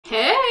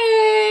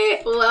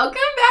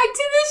back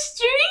to the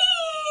stream!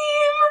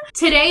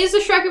 Today is the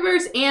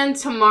Shrekiverse and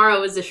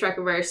tomorrow is the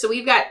Shrekiverse. So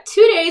we've got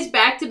 2 days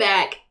back to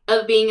back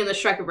of being in the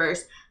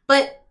Shrekiverse.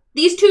 But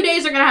these 2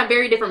 days are going to have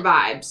very different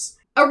vibes.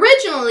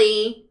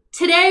 Originally,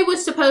 today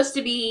was supposed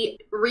to be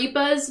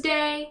Reapa's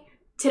day.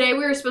 Today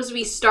we were supposed to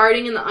be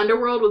starting in the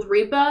underworld with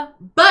Reapa.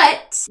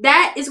 But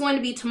that is going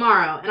to be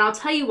tomorrow. And I'll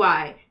tell you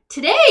why.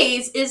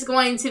 Today's is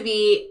going to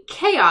be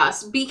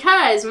chaos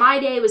because my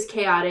day was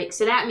chaotic,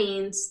 so that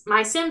means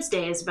my Sims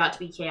day is about to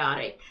be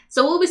chaotic.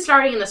 So we'll be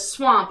starting in the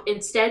swamp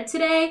instead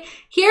today.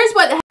 Here's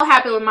what the hell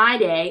happened with my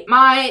day.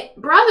 My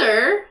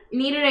brother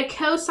needed a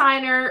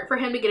co-signer for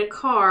him to get a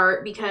car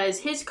because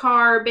his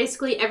car,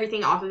 basically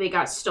everything off of it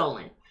got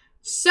stolen.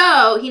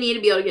 So he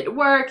needed to be able to get to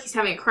work, he's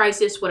having a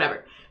crisis,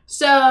 whatever.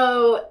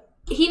 So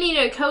he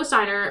needed a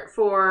co-signer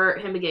for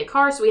him to get a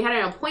car, so we had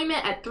an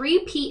appointment at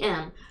 3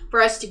 p.m.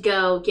 for us to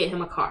go get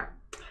him a car.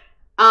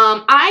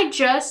 I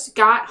just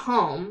got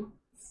home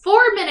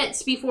 4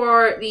 minutes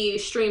before the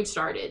stream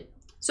started.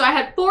 So I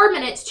had 4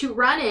 minutes to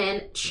run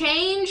in,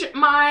 change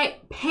my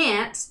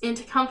pants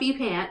into comfy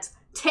pants,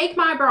 take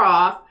my bra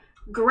off,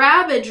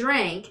 grab a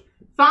drink,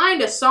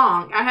 find a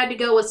song. I had to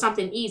go with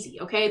something easy,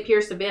 okay?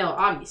 Pierce the Veil,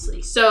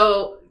 obviously.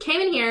 So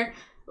came in here,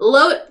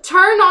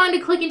 turned on to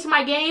click into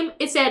my game.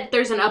 It said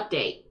there's an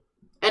update.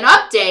 An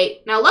update.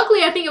 Now,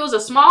 luckily, I think it was a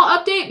small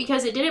update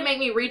because it didn't make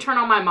me return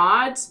on my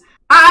mods.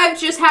 I've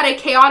just had a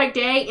chaotic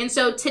day, and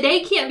so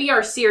today can't be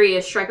our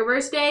serious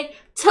Shrekiverse day.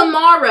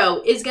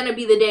 Tomorrow is going to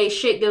be the day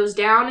shit goes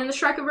down in the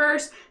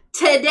Shrekiverse.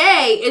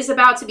 Today is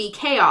about to be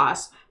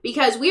chaos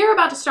because we are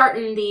about to start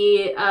in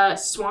the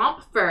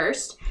swamp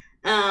first.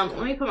 Let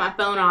me put my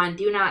phone on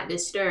Do Not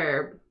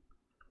Disturb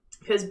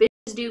because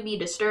bitches do be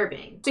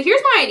disturbing. So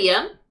here's my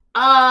idea.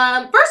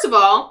 First of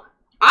all,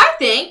 I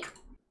think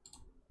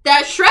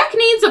that Shrek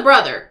needs a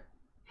brother.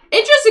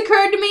 It just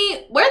occurred to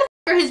me, where the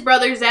f are his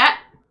brothers at?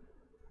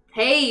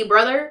 Hey,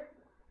 brother.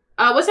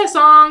 What's that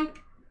song?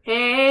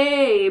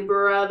 Hey,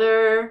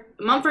 brother.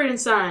 Mumford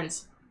 &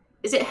 Sons.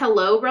 Is it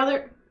Hello,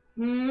 Brother?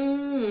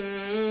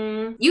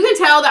 You can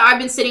tell that I've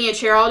been sitting in a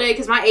chair all day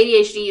because my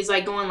ADHD is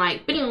like going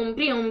like boom,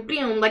 boom,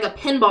 boom, like a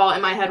pinball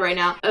in my head right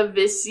now.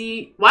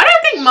 Avicii. Why do I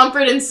think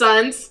Mumford &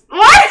 Sons?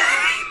 Why?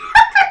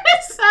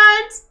 Mumford &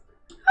 Sons.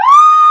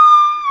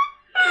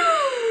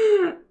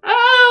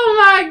 Oh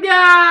my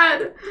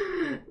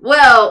god.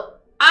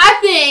 Well, I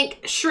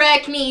think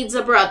Shrek needs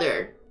a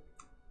brother.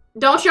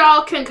 Don't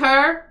y'all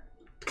concur?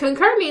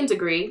 Concur means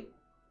agree.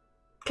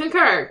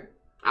 Concur.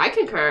 I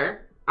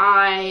concur.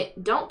 I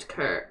don't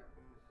cur.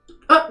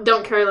 Oh,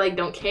 don't cur like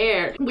don't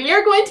care. We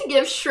are going to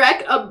give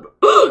Shrek a...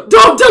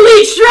 Don't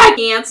delete Shrek!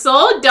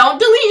 Cancel. Don't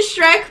delete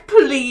Shrek,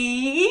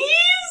 please.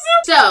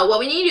 So, what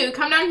we need to do,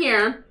 come down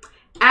here,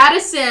 add a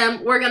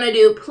sim. We're going to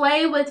do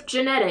play with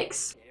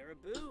genetics.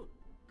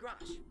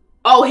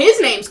 Oh, his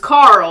name's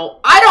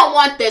Carl. I don't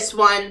want this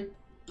one.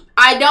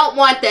 I don't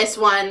want this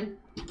one.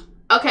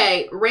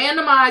 Okay,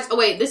 randomize. Oh,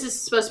 wait, this is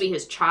supposed to be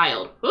his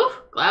child. Whew,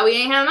 glad we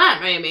ain't had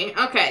that, maybe.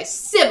 Okay,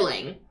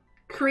 sibling.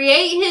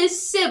 Create his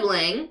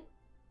sibling.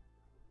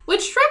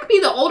 Would Shrek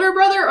be the older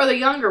brother or the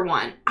younger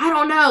one? I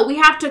don't know. We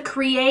have to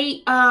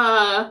create,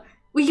 the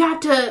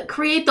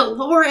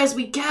lore as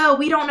we go.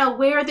 We don't know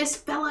where this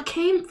fella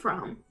came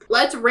from.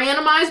 Let's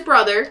randomize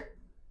brother.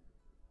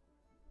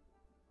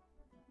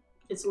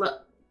 It's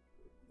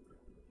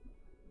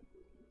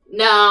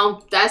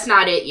No, that's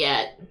not it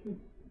yet.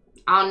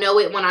 I'll know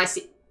it when I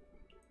see...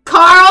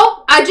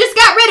 Carl! I just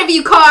got rid of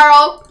you,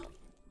 Carl!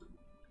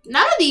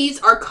 None of these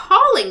are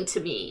calling to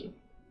me.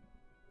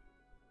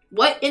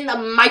 What in the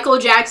Michael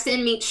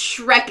Jackson meets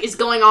Shrek is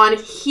going on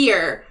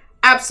here?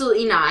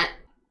 Absolutely not.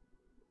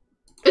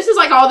 This is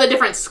like all the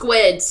different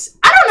squids.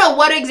 I don't know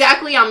what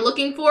exactly I'm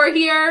looking for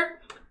here,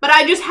 but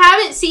I just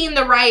haven't seen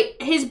the right...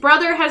 His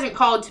brother hasn't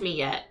called to me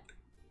yet.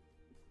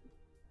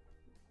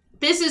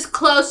 This is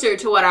closer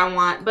to what I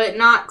want, but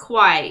not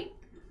quite.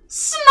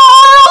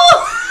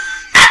 Snarl!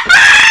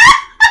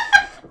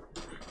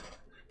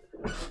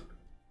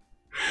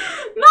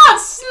 Not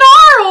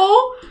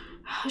Snarl!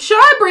 Should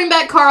I bring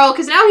back Carl?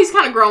 Because now he's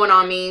kind of growing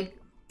on me.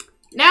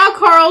 Now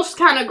Carl's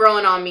kind of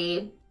growing on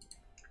me.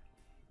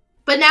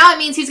 But now it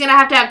means he's going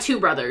to have 2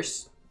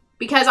 brothers.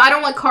 Because I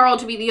don't want Carl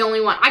to be the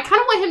only one. I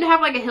kind of want him to have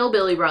like a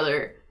hillbilly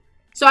brother.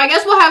 So I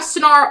guess we'll have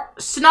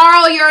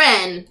Snarl, you're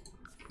in.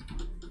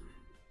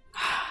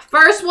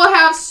 First, we'll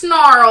have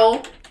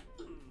Snarl.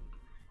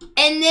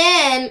 And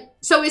then,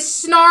 so is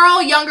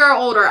Snarl younger or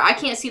older? I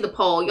can't see the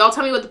poll. Y'all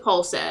tell me what the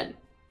poll said.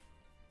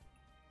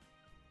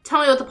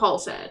 Tell me what the poll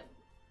said.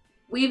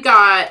 We've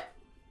got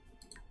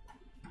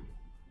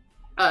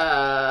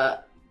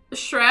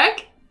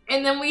Shrek.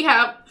 And then we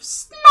have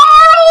Snarl.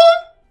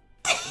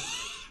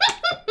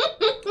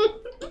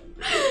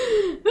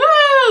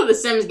 Oh, The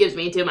Sims gives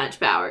me too much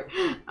power.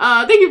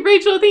 Thank you,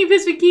 Rachel. Thank you,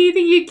 Pismicky.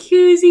 Thank you,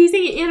 Koozies.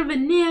 Thank you, Anna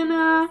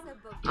Banana.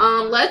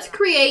 Let's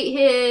create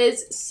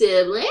his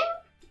sibling.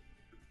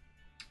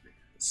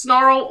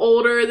 Snarl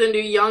older than do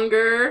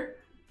younger.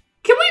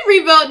 Can we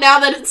revote now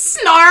that it's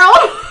Snarl?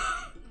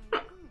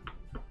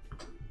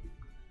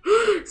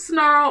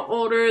 Snarl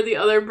older, the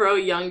other bro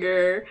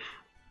younger.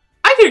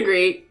 I could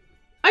agree.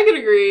 I could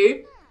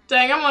agree.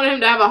 Dang, I wanted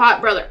him to have a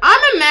hot brother.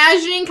 I'm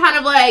imagining kind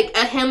of like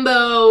a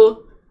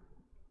himbo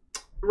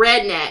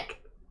redneck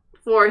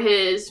for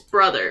his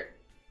brother.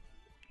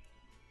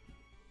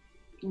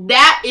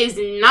 That is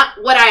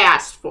not what I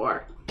asked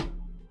for.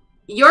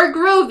 You're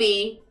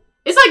groovy.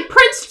 It's like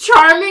Prince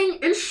Charming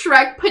and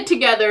Shrek put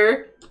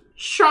together.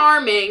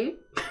 Charming.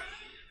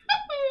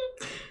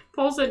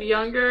 Paul said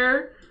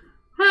younger.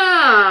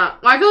 Huh.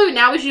 Well, I feel like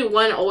now we should do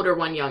one older,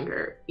 one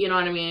younger. You know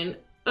what I mean?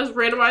 Let's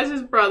randomize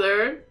his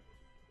brother.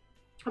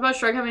 How about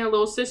Shrek having a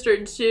little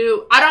sister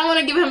too? I don't want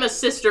to give him a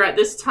sister at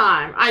this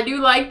time. I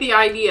do like the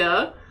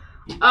idea.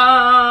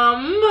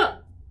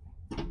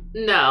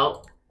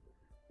 No.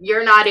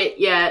 You're not it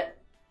yet.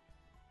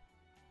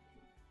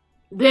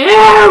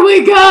 There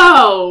we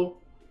go!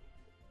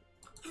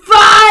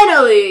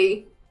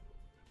 Finally!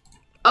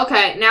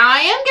 Okay, now I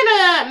am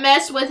gonna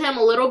mess with him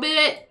a little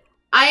bit.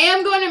 I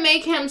am going to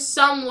make him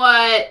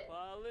somewhat...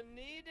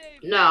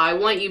 No, I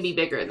want you to be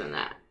bigger than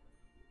that.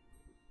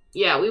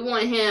 Yeah, we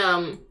want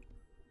him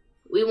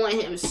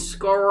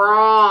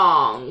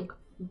strong.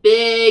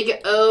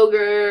 Big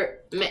ogre.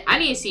 I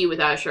need to see you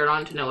without a shirt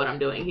on to know what I'm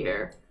doing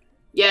here.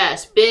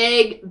 Yes,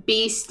 big,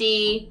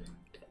 beastie,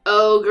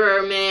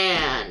 ogre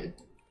man.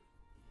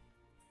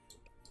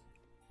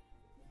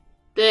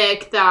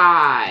 Thick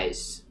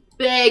thighs.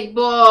 Big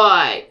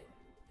boy.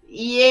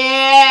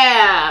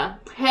 Yeah.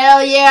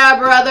 Hell yeah,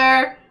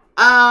 brother.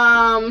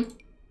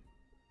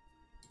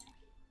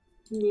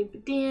 Nip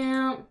it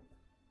down.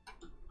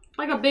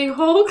 Like a big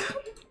Hulk.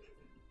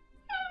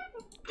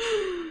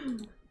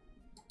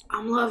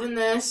 I'm loving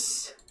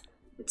this.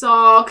 It's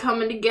all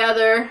coming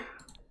together.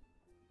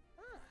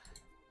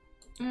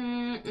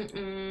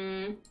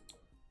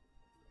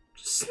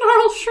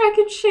 Snarl, Shrek,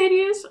 and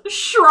Shadiest.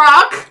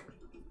 Shrock.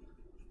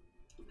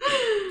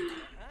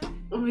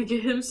 Let me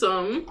get him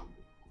some.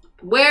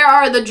 Where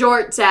are the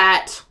jorts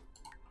at?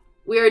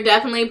 We are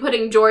definitely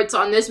putting jorts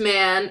on this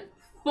man.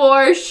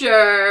 For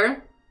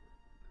sure.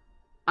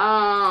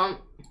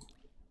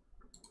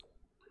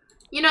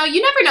 You know,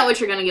 you never know what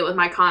you're going to get with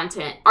my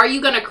content. Are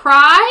you going to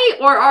cry?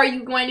 Or are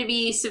you going to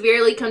be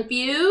severely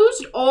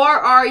confused? Or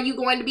are you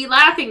going to be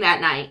laughing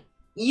that night?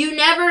 You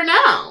never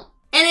know.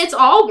 And it's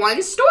all one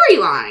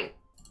storyline.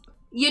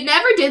 You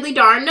never diddly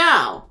darn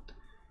know.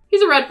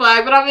 He's a red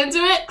flag, but I'm into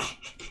it.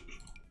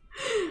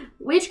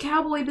 Which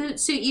cowboy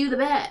boots suit you the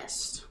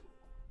best?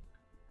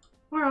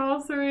 Or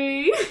all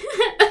three.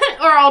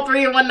 Or all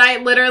three in one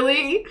night,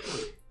 literally.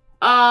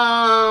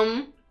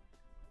 I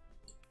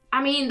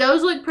mean,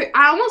 those look pretty...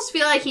 I almost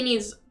feel like he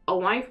needs a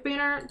wife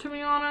beater, to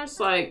be honest.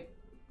 Like,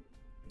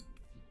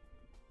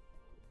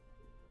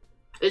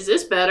 is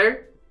this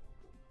better?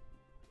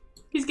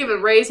 He's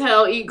giving raise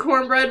hell, eat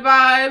cornbread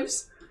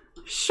vibes.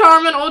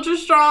 Charmin ultra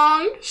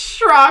strong.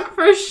 Shrock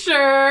for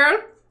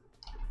sure.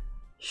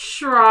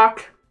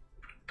 Shrock.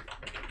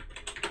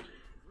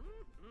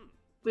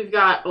 We've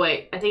got...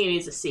 Wait, I think he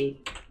needs a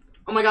C.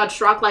 Oh my god,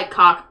 Shrock like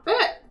cock. Def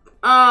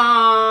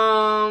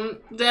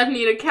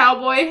need a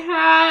cowboy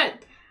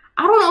hat.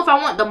 I don't know if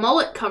I want the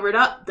mullet covered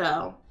up,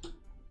 though.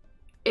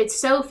 It's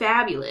so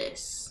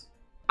fabulous.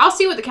 I'll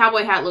see what the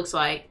cowboy hat looks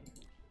like.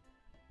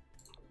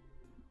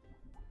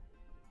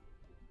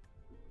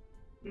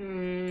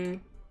 Is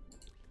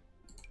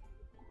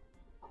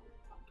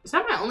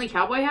that my only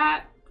cowboy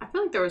hat? I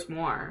feel like there was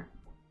more.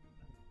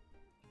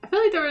 I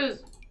feel like there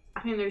was...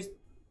 I mean, there's...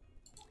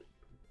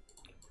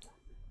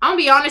 I'm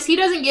gonna be honest, he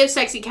doesn't give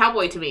sexy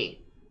cowboy to me.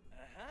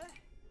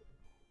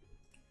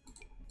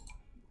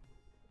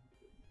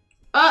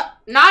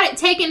 Not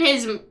taking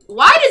his...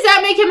 Why does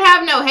that make him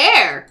have no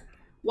hair?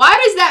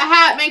 Why does that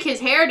hat make his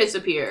hair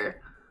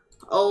disappear?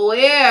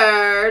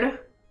 Weird.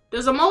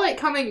 Does a mullet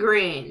come in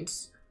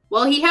greens?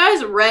 Well, he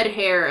has red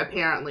hair,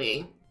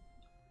 apparently.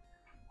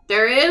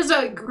 There is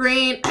a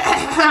green...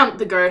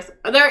 the girth.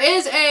 There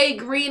is a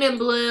green and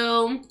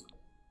blue.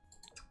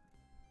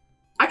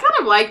 I kind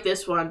of like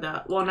this one,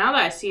 though. Well, now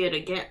that I see it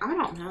again, I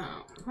don't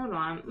know. Hold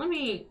on. Let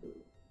me...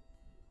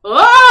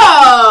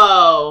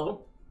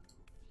 Oh!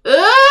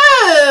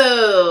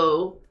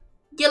 Ooh!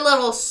 Get a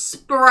little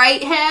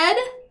sprite head.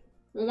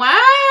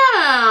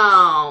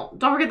 Wow!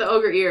 Don't forget the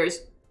ogre ears.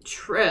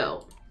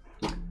 True.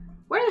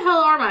 Where the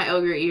hell are my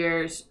ogre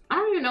ears? I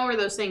don't even know where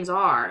those things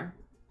are.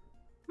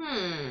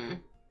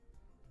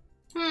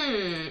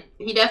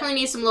 He definitely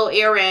needs some little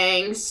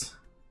earrings.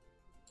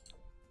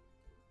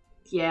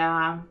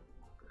 Yeah.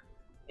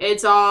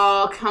 It's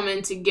all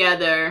coming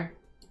together.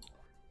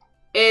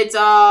 It's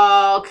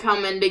all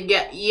coming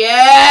together.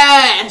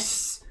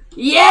 Yes!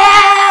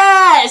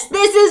 Yes!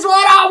 This is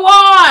what I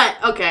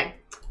want! Okay.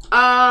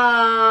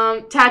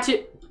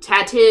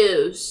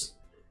 Tattoos.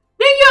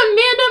 Thank you,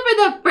 Amanda, for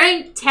the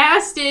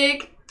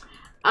fantastic.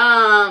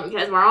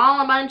 Because we're all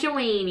a bunch of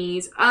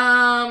weenies.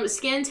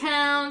 Skin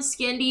tone,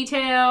 skin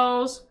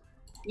details.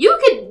 You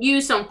could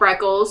use some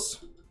freckles.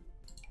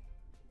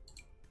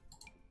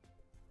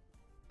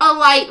 A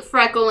light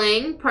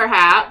freckling,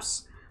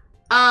 perhaps.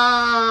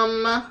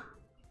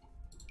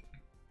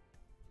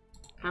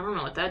 I don't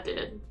know what that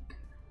did.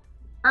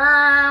 What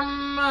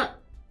am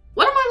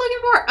I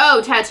looking for?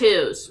 Oh,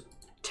 tattoos.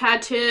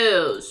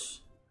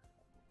 Tattoos.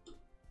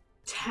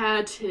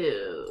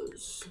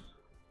 Tattoos.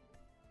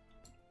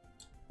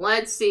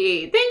 Let's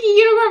see. Thank you,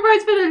 Unicorn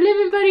Birds, for the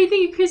living buddy.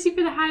 Thank you, Chrissy,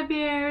 for the high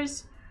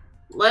bears.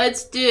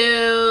 Let's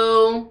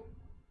do...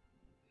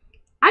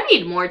 I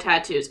need more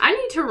tattoos. I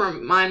need to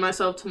remind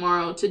myself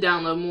tomorrow to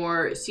download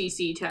more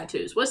CC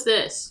tattoos. What's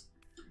this?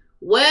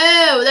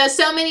 Whoa, that's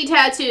so many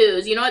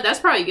tattoos. You know what? That's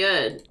probably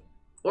good.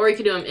 Or you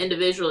could do them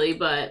individually,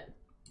 but...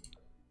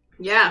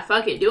 yeah,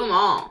 fuck it. Do them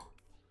all.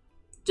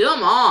 Do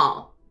them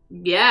all.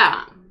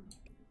 Yeah.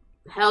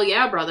 Hell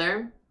yeah,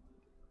 brother.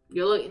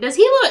 You look. Does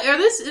he look?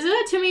 Is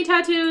that too many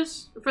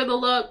tattoos for the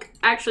look?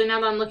 Actually, now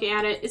that I'm looking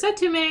at it, is that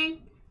too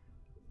many?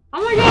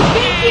 Oh my god,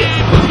 thank you.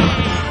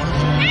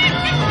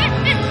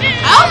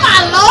 Oh my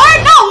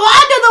lord! No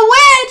wonder the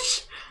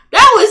witch.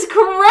 That was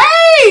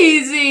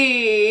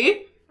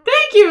crazy.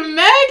 Thank you,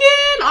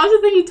 Megan.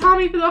 Also, thank you,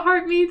 Tommy, for the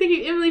heartbeat. Thank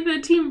you, Emily, for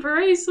the team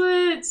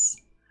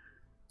bracelets.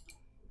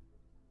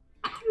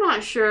 I'm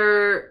not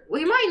sure.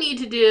 We might need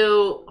to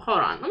do. Hold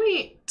on. Let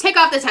me take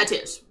off the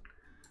tattoos.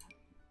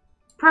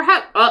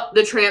 Perhaps,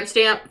 the tramp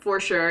stamp, for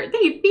sure.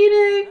 Thank you,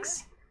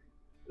 Phoenix.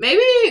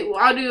 Maybe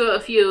I'll do a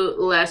few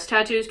less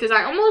tattoos, because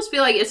I almost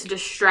feel like it's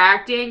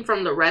distracting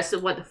from the rest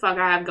of what the fuck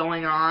I have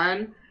going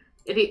on.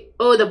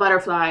 Oh, the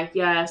butterfly,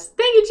 yes.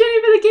 Thank you, Jenny,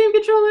 for the game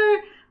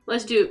controller.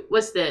 Let's do,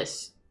 what's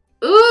this?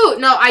 Ooh,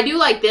 no, I do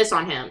like this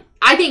on him.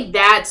 I think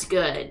that's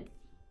good.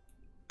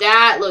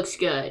 That looks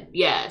good,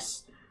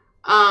 yes.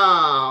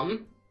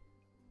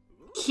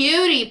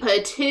 Cutie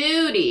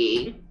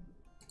patootie.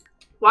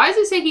 Why does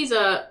it say he's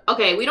a...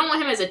 okay, we don't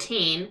want him as a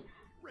teen.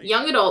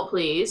 Young adult,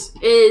 please.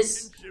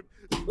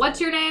 What's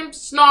your name?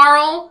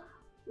 Snarl.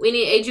 We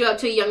need to age you up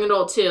to a young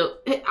adult, too.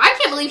 I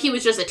can't believe he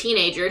was just a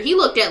teenager. He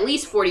looked at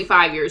least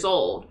 45 years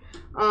old.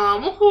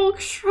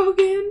 Hulk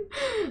Hogan.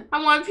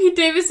 I want Pete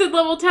Davidson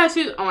level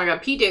tattoos. Oh my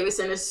god, Pete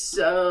Davidson is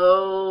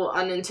so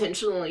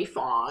unintentionally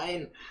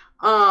fine.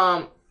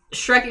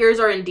 Shrek ears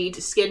are in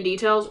skin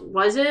details.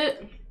 Was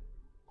it?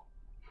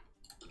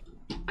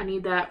 I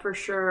need that for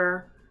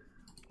sure.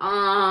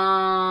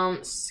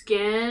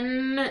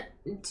 Skin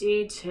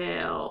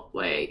detail.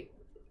 Wait,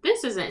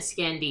 this isn't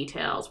skin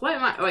details. What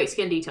am I? Oh, wait,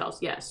 skin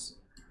details. Yes.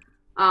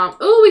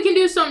 Oh, we can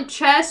do some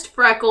chest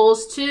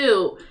freckles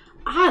too.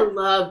 I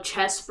love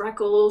chest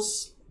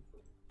freckles.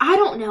 I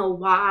don't know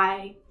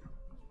why,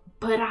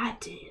 but I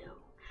do.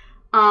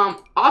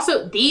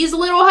 Also these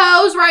little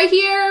hoes right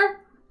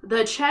here,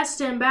 the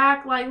chest and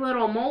back, like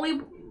little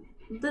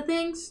the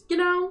things, you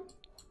know.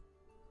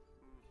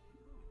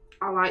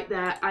 I like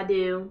that. I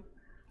do.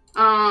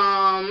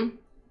 Yeah,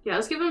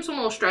 let's give him some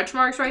little stretch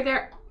marks right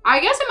there.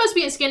 I guess it must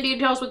be in skin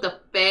details with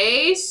the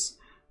face.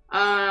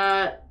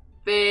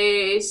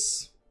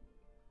 Face.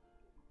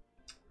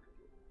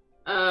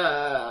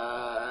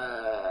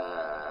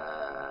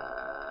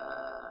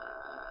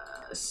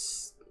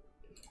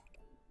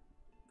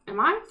 Am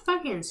I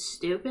fucking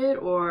stupid,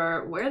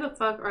 or where the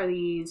fuck are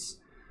these?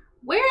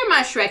 Where are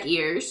my Shrek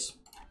ears?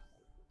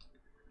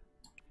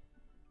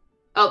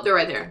 Oh, they're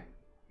right there.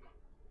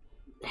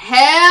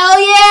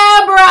 Hell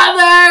yeah,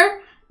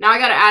 brother! Now I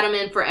gotta add them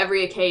in for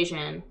every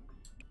occasion.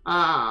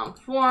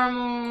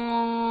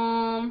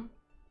 Formal.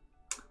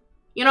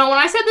 You know, when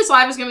I said this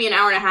live was gonna be an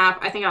hour and a half,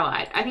 I think I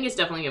lied. I think it's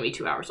definitely gonna be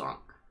 2 hours long.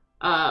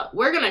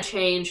 We're gonna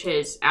change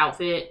his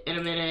outfit in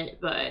a minute,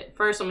 but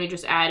first let me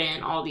just add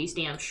in all these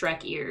damn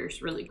Shrek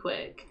ears really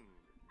quick.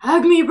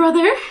 Hug me, brother.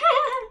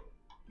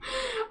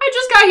 I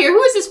just got here.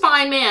 Who is this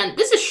fine man?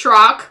 This is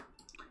Shrock.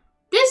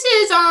 This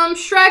is,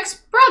 Shrek's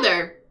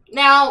brother.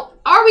 Now,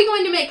 are we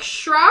going to make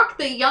Shrock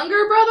the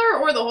younger brother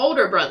or the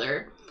older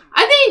brother?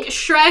 I think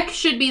Shrek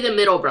should be the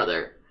middle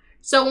brother.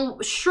 So,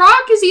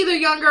 Shrock is either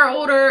younger or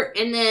older,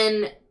 and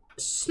then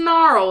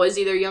Snarl is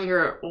either younger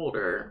or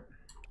older.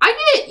 I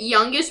get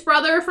youngest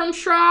brother from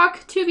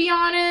Shrock, to be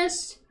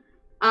honest.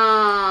 In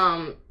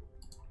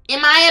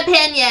my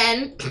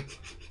opinion...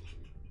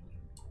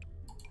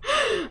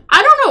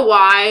 I don't know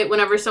why,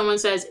 whenever someone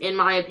says, in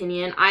my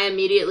opinion, I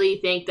immediately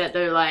think that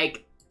they're,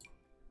 like,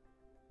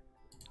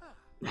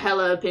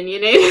 hella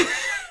opinionated.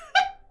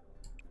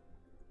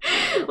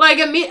 Like,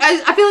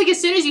 I feel like as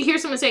soon as you hear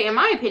someone say, in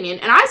my opinion,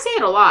 and I say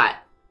it a lot,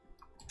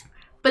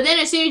 but then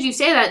as soon as you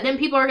say that, then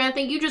people are gonna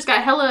think you just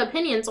got hella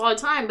opinions all the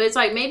time, but it's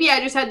like, maybe I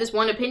just had this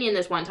one opinion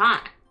this one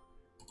time.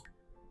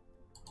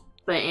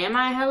 But am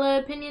I hella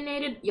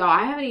opinionated? Y'all,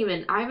 I haven't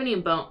even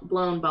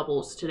blown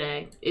bubbles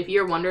today. If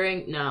you're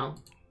wondering, no.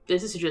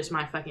 This is just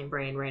my fucking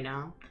brain right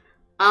now.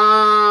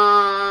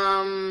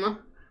 Ogliana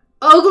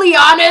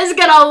is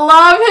gonna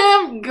love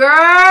him,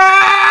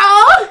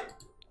 girl!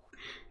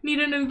 Need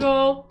a new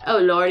goal. Oh,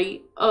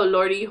 lordy. Oh,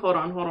 lordy. Hold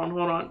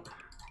on.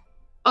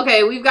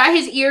 Okay, we've got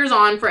his ears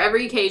on for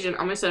every occasion.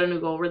 I'm gonna set a new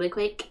goal really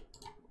quick.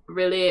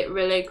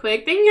 Really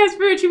quick. Thank you guys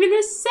for achieving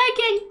the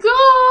second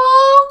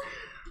goal!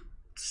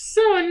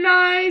 So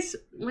nice.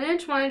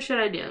 Which one should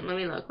I do? Let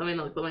me look.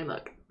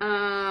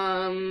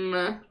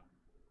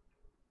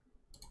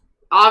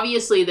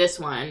 Obviously this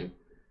one.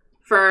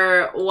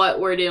 for what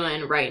we're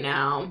doing right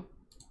now.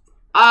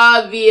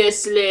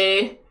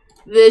 Obviously,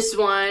 this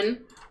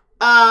one.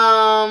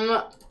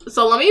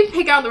 So let me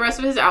pick out the rest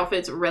of his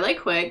outfits really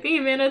quick. Thank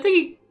you, Amanda. Thank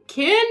you,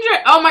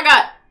 Kendra. Oh my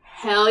god.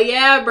 Hell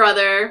yeah,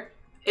 brother.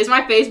 Is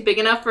my face big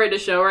enough for it to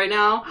show right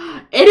now?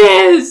 It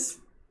is!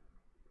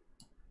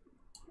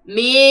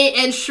 Me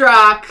and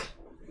Shrock.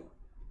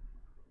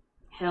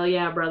 Hell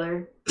yeah,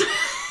 brother.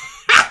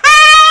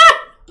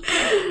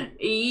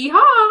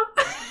 Yeehaw.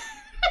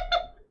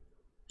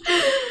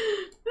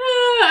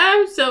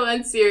 I'm so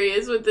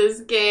unserious with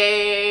this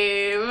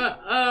game.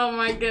 Oh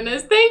my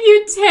goodness. Thank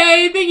you,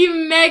 Tay. Thank you,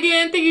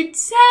 Megan. Thank you,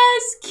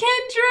 Tess,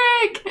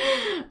 Kendrick,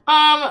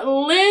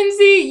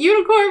 Lindsay,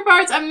 Unicorn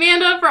Parts,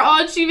 Amanda for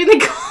all achieving the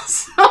goal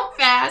so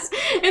fast.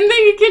 And thank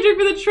you, Kendrick,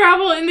 for the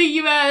travel in the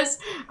US.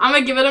 I'm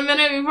gonna give it a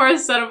minute before I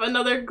set up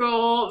another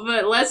goal,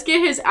 but let's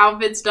get his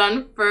outfits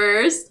done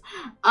first.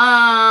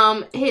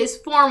 His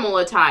formal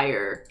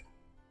attire.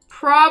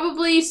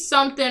 Probably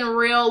something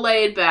real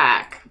laid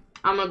back.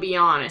 I'm gonna be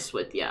honest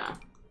with ya.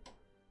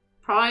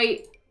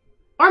 Probably,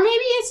 or maybe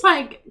it's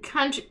like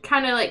country,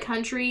 kind of like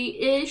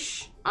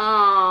country-ish.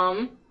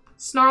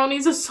 Snarl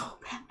needs a soul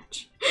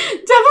patch.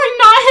 Definitely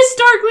not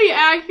historically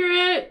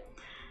accurate.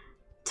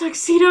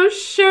 Tuxedo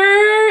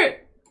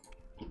shirt.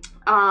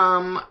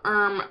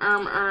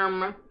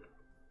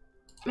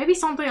 Maybe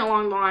something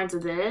along the lines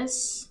of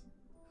this.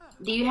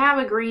 Do you have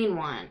a green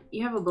one?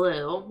 You have a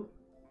blue.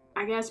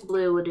 I guess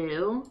blue would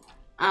do.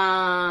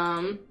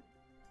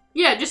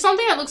 Yeah, just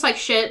something that looks like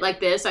shit like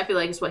this. I feel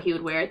like is what he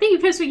would wear. Thank you,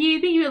 Piss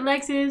McGee. Thank you,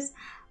 Alexis.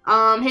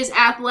 His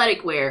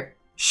athletic wear.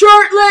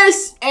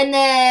 Shirtless! And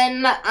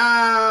then,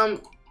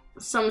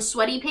 some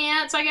sweaty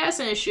pants, I guess,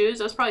 and his shoes.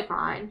 That's probably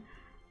fine.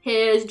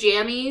 His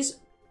jammies.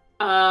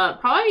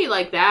 Probably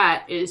like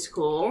that is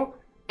cool.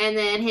 And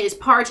then his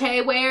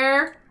party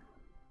wear.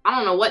 I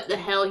don't know what the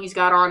hell he's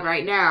got on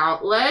right now.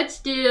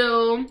 Let's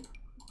do...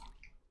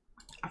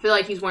 I feel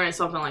like he's wearing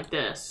something like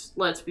this.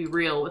 Let's be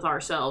real with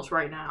ourselves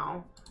right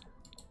now.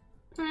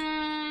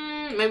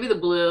 Maybe the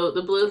blue.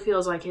 The blue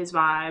feels like his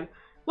vibe.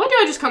 What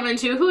did I just come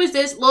into? Who is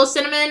this? Lil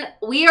Cinnamon.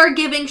 We are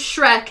giving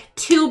Shrek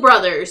 2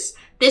 brothers.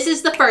 This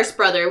is the first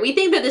brother. We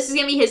think that this is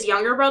going to be his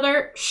younger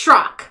brother,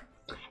 Shrock.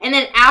 And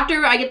then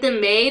after I get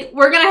them made,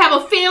 we're going to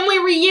have a family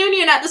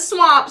reunion at the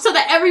swamp so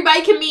that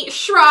everybody can meet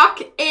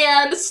Shrock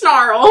and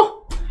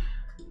Snarl.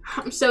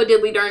 I'm so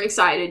diddly darn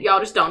excited. Y'all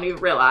just don't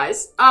even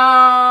realize.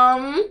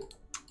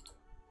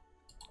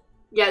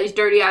 Yeah, these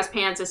dirty ass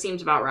pants, it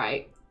seems about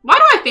right. Why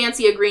do I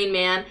fancy a green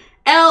man?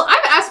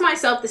 I've asked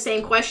myself the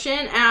same question,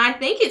 and I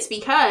think it's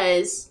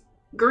because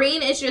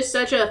green is just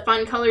such a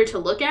fun color to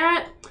look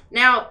at.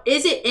 Now,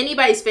 is it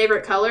anybody's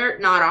favorite color?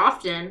 Not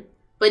often.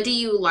 But do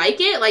you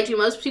like it? Like, do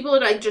most people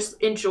like just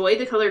enjoy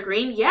the color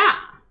green? Yeah.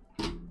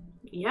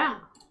 Yeah.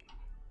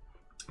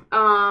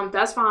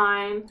 That's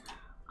fine.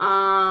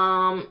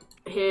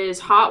 His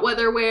hot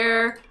weather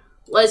wear.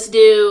 Let's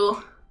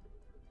do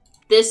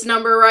this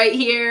number right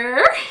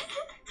here.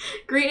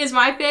 Green is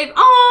my fave.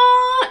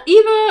 Aw,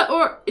 Eva,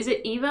 or is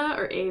it Eva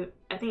or Ava?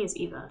 I think it's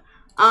Eva.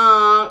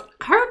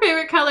 Her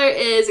favorite color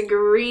is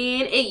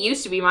green. It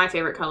used to be my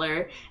favorite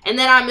color. And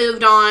then I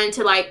moved on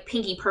to like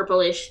pinky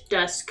purplish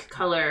dusk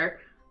color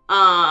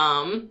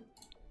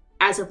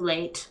as of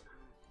late.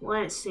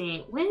 Let's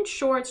see. Which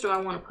shorts do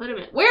I want to put him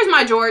in? Where's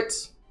my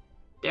jorts?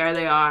 There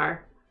they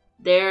are.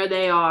 There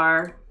they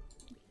are.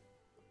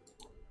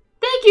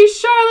 Thank you,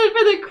 Charlotte,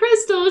 for the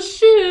crystal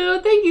shoe.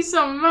 Thank you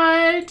so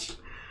much.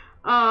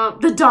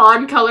 The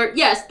dawn color.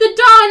 Yes, the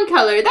dawn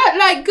color. That,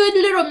 like, good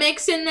little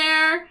mix in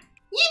there.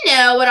 You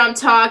know what I'm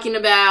talking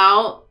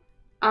about.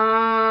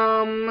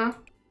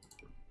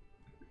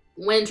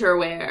 Winter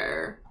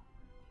wear.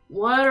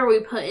 What are we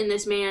putting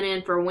this man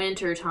in for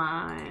winter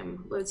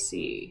time? Let's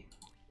see.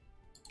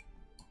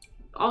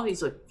 All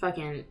these look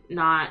fucking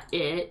not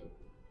it.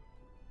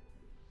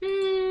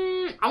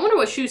 I wonder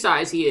what shoe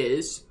size he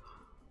is.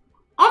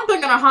 I'm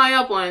thinking a high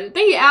up one.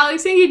 Thank you,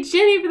 Alex. Thank you,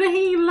 Jenny, for the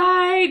hanging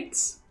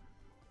lights.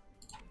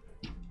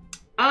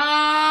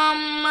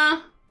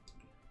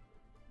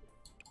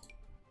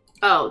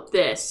 Oh,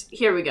 this.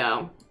 Here we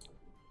go.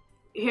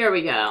 Here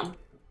we go.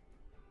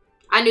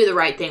 I knew the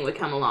right thing would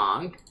come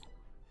along.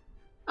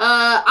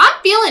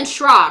 I'm feeling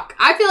Shrock.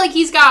 I feel like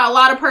he's got a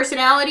lot of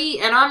personality,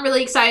 and I'm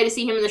really excited to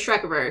see him in the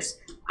Shrekiverse.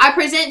 I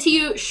present to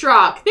you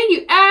Shrock. Thank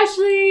you,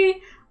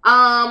 Ashley.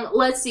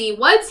 Let's see.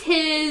 What's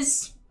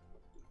his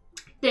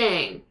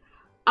thing?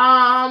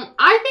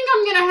 I think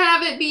I'm gonna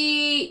have it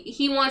be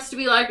he wants to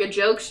be like a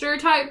jokester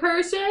type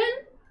person.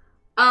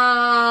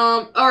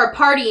 Or a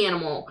party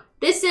animal.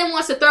 This sim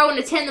wants to throw and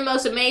attend the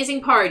most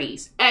amazing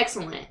parties.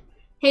 Excellent.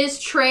 His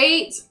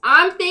traits,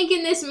 I'm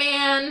thinking this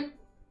man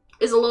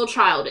is a little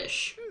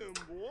childish.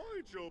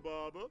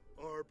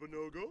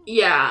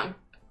 Yeah.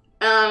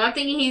 I'm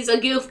thinking he's a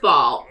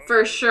goofball,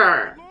 for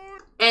sure.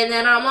 And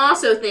then I'm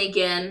also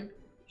thinking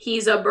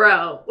he's a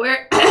bro.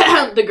 Where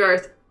the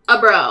girth. A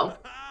bro.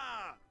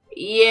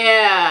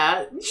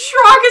 Yeah.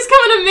 Shrock is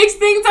coming to mix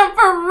things up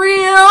for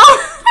real.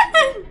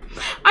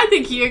 I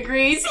think he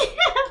agrees.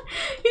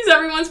 He's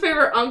everyone's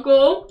favorite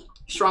uncle.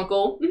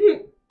 Shrunkle.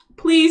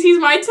 Please, he's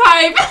my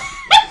type.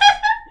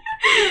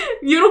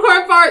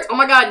 Unicorn Farts. Oh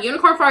my god,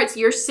 Unicorn Farts,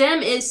 your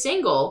sim is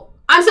single.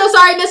 I'm so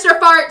sorry, Mr.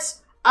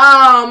 Farts.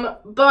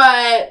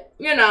 But,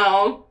 you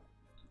know.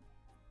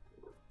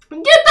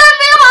 Get that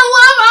man on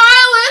Love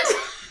Island!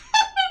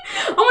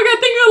 Oh my god,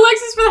 thank you,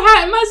 Alexis, for the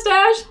hat and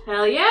mustache.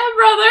 Hell yeah,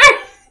 brother.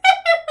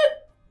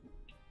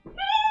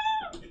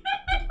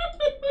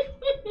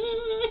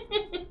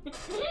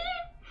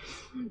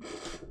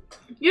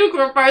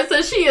 Unicorn Fart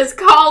says she is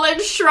calling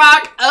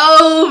Shrock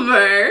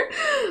over.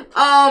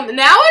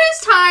 Now it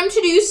is time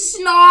to do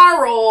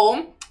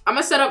Snarl. I'm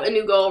gonna set up a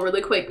new goal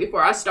really quick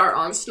before I start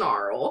on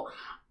Snarl.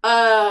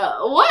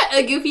 What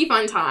a goofy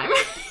fun time.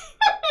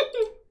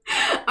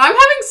 I'm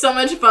having so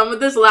much fun with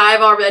this live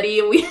already,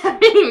 and we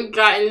haven't even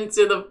gotten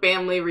into the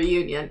family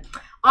reunion.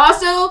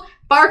 Also,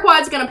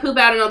 Farquaad's gonna poop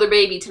out another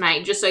baby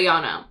tonight, just so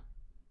y'all know.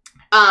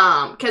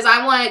 Because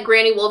I want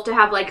Granny Wolf to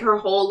have, like, her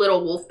whole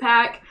little wolf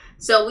pack.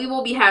 So we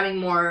will be having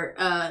more,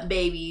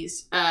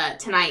 babies,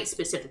 tonight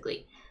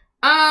specifically.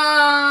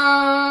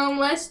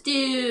 Let's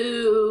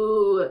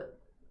do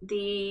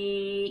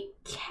the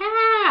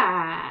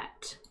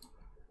cat.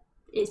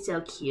 It's so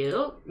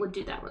cute. We'll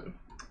do that one.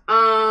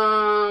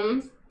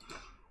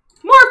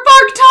 More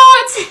Fark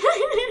Tots!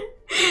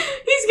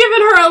 He's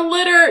giving her a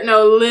litter.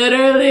 No,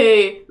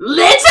 literally.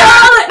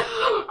 Literally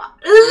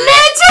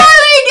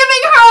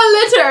giving her a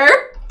litter.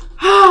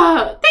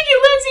 Thank you,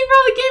 Lindsay, for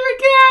all the gamer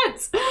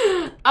cats.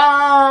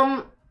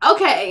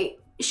 Okay.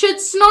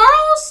 Should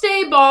Snarl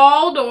stay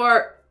bald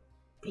or...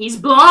 He's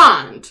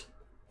blonde.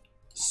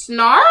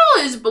 Snarl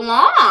is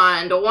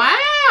blonde.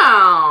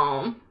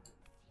 Wow.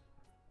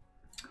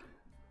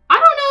 I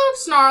don't know if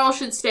Snarl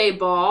should stay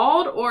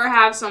bald or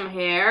have some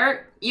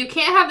hair. You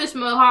can't have this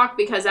mohawk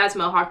because that's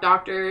Mohawk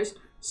Doctors.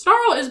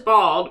 Snarl is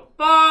bald.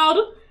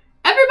 Bald.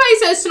 Everybody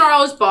says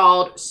Snarl is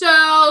bald,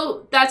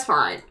 so that's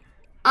fine.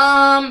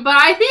 But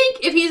I think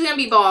if he's gonna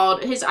be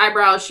bald, his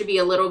eyebrows should be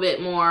a little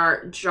bit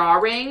more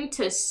jarring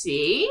to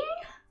see.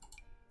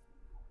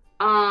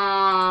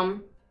 Oh.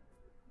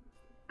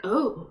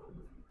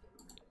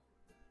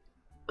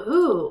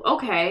 Ooh,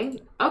 okay.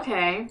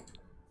 Okay.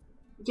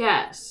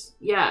 Yes,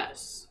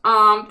 yes.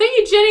 Thank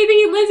you, Jenny, thank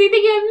you, Lindsay,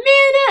 thank you,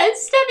 Amanda, and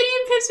Stephanie,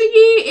 and Pips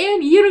McGee,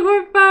 and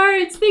Unicorn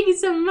Farts. Thank you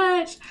so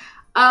much.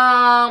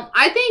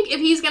 I think if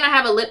he's gonna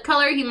have a lip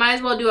color, he might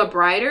as well do a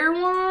brighter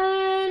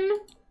one.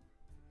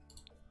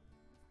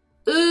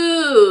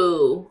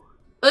 Ooh.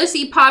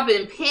 Ussy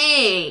poppin'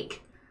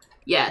 pink.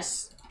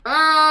 Yes.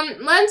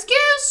 Let's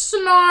give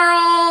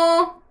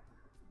Snarl.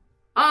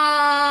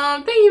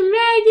 Thank you,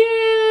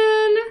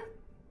 Megan.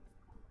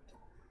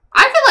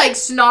 I feel like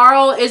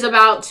Snarl is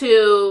about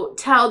to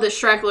tell the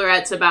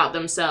Shreklerettes about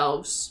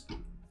themselves.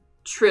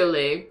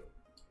 Truly.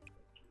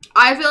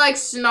 I feel like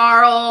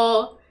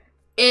Snarl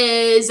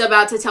is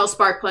about to tell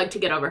Sparkplug to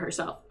get over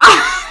herself.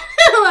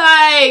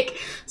 Like,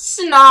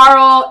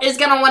 Snarl is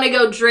gonna want to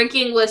go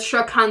drinking with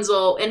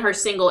Shrakunzel in her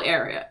single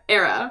era.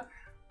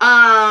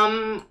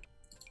 I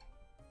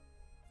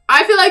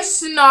feel like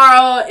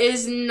Snarl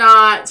is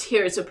not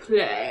here to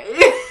play.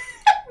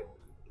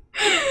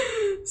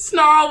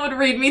 Snarl would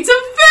read me to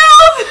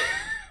filth.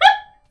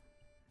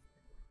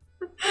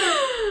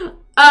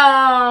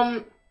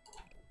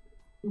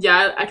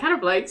 Yeah, I kind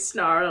of like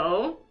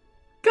Snarl.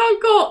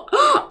 Gunkle.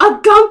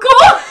 A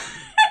Gunkle.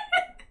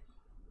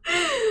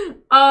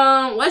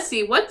 Let's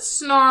see. What's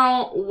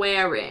Snarl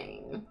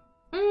wearing?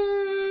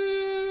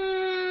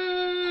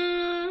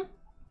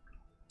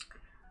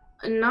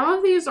 None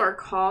of these are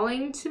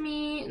calling to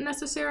me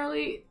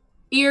necessarily.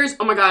 Ears.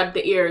 Oh my god,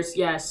 the ears.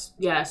 Yes,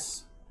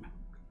 yes.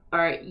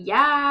 Alright,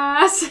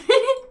 yes.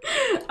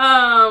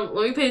 Let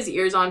me put his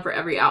ears on for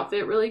every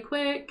outfit really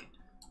quick.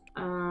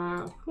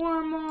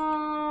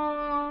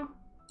 Formal.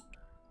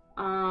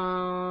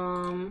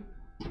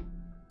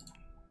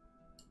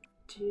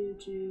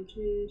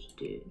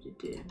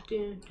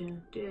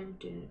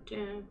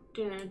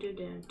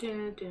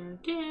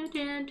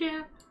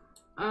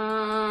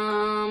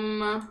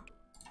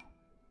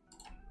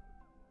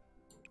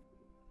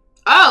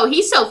 Oh,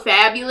 he's so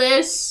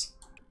fabulous.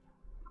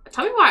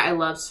 Tell me why I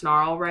love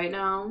Snarl right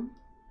now.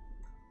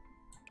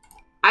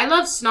 I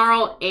love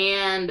Snarl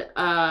and,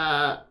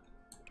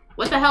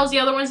 what the hell's the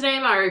other one's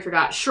name? I already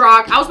forgot.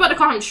 Shrock. I was about to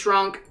call him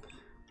Shrunk.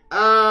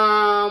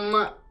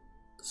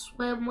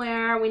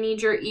 Swimwear. We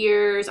need your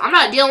ears. I'm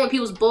not dealing with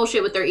people's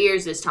bullshit with their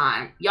ears this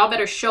time. Y'all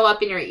better show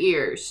up in your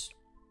ears.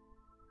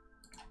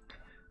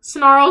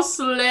 Snarl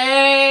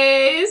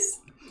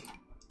slays.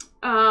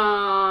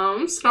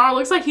 Snarl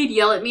looks like he'd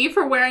yell at me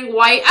for wearing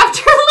white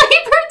after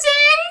Labor Day.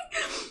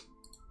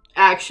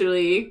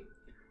 Actually,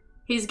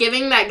 he's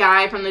giving that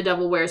guy from The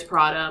Devil Wears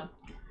Prada.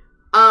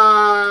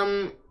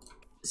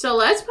 So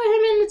let's put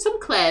him in some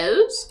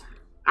clothes.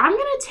 I'm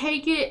gonna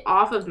take it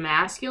off of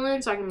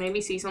masculine so I can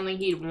maybe see something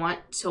he'd want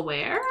to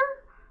wear.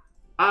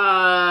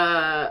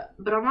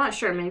 But I'm not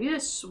sure. Maybe the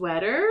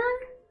sweater?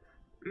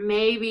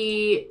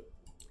 Maybe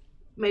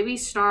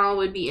Snarl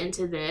would be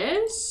into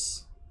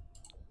this.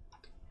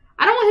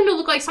 I don't want him to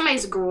look like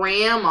somebody's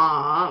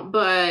grandma,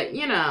 but,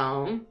 you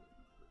know.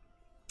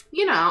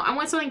 you know, I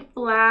want something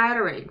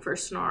flattering for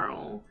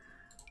Snarl.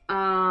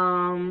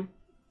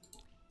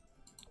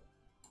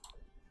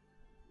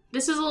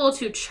 This is a little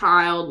too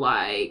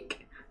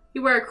childlike.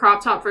 You wear a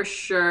crop top for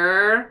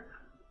sure.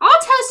 I'll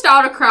test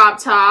out a crop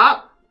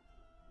top.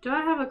 Do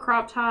I have a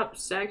crop top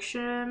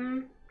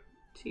section?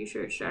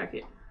 T-shirt,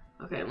 jacket.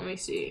 Okay, let me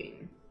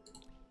see.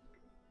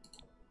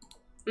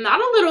 Not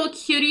a little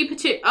cutie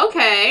patootie.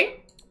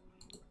 Okay.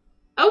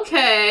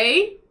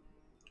 Okay.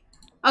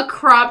 A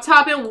crop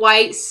top and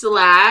white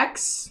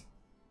slacks.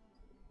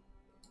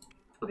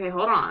 Okay,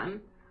 hold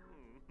on.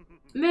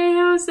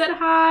 Mayo said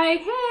hi.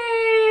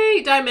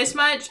 Hey! Did I miss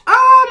much?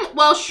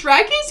 Well,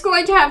 Shrek is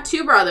going to have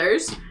 2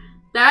 brothers.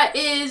 That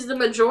is the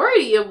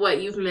majority of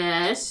what you've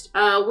missed.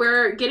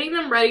 We're getting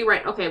them ready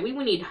right... Okay, we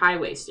need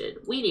high-waisted.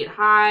 We need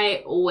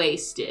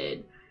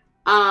high-waisted.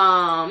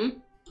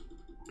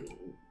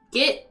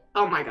 Get...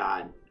 Oh my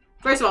god.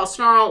 First of all,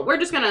 Snarl, we're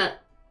just gonna...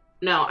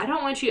 No, I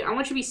don't want you... I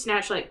want you to be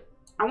snatched like...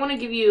 I want to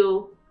give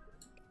you...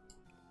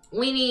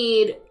 We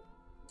need...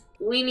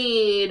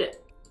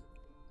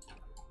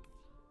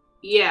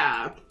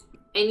 Yeah.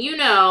 And you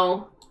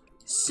know,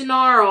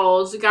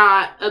 Snarl's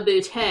got a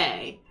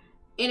bootay.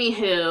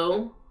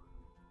 Anywho,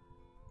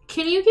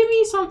 can you give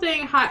me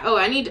something high? Oh,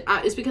 I need,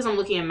 it's because I'm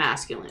looking at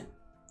masculine.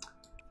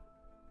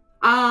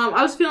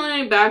 I was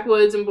feeling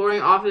backwoods and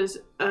boring office,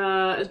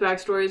 as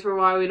backstories for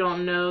why we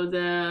don't know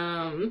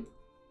them.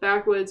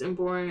 Backwoods and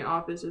boring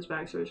office as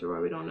backstories for why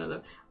we don't know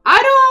them.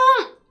 I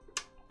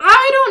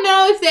don't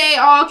know if they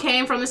all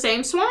came from the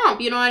same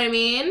swamp, you know what I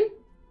mean?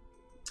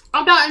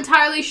 I'm not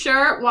entirely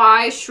sure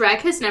why Shrek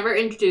has never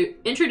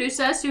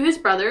introduced us to his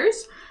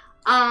brothers.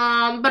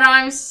 But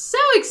I'm so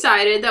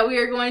excited that we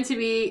are going to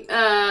be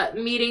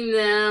meeting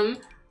them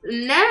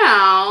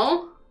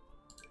now.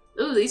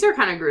 Ooh, these are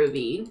kind of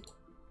groovy.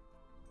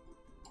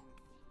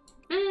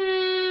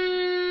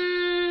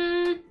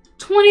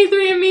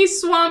 23andMe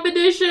Swamp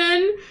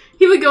Edition.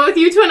 He would go with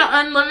you to an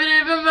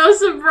unlimited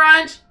mimosa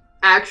brunch.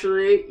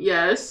 Actually,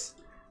 yes.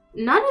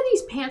 None of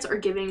these pants are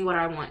giving what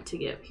I want to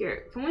give.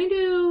 Here, can we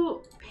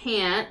do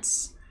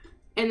pants?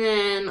 And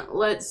then,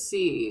 let's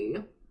see.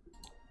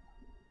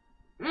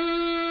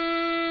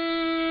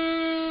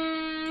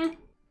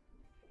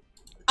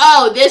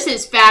 Oh, this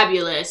is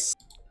fabulous.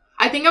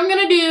 I think I'm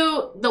gonna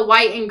do the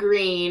white and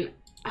green.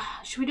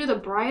 Should we do the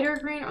brighter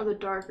green or the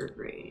darker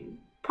green?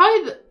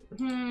 Probably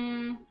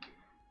the...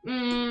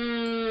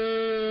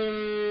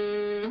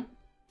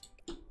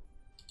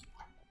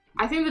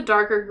 I think the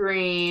darker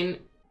green.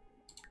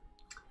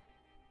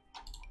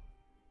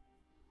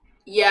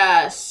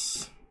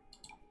 Yes.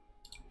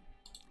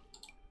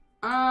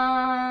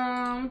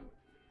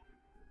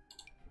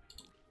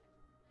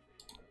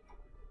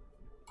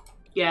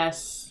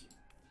 Yes.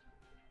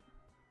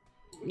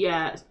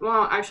 Yes.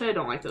 Well, actually, I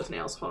don't like those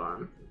nails. Hold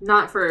on.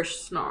 Not for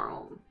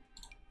Snarl.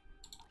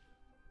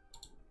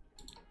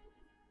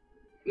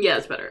 Yeah,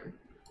 it's better.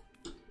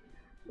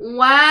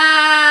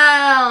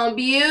 Wow.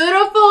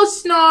 Beautiful,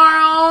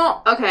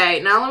 Snarl.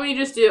 Okay, now let me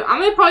just do... I'm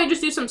gonna probably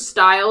just do some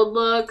styled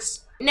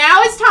looks.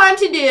 Now it's time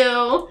to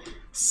do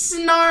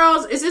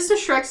Snarl's... Is this a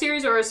Shrek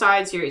series or a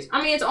side series?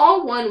 I mean, it's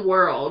all one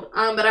world.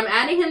 But I'm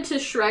adding him to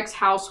Shrek's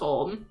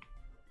household.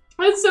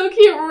 That's so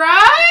cute,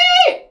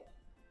 right?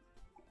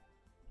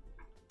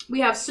 We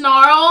have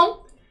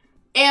Snarl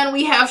and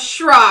we have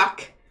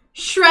Shrek.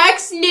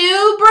 Shrek's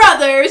new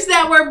brothers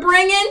that we're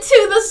bringing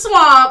to the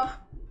swamp.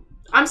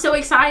 I'm so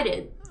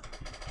excited.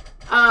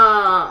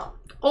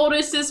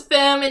 Oldest is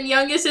Femme and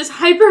youngest is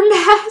Hyper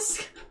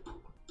Mask.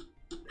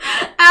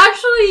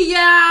 Actually,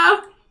 yeah.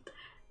 Now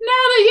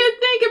that you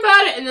think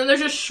about it. And then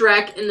there's just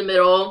Shrek in the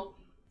middle.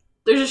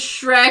 There's just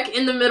Shrek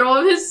in the middle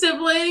of his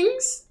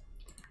siblings.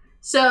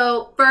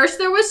 So, first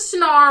there was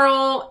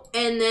Snarl,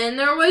 and then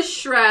there was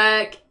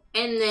Shrek,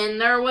 and then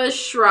there was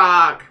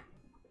Shrek.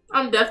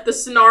 I'm deaf to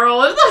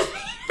Snarl of the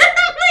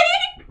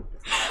family.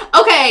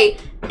 Okay,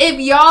 if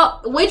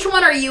y'all, which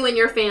one are you in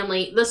your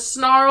family? The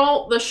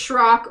Snarl, the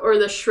Shrek, or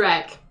the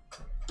Shrek?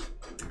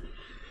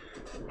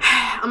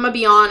 I'm gonna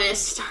be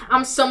honest.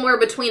 I'm somewhere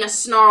between a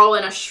Snarl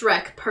and a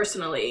Shrek,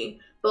 personally.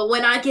 But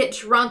when I get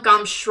drunk,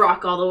 I'm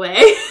Shrek all the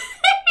way.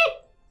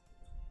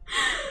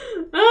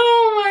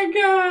 Oh my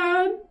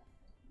god.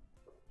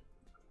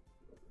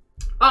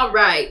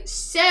 Alright,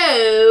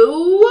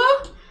 so...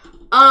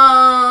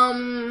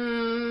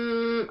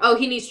 Oh,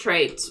 he needs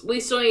traits.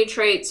 We still need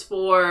traits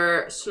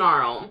for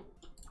Snarl.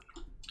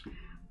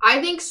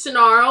 I think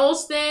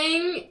Snarl's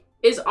thing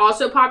is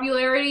also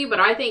popularity, but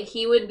I think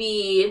he would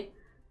be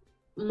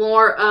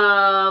more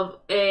of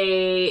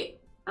a,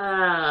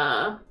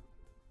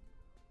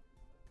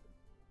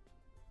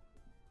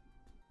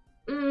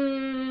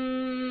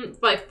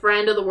 like,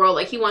 friend of the world.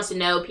 Like, he wants to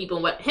know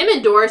people. What him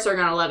and Doris are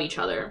gonna love each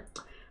other.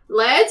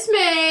 Let's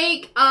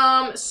make,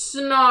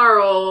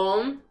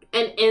 Snarl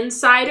an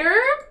insider.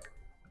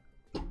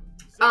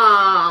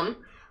 A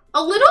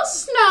little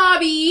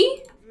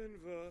snobby.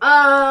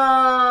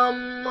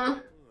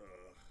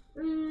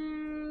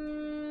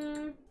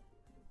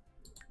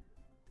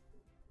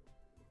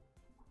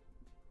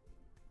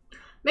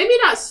 Maybe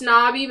not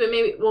snobby, but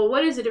maybe, well,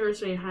 what is the difference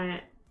between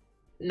high?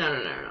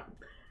 No.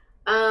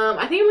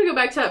 I think I'm gonna go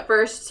back to that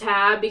first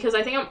tab because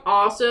I think I'm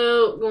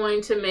also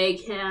going to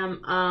make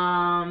him,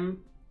 an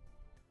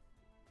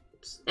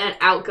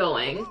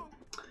outgoing.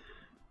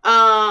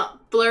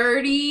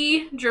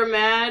 Flirty,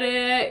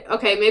 dramatic.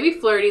 Okay, maybe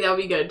flirty, that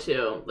would be good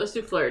too. Let's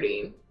do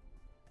flirty.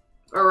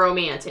 Or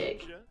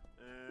romantic.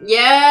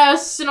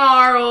 Yes,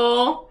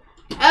 Snarl.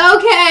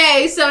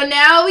 Okay, so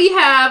now we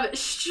have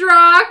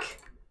Strock,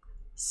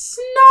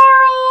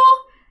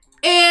 Snarl,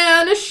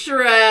 and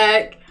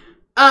Shrek.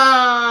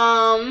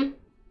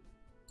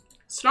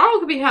 Snarl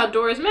could be How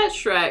Doris Met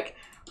Shrek.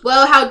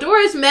 Well, How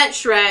Doris Met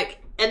Shrek,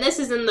 and this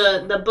is in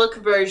the book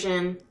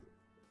version.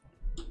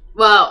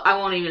 Well, I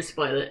won't even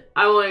spoil it.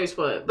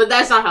 But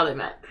that's not how they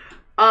met.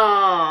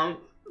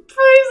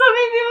 Please let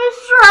me be with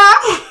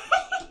Shrek.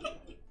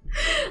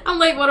 I'm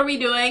like, what are we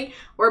doing?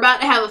 We're about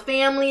to have a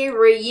family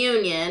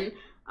reunion.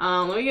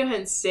 Let me go ahead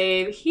and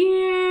save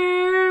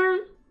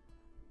here.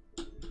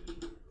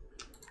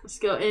 Let's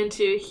go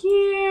into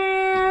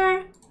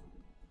here.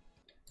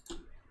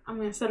 I'm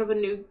gonna set up a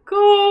new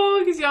goal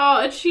because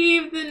y'all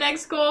achieved the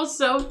next goal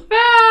so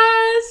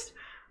fast.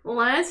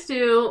 Let's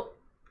do,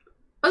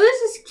 oh,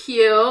 this is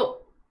cute.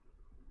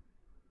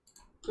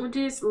 We'll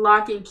do this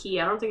lock and key.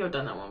 I don't think I've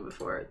done that one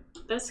before.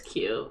 That's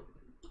cute.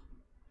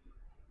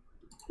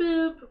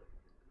 Boop.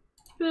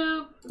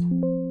 Boop.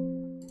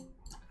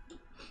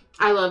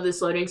 I love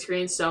this loading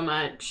screen so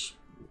much.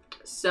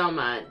 So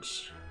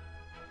much.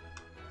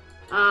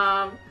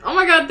 Oh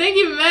my god, thank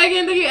you,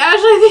 Megan. Thank you,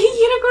 Ashley. Thank you,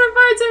 Unicorn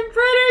Parts and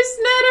Printer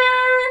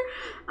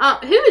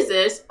Snitter. Who is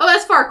this? Oh,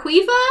 that's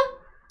Farquifa?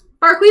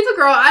 Farquifa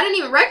girl, I didn't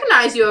even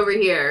recognize you over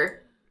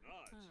here.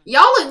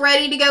 Y'all look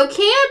ready to go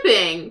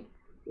camping.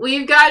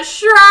 We've got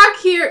Shrek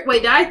here.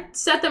 Wait, did I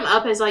set them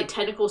up as like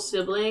technical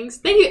siblings?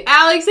 Thank you,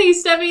 Alex. Thank you,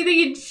 Stephanie. Thank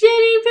you,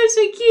 Jenny,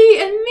 Piston Key,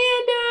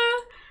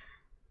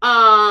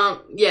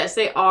 Amanda. Yes,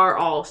 they are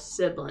all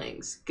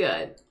siblings.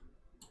 Good.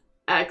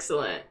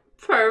 Excellent.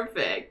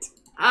 Perfect.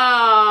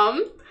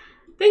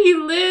 Thank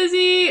you,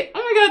 Lizzie. Oh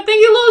my god,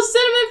 thank you, Little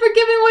Cinnamon, for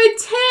giving away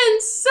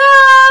 10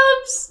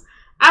 subs.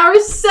 Our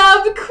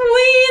sub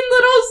queen,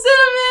 Little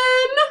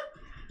Cinnamon.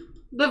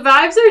 The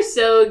vibes are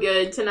so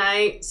good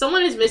tonight.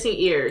 Someone is missing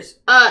ears.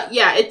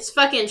 Yeah, it's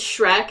fucking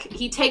Shrek.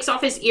 He takes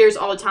off his ears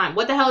all the time.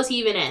 What the hell is he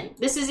even in?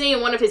 This isn't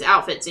even one of his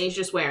outfits, and he's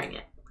just wearing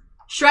it.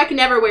 Shrek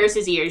never wears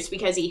his ears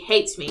because he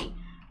hates me.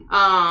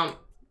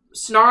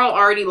 Snarl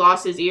already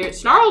lost his ears.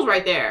 Snarl's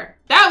right there.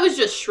 That was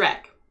just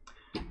Shrek.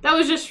 That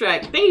was just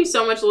Shrek. Thank you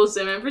so much, Little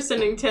Cinnamon, for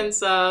sending 10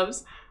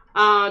 subs.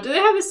 Do they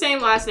have the same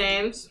last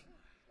names?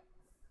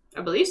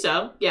 I believe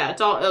so. Yeah,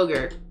 it's all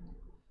Ogre.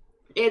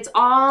 It's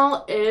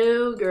all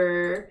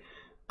Ogre.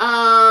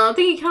 Thank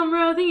you,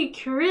 Cumro.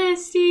 Thank you,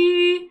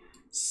 Christy.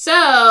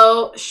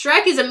 So,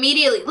 Shrek is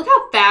immediately... Look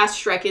how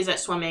fast Shrek is at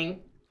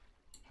swimming.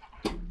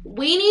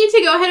 We need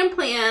to go ahead and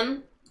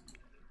plan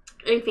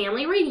a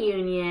family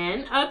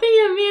reunion. Thank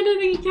you, Amanda.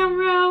 Thank you,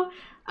 Cumro.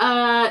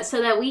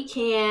 So that we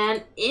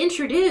can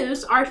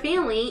introduce our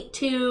family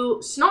to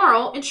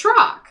Snarl and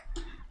Shrek.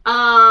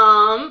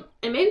 And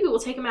maybe we'll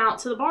take them out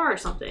to the bar or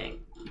something.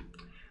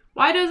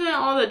 Why doesn't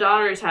all the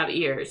daughters have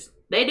ears?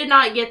 They did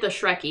not get the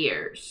Shrek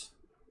ears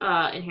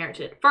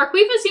inherited.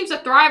 Farquifa seems to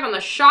thrive on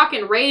the shock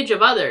and rage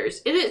of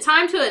others. Is it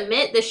time to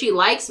admit that she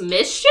likes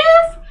mischief?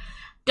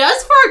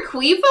 Does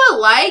Farquifa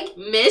like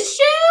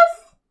mischief?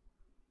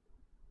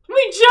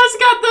 We just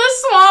got the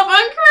swamp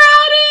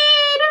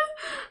uncrowded!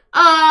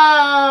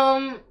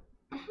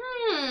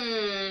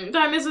 Did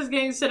I miss us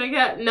getting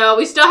Seneca? No,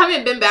 we still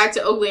haven't been back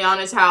to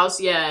Ogliana's house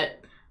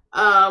yet.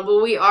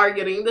 But we are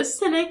getting the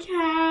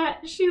Seneca.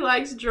 She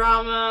likes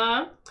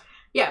drama.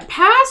 Yeah,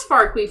 past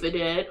Farquifa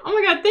did. Oh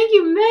my god, thank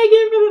you,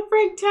 Megan, for the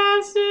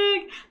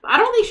Franktastic. I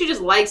don't think she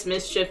just likes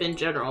mischief in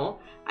general.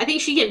 I think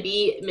she can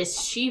be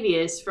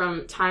mischievous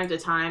from time to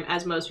time,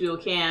 as most people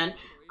can.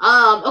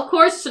 Of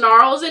course,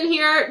 Snarl's in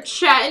here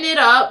chatting it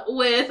up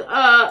with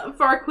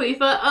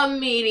Farquifa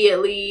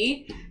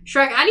immediately.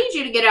 Shrek, I need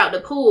you to get out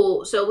the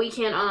pool so we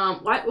can,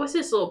 what's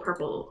this little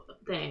purple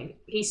thing?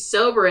 He's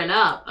sobering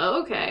up.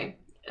 Okay.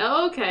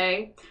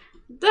 Okay.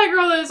 That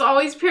girl that is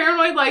always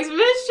paranoid likes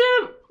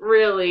mischief?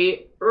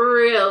 Really?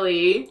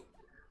 Really?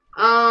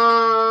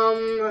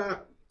 Let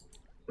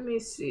me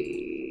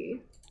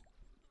see.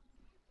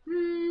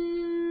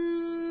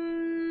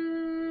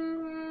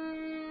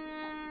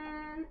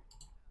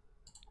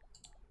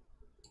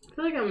 I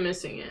feel like I'm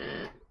missing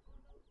it.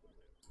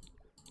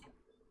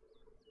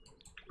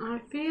 I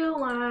feel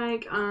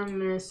like I'm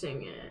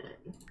missing it.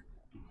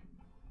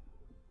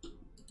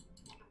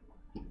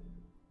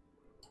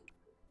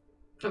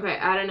 Okay,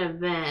 add an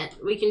event.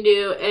 We can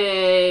do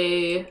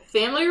a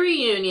family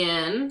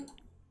reunion.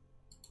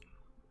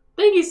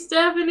 Thank you,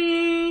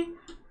 Stephanie.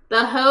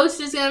 The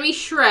host is gonna be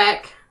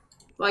Shrek.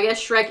 Well, I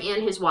guess Shrek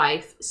and his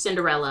wife,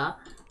 Cinderella.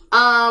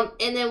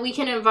 And then we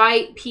can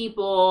invite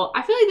people.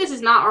 I feel like this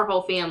is not our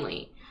whole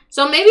family.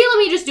 So maybe let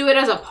me just do it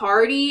as a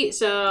party.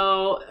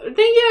 So thank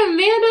you,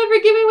 Amanda, for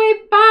giving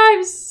away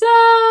 5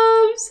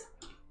 subs.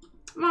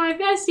 My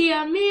bestie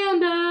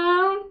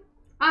Amanda.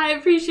 I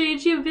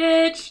appreciate you,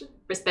 bitch.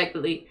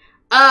 Respectfully.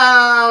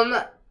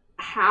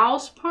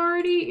 House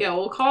party? Yeah,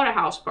 we'll call it a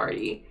house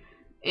party.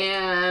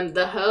 And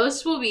the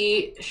host will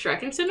be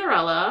Shrek and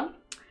Cinderella.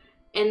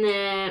 And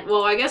then,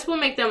 well, I guess we'll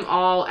make them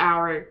all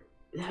our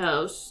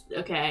hosts.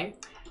 Okay.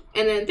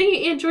 And then thank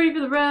you, Aunt Jordy,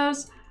 for the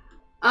rose.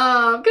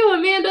 Go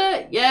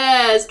Amanda.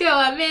 Yes, go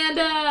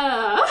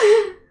Amanda.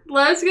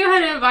 Let's go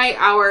ahead and invite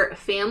our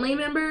family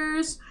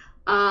members.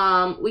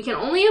 We can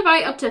only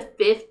invite up to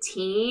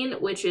 15,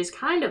 which is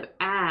kind of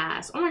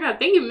ass. Oh my god,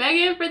 thank you,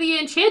 Megan, for the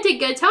enchanted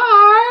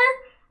guitar.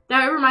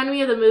 That reminded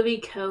me of the movie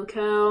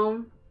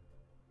Coco.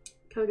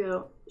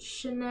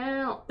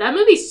 Chanel. That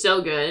movie's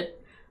so good.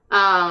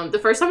 The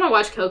first time I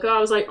watched Coco, I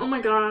was like, oh my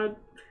god.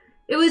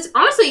 It was,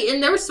 honestly,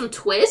 and there was some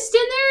twists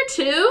in there,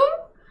 too,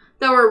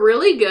 that were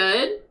really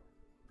good.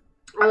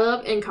 I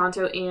love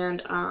Encanto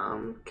and,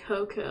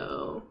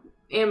 Coco.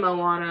 And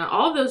Moana.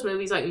 All of those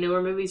movies, like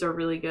newer movies, are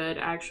really good,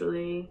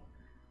 actually.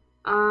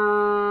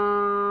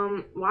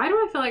 Why do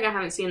I feel like I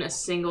haven't seen a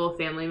single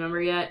family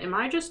member yet? Am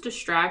I just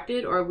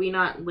distracted, or are we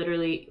not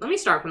literally... Let me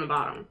start from the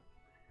bottom.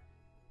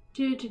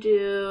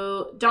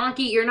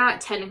 Donkey, you're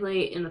not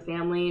technically in the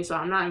family, so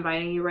I'm not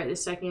inviting you right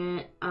this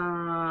second.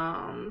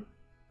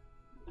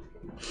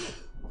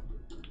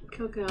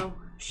 Coco.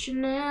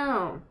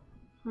 Chanel.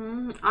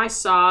 I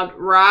sobbed,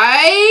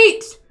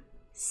 right?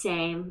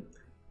 Same.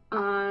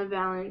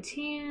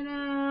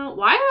 Valentino.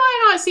 Why am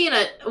I not seeing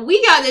a...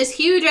 We got this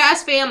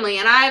huge-ass family,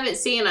 and I haven't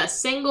seen a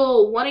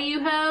single one of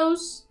you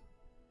hoes.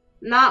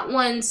 Not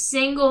one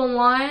single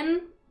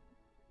one.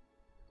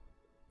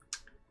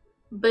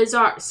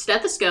 Bizarre.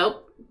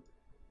 Stethoscope.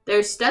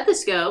 There's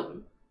Stethoscope.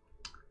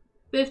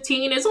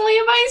 15 is only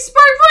inviting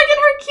Sparkplug and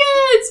her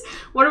kids.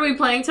 What are we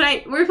playing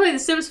tonight? We're playing The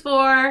Sims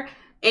 4,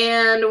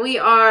 and we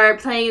are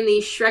playing the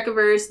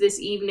Shrekiverse this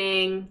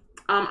evening.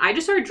 I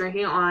just started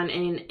drinking on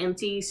an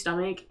empty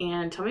stomach,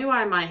 and tell me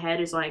why my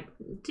head is like,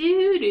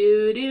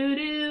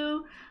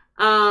 do.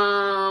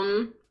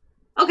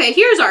 Okay,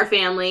 here's our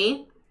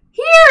family.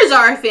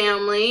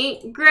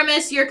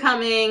 Grimace, you're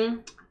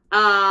coming.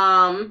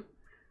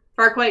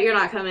 Farquaad, you're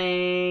not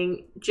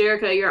coming.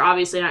 Jericho, you're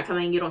obviously not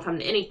coming. You don't come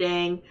to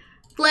anything.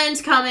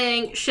 Flynn's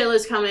coming.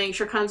 Shilla's coming.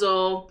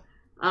 Sherkunzel.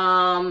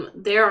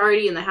 They're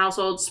already in the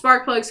household.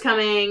 Sparkplug's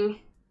coming.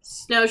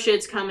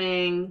 Snowshit's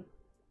coming.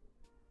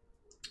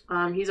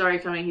 He's already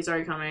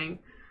coming.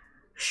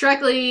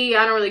 Shrekly,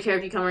 I don't really care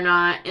if you come or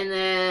not. And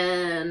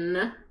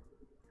then...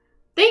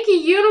 Thank you,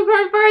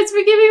 Unicorn Farts,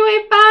 for giving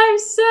away 5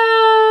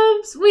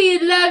 subs! We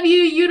love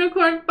you,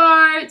 Unicorn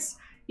Farts!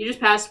 You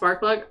just passed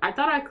Sparkplug? I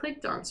thought I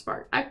clicked on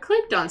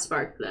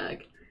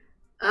Sparkplug.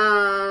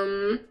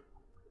 I'm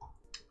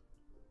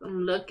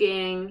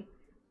looking.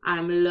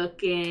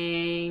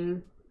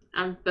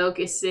 I'm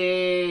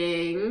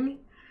focusing.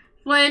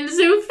 Flynn's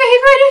new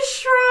favorite is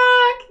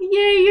Shrek!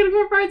 Yay,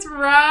 Unicorn Farts,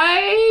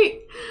 right?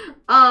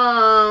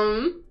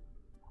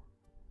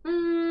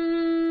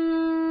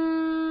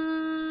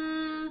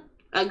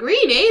 A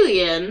green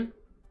alien?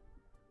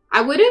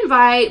 I would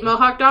invite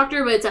Mohawk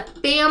Doctor, but it's a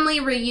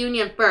family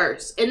reunion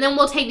first. And then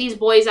we'll take these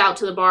boys out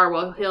to the bar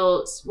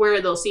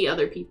where they'll see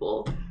other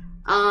people.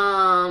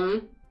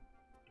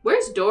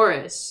 Where's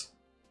Doris?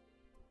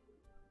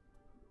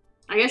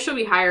 I guess she'll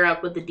be higher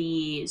up with the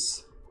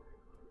D's.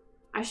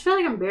 I just feel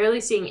like I'm barely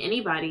seeing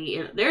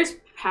anybody. There's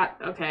Pat.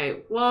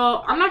 Okay,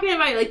 well, I'm not gonna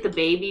invite like the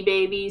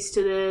babies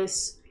to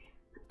this,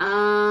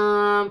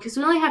 because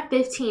we only have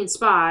 15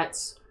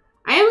 spots.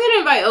 I am gonna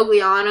invite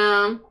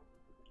Ogliana.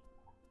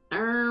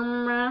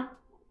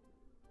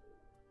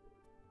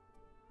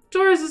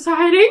 Doris is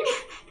hiding.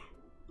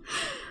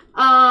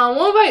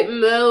 We'll invite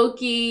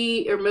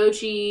Mochi.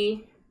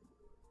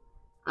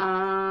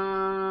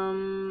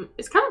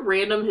 It's kind of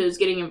random who's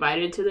getting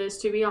invited to this,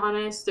 to be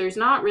honest. There's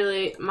not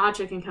really...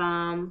 Matcha can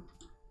come.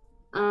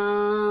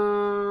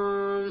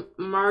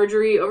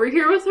 Marjorie over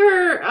here with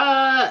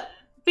her,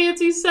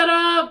 fancy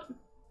setup.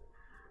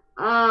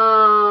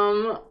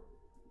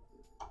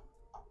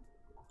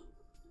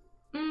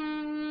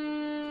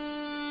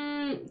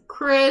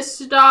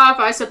 Kristoff,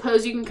 I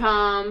suppose you can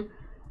come.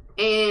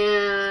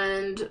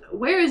 And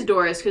where is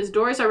Doris? Because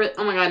Doris,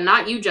 oh my god,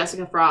 not you,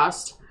 Jessica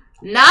Frost.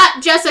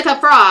 Not Jessica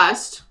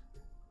Frost!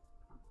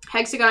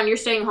 Hexagon, you're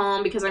staying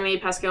home because I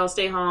made Pascal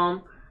stay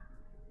home.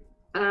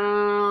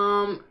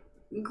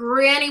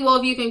 Granny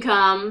Wolf, you can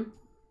come.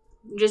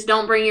 Just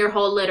don't bring your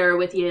whole litter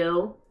with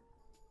you.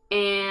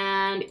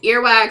 And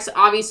Earwax,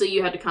 obviously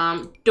you had to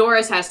come.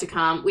 Doris has to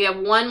come. We have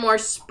one more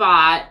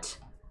spot.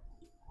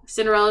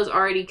 Cinderella's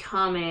already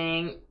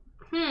coming.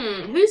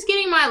 Who's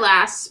getting my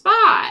last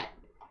spot?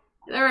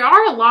 There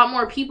are a lot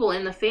more people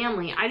in the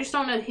family. I just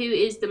don't know who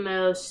is the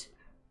most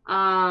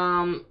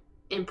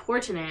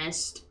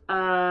importantest.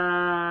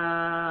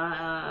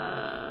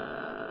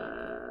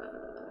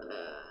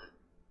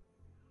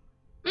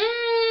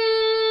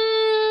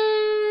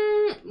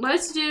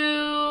 Let's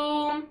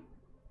do...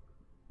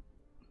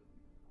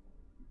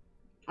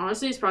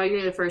 Honestly, it's probably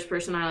gonna be the first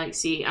person I like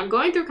see. I'm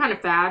going through kind of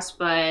fast,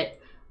 but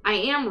I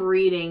am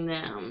reading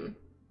them.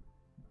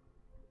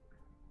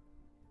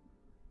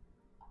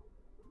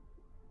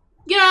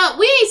 You know,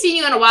 we ain't seen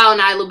you in a while,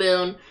 Nyla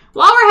Boone.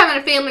 While we're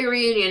having a family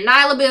reunion,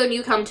 Nyla Boone,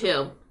 you come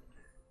too.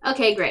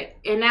 Okay, great.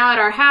 And now at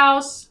our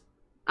house,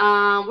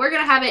 we're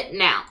gonna have it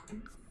now.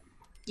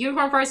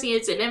 Unicorn Farsi,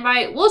 it's an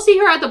invite. We'll see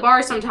her at the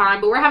bar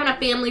sometime, but we're having a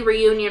family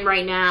reunion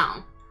right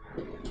now.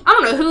 I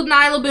don't know who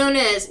Nyla Boone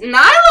is.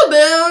 Nyla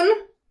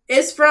Boone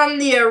is from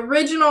the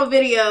original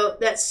video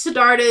that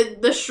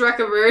started the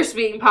Shrekiverse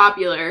being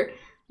popular.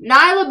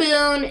 Nyla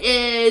Boone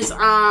is,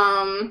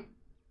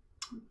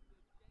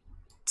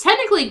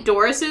 technically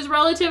Doris's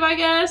relative, I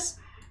guess.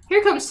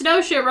 Here comes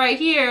Snowshit right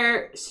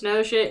here.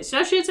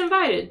 Snowshit's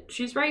invited.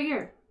 She's right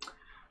here.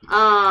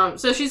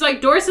 So she's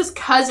like Doris's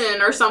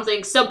cousin or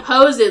something,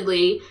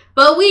 supposedly.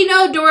 But we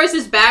know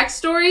Doris's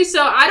backstory,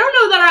 so I don't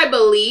know that I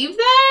believe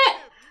that.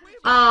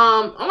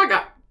 Oh my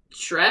god.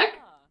 Shrek?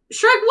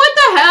 Shrek, what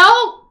the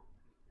hell?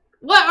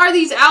 What are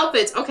these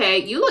outfits? Okay,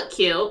 you look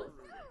cute.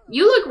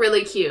 You look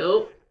really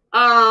cute.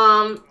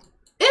 And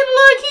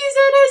look, he's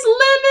in his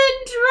lemon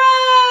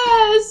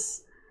dress!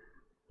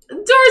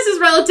 Doris's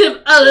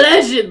relative,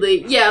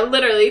 allegedly. Yeah,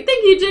 literally.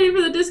 Thank you, Jenny,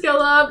 for the disco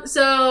love.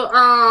 So,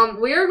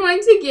 we're going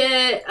to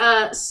get,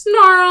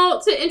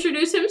 Snarl to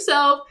introduce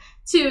himself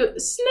to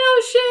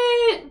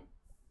Snowshit.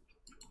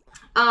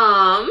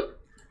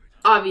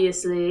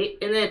 Obviously.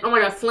 And then, oh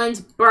my god,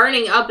 Flynn's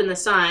burning up in the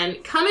sun.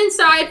 Come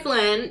inside,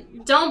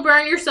 Flynn. Don't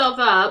burn yourself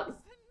up.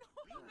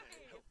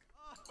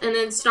 And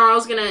then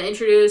Snarl's gonna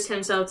introduce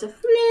himself to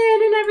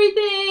Flynn and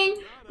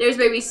everything. There's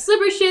baby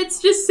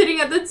Slippershits just sitting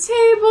at the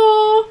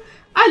table.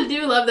 I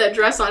do love that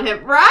dress on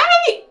him,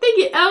 right? Thank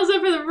you, Elsa,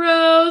 for the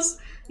rose.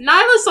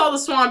 Nyla saw the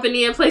swamp and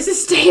needed a place to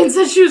stay and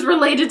said she was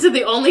related to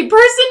the only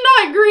person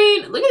not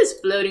green. Look at this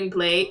floating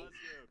plate.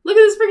 Look at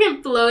this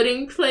freaking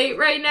floating plate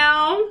right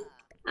now.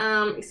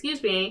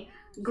 Excuse me.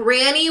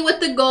 Granny with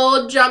the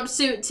gold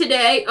jumpsuit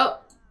today. Oh,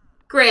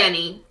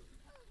 Granny.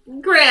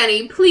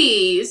 Granny,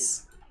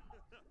 please.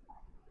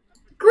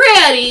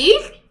 Granny.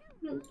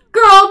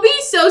 Girl,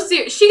 be so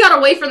serious. She got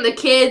away from the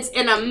kids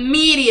and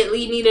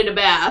immediately needed a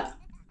bath.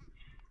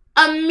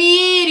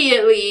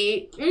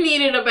 Immediately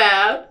needed a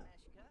bath.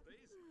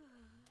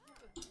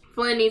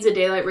 Flynn needs a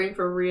daylight ring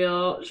for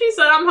real. She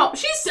said I'm home.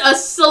 She's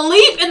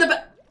asleep in the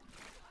bath.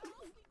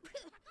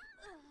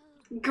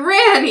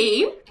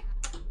 Granny.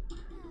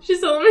 She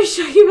said, let me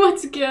show you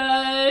what's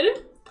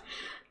good.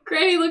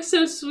 Granny looks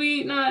so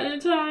sweet, not in a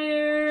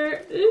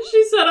tire.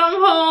 She said I'm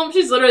home.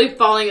 She's literally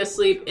falling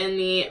asleep in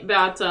the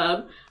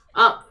bathtub.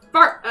 I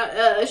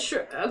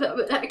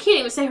can't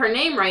even say her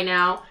name right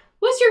now.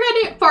 What's your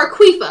goddamn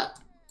Farquifa?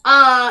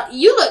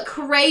 You look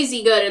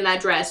crazy good in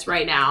that dress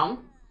right now.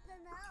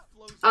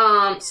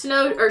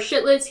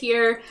 Shitlets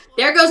here.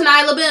 There goes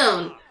Nyla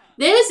Boone.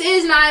 This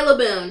is Nyla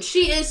Boone.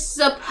 She is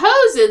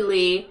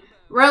supposedly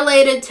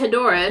related to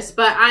Doris,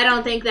 but I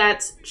don't think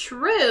that's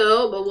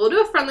true. But we'll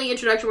do a friendly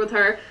introduction with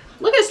her.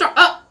 Look at Star.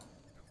 Oh,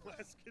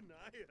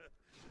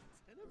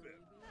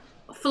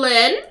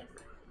 Flynn.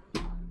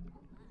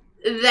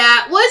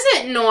 That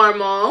wasn't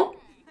normal.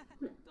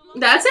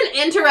 That's an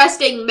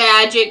interesting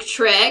magic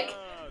trick.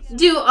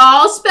 Do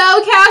all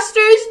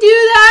spellcasters do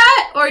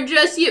that? Or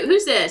just you?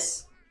 Who's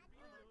this?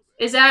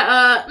 Is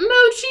that,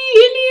 Mochi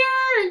in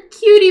here?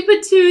 Cutie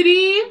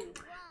patootie.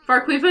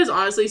 Farquifa is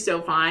honestly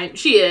so fine.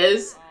 She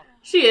is.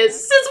 She is.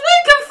 Since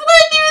when can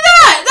Flynn do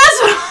that? That's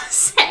what I'm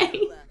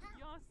saying.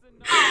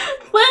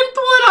 Flynn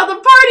pulling out the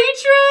party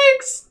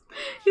tricks.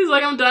 He's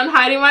like, I'm done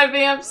hiding my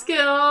vamp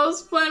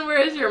skills. Flynn, where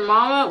is your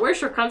mama?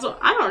 Where's your console?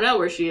 I don't know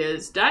where she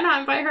is. Did I not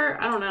invite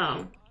her? I don't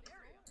know.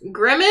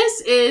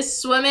 Grimace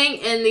is swimming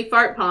in the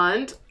fart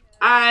pond.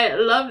 I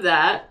love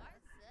that.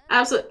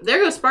 Absolutely.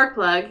 There goes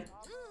Sparkplug.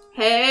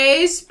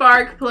 Hey,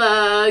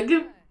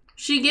 Sparkplug.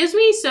 She gives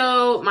me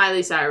so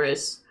Miley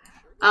Cyrus.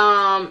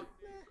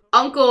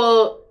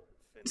 Uncle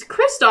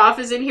Kristoff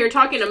is in here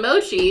talking to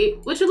Mochi,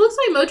 which it looks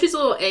like Mochi's a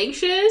little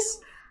anxious.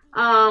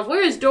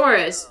 Where is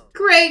Doris?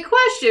 Great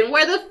question.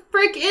 Where the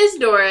frick is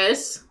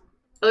Doris?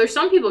 Oh, there's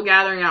some people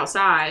gathering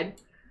outside.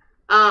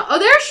 Oh,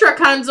 there's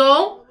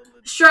Shrakunzel.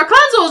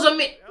 Shrakunzel's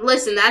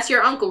listen, that's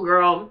your uncle,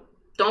 girl.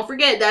 Don't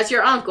forget, that's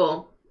your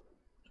uncle.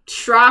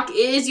 Shrock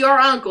is your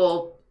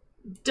uncle.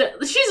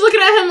 She's looking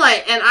at him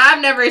like, and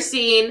I've never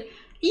seen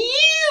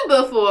you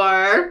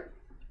before.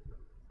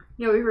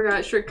 Yeah, we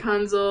forgot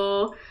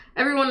Shrakunzel.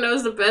 Everyone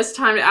knows the best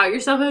time to out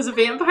yourself as a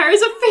vampire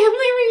is a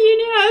family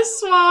reunion at a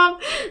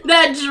swamp.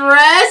 That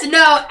dress?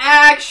 No,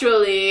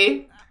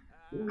 actually.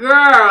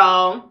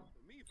 Girl.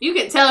 You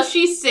can tell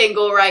she's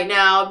single right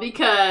now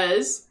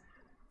because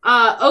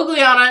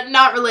Ogliana,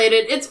 not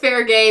related. It's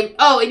fair game.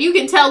 Oh, and you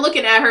can tell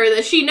looking at her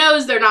that she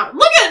knows they're not.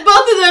 Look at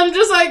both of them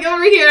just like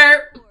over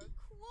here.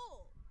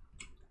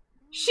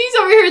 She's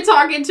over here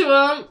talking to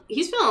him.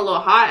 He's feeling a little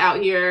hot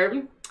out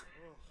here.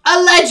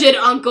 Alleged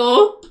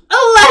uncle.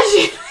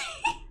 Allegedly.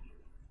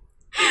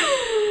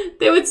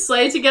 They would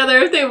slay together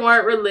if they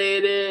weren't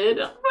related.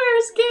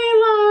 Where's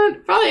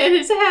Galon? Probably at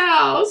his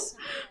house.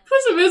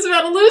 Puss in Boots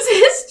about to lose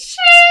his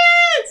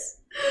chance.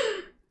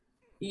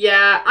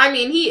 Yeah, I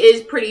mean, he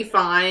is pretty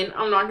fine.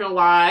 I'm not gonna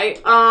lie.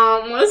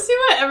 Let's see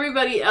what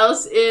everybody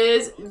else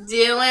is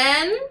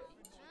doing.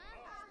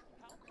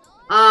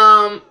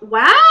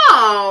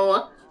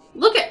 Wow.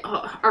 Look at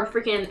our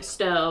freaking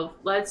stove.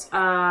 Let's,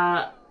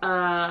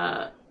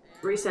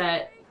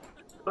 reset.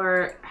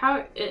 Or,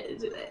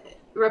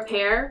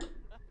 repair?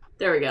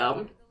 There we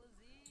go.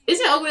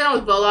 Isn't Oakland on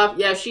with Voloff?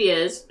 Yeah, she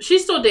is.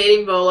 She's still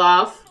dating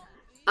Voloff.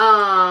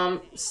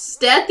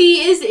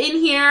 Steffi is in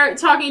here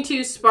talking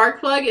to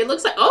Sparkplug. It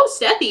looks like, oh,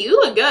 Steffi, you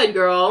look good,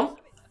 girl.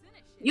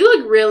 You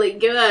look really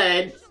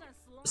good.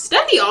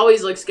 Steffi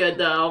always looks good,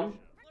 though.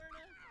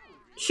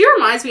 She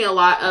reminds me a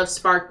lot of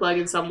Sparkplug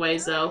in some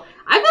ways, though.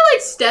 I feel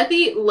like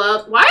Steffi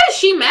why is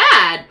she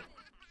mad?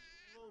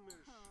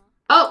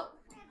 Oh,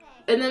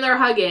 and then they're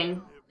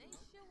hugging.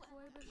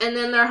 And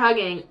then they're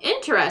hugging.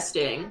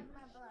 Interesting.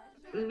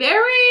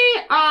 Very,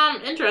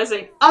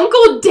 interesting.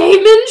 Uncle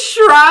Damon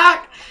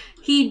Schrock.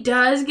 He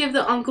does give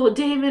the Uncle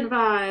Damon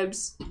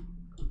vibes.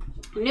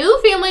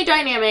 New family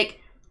dynamic.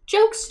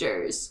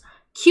 Jokesters.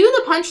 Cue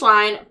the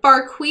punchline.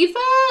 Farquifa,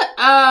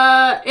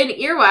 and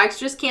Earwax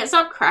just can't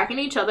stop cracking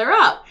each other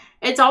up.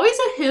 It's always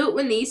a hoot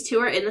when these two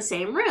are in the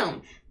same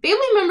room.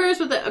 Family members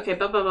with the... Okay,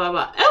 blah, blah, blah,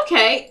 blah.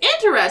 Okay,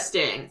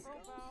 interesting.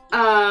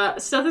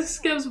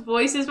 Stethoscope's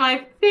voice is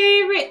my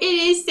favorite. It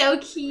is so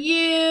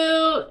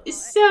cute.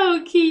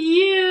 So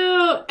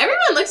cute.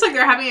 Everyone looks like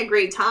they're having a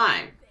great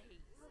time.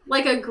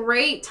 Like a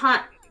great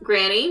time.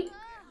 Granny?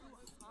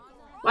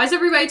 Why is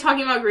everybody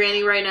talking about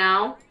Granny right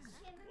now?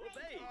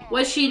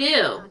 What'd she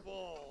do?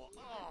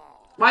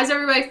 Why is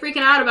everybody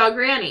freaking out about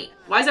Granny?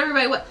 Why is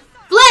everybody what?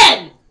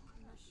 Flynn!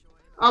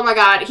 Oh my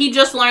god, he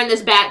just learned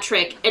this bat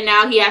trick and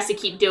now he has to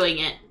keep doing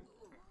it.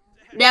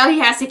 Now he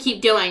has to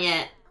keep doing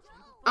it.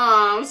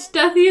 Oh,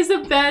 Steffi is the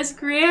best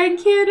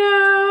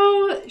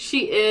grandkiddo.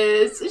 She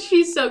is.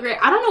 She's so great.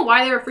 I don't know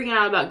why they were freaking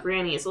out about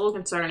Granny. It's a little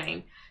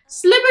concerning.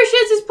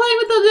 Slippershits is playing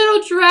with the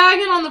little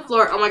dragon on the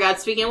floor. Oh my god,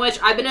 speaking of which,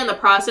 I've been in the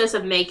process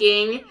of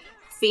making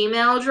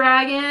female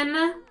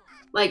dragon.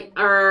 Like,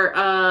 or,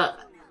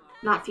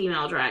 not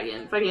female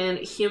dragon. Fucking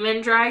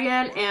human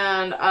dragon.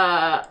 And,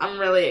 I'm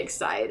really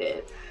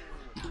excited.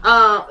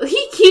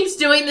 He keeps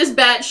doing this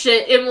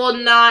batshit and will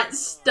not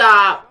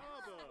stop.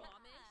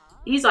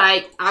 He's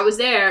like, I was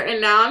there,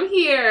 and now I'm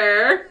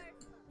here.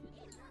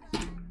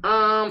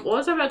 What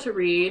was I about to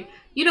read?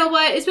 You know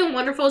what? It's been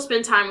wonderful to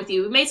spend time with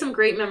you. We've made some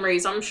great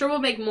memories. I'm sure we'll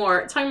make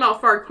more. Talking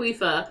about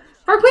Farquifa.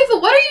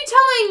 Farquifa, what are you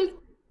telling?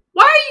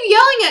 Why are you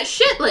yelling at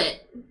Shitlet?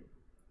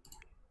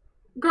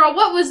 Girl,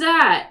 what was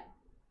that?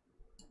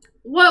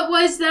 What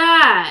was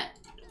that?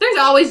 There's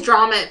always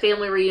drama at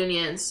family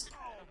reunions.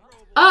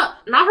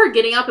 Not her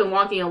getting up and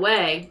walking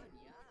away.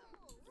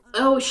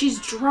 Oh, she's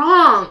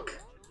drunk.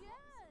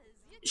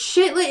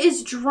 Shitlet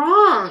is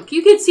drunk.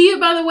 You can see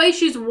it by the way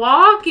she's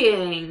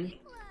walking.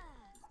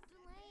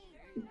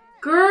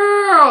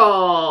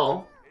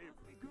 Girl.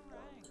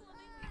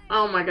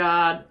 Oh my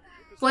god.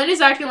 Flynn is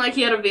acting like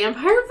he had a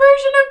vampire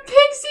version of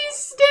Pixie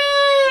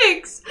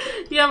Sticks.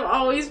 You have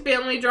always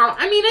family drama.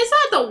 I mean, it's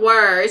not the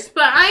worst,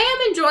 but I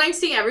am enjoying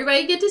seeing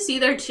everybody get to see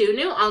their two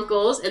new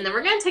uncles. And then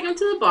we're going to take them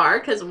to the bar,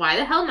 because why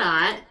the hell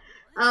not?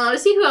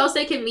 Let's see who else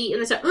they can meet in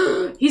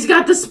the... He's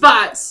got the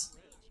spots.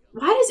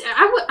 Why does...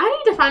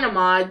 I need to find a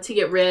mod to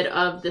get rid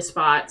of the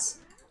spots.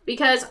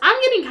 Because I'm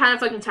getting kind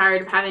of fucking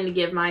tired of having to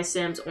give my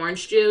Sims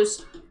orange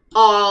juice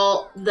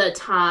all the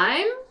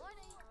time.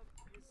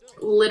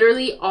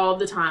 Literally all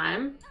the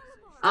time.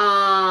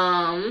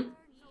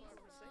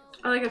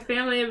 Like a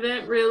family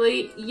event,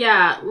 really?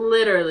 Yeah,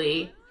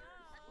 literally.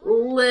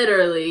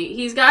 Literally.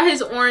 He's got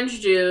his orange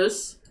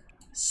juice.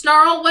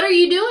 Snarl, what are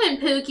you doing,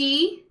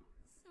 Pookie?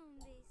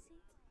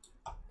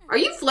 Are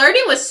you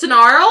flirting with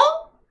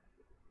Snarl?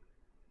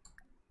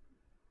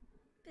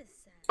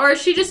 Or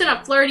is she just in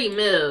a flirty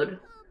mood?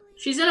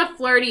 She's in a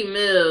flirty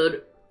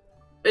mood.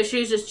 But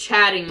she's just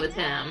chatting with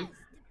him.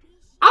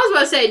 I was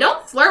about to say,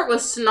 don't flirt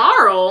with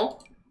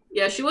Snarl.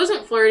 Yeah, she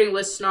wasn't flirting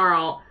with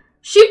Snarl.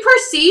 She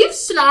perceives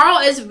Snarl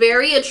as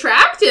very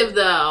attractive,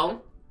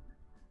 though.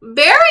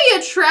 Very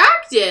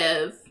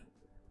attractive.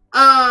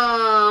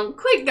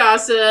 Quick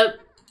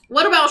gossip.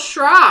 What about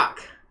Schrock?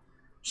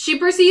 She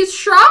perceives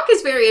Schrock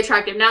as very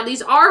attractive. Now,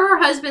 these are her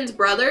husband's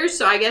brothers,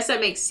 so I guess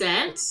that makes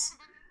sense.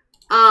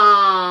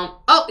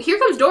 Oh, here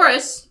comes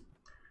Doris.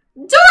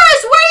 Doris,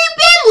 where you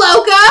been,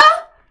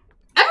 Loca?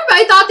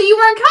 Everybody thought that you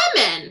weren't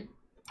coming.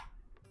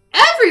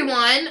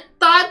 Everyone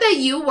thought that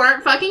you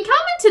weren't fucking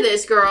coming to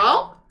this,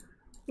 girl.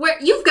 Where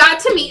you've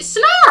got to meet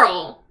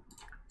Snarl.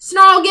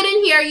 Snarl, get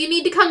in here. You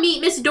need to come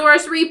meet Miss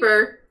Doris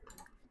Reaper.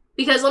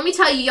 Because let me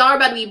tell you, y'all are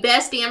about to be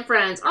best damn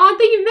friends. Oh,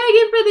 thank you,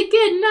 Megan, for the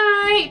good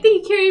night.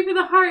 Thank you, Carrie, for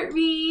the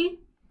heartbeat.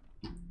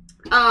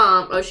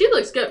 Oh, she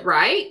looks good,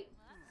 right?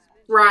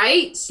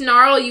 Right?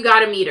 Snarl, you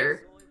gotta meet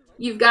her.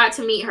 You've got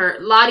to meet her.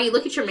 Lottie,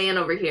 look at your man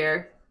over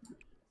here.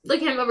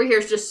 Look at him over here,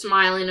 is just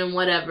smiling and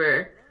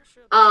whatever.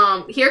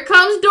 Here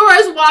comes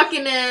Doris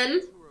walking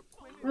in.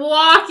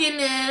 Walking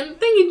in.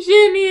 Thank you,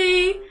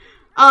 Jenny.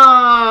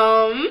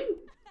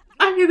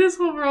 I get this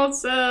whole world,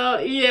 so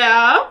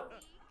yeah.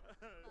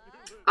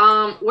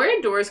 Where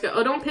did Doris go?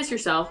 Oh, don't piss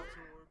yourself.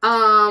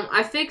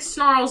 I fixed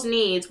Snarl's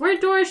needs. Where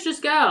did Doris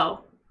just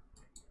go?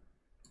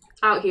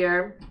 Out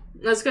here.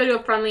 Let's go to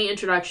a friendly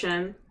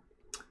introduction.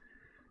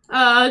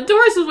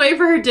 Doris is waiting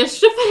for her dish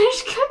to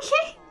finish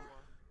cooking.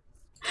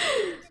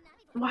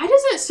 Why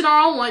doesn't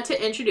Snarl want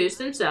to introduce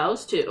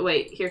themselves to...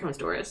 Wait, here comes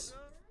Doris.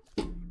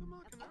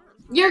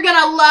 You're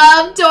gonna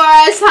love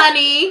Doris,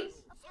 honey.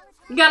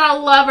 You're gonna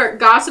love her.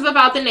 Gossip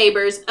about the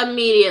neighbors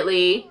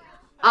immediately.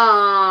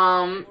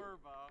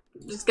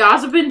 Just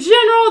gossip in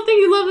general. Thank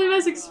you, Lovely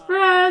Mess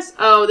Express.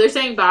 Oh, they're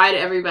saying bye to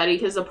everybody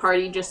because the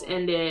party just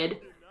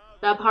ended.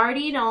 The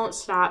party don't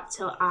stop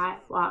till I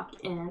walk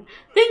in.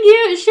 Thank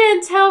you,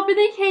 Chantel, for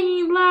the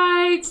hanging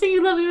lights. Thank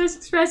you, Lovely Mess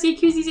Express,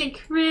 Yakuzi's and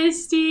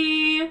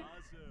Christy.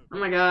 Oh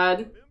my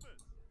god.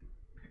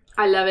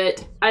 I love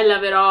it. I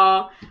love it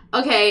all.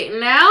 Okay,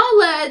 now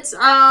let's,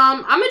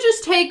 I'm gonna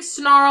just take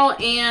Snarl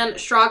and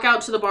Strock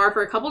out to the bar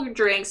for a couple of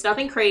drinks,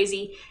 nothing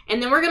crazy.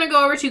 And then we're gonna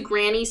go over to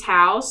Granny's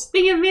house.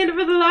 Thank you, Amanda,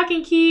 for the lock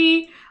and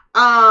key.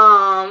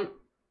 Not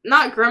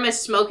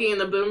Grimace smoking in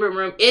the boom boom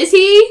room. Is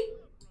he?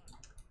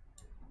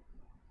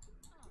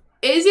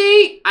 Is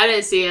he? I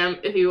didn't see him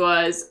if he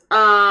was.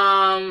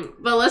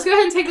 But let's go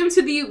ahead and take them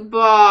to the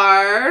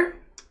bar.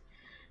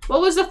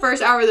 What was the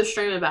first hour of the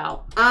stream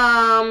about?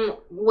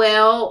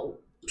 Well,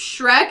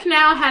 Shrek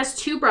now has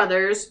two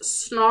brothers,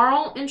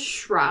 Snarl and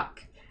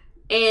Shruck.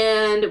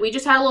 And we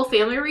just had a little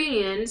family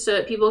reunion so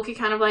that people could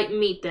kind of like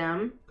meet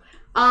them.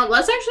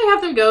 Let's actually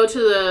have them go to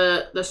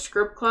the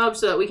script club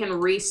so that we can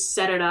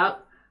reset it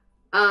up.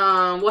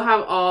 We'll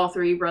have all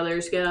three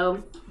brothers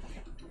go.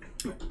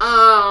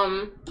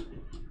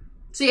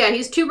 So yeah,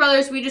 he's two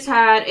brothers. We just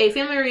had a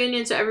family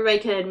reunion so everybody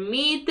could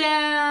meet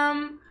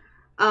them.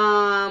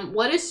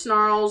 What is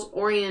Snarl's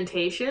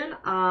orientation?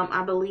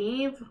 I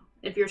believe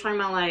if you're talking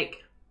about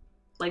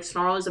like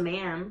Snarl is a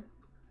man.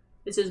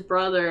 It's his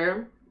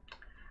brother.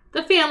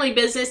 The family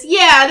business.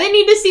 Yeah, they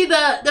need to see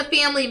the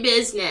family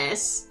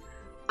business.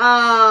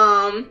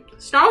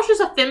 Snarl's just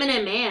a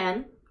feminine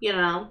man, you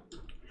know.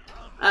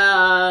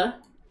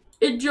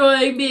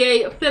 Enjoying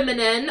being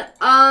feminine.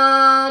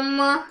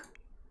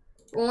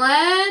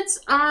 Let's,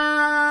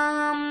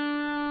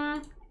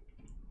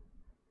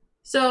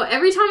 so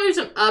every time there's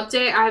an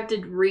update, I have to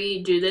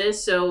redo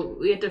this. So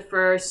we have to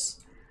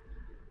first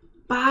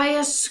buy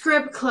a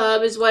script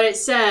club is what it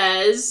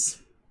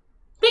says.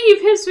 Thank you,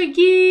 Piss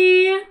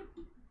McGee.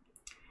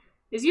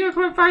 Is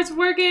Unicorn Farts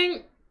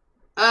working?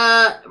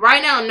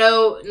 Right now,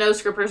 no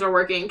scripters are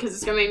working because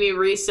it's gonna make me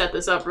reset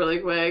this up really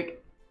quick.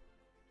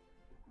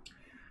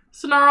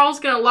 Snarl's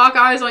gonna lock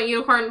eyes on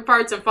Unicorn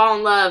Farts and fall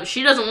in love.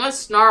 She doesn't want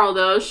Snarl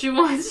though. She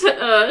wants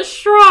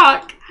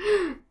Shrock.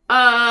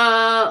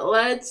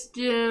 Let's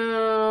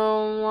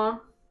do.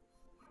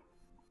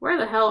 Where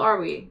the hell are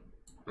we?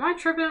 Am I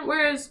tripping?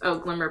 Where is? Oh,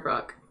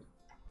 Glimmerbrook.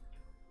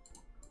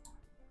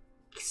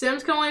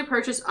 Sims can only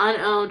purchase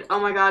unowned.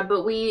 Oh my god,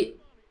 but we.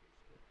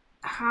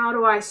 How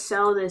do I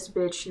sell this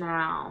bitch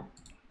now?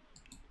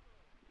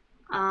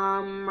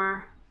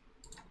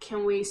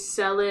 Can we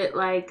sell it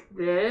like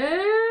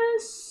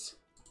this?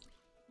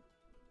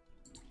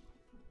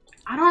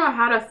 I don't know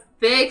how to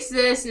fix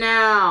this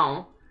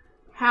now.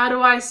 How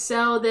do I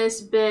sell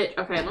this bit?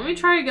 Okay, let me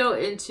try to go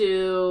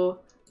into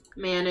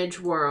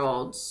manage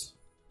worlds.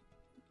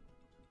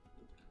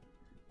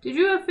 Did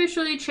you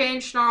officially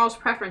change Snarl's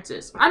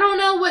preferences? I don't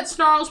know what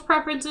Snarl's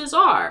preferences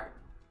are.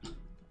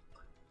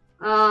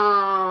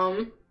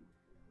 Go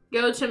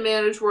to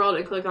manage world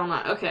and click on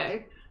that.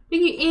 Okay.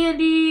 Thank you,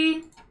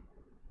 Andy.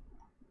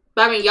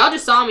 But I mean, y'all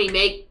just saw me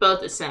make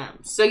both the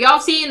Sims. So y'all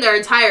seen their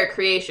entire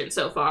creation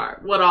so far.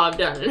 What all I've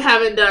done and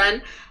haven't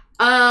done.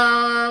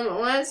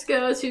 Let's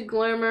go to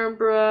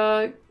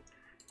Glimmerbrook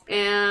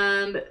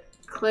and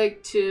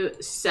click to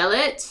sell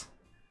it.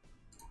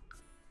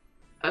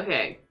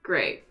 Okay,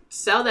 great.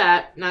 Sell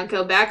that. Now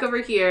go back over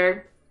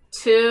here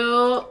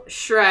to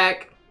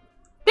Shrek.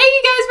 Thank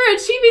you guys for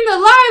achieving the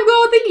live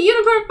goal. Thank you,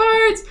 Unicorn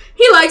Farts.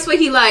 He likes what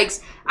he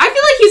likes. I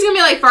feel like he's gonna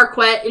be like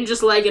Farquette and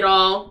just like it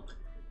all.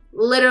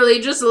 Literally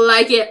just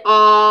like it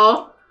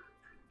all.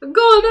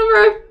 Goal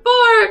number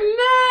 4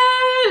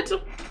 met.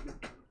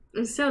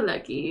 I'm so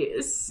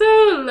lucky.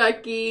 So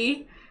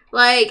lucky.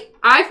 Like,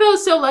 I felt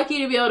so lucky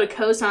to be able to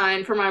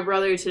co-sign for my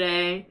brother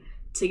today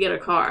to get a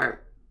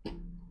car.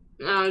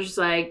 And I was just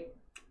like,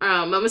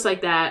 oh, moments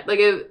like that. Like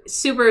a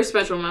super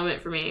special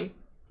moment for me.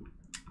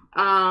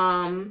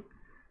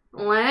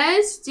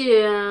 Let's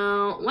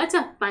do, what's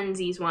a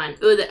funsies one?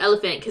 Ooh, the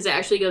elephant, because it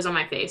actually goes on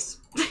my face.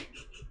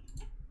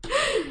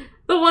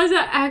 The ones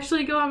that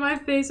actually go on my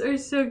face are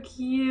so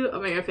cute. I'll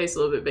make my face a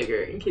little bit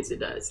bigger in case it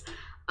does.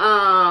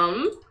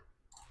 Him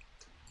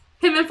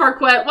and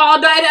Farquette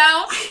all died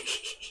out.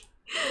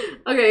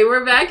 Okay,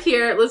 we're back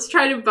here. Let's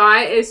try to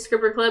buy a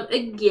Scripper Club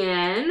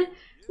again,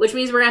 which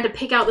means we're gonna have to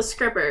pick out the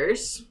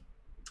Scrippers.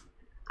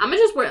 I'm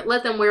gonna just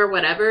let them wear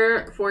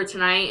whatever for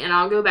tonight, and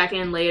I'll go back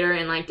in later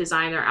and like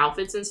design their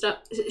outfits and stuff.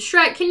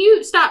 Shrek, can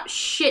you stop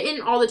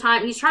shitting all the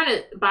time? He's trying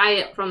to buy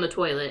it from the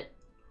toilet.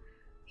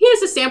 He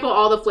has to sample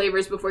all the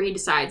flavors before he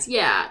decides.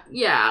 Yeah.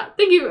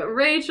 Thank you,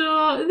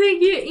 Rachel.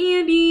 Thank you,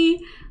 Andy.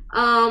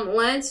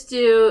 Let's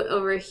do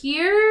over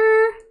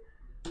here.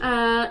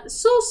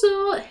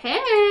 Sul,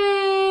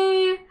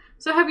 hey.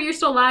 So happy you're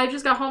still alive.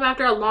 Just got home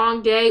after a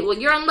long day. Well,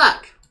 you're in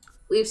luck.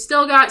 We've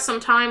still got some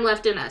time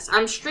left in us.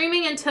 I'm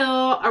streaming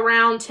until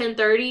around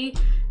 10:30.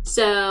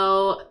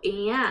 So,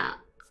 yeah.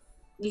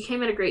 You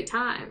came at a great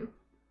time.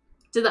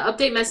 Did the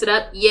update mess it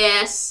up?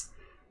 Yes.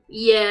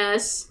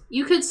 Yes.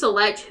 You could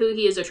select who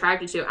he is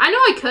attracted to. I know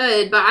I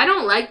could, but I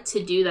don't like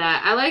to do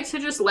that. I like to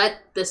just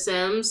let the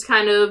Sims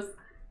kind of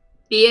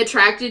be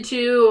attracted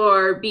to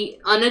or be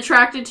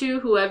unattracted to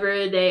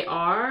whoever they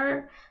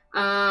are.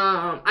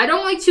 I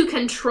don't like to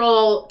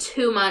control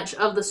too much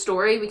of the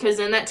story because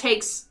then that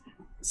takes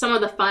some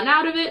of the fun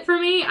out of it for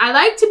me. I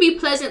like to be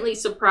pleasantly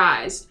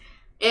surprised.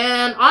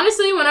 And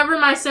honestly, whenever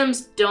my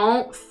Sims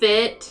don't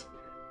fit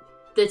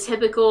the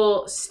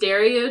typical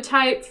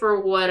stereotype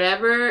for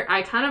whatever,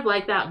 I kind of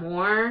like that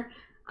more.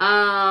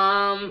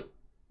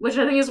 Which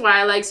I think is why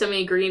I like so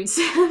many green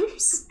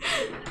Sims.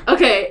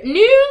 Okay,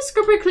 new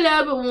Scripper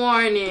Club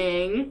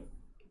warning.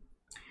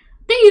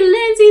 Thank you,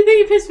 Lindsay. Thank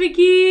you, Piss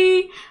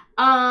Vicky.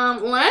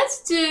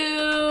 Let's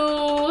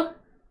do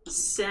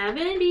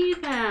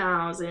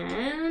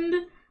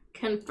 70,000.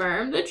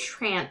 Confirm the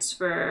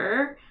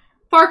transfer.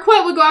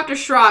 Farquette would go after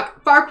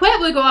Shrock. Farquette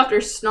would go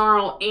after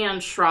Snarl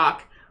and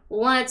Shrock.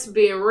 Let's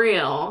be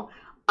real.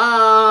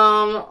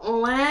 I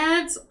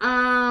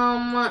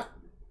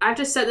have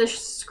to set this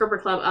Scripper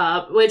Club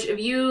up, which if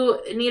you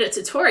need a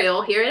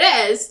tutorial, here it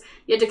is.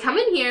 You have to come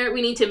in here.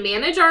 We need to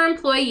manage our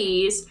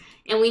employees,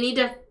 and we need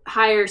to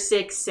hire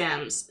 6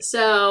 Sims.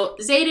 So,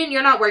 Zayden,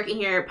 you're not working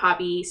here,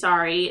 Poppy.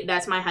 Sorry,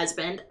 that's my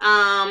husband.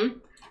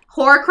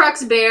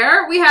 Horcrux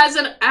Bear, we has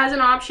as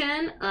an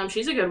option.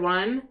 She's a good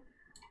one.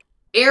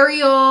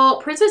 Ariel,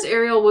 Princess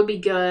Ariel would be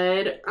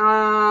good.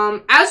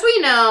 As we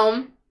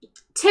know,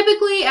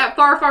 typically at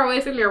Far, Far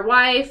Away From Your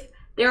Wife,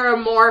 there are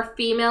more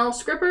female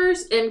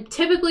scrippers, and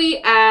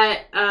typically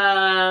at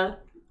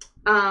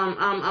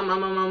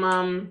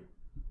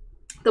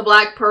the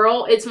Black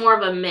Pearl, it's more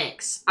of a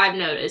mix, I've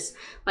noticed.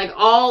 Like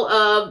all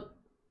of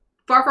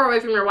Far, Far Away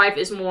From Your Wife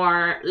is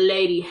more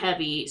lady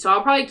heavy, so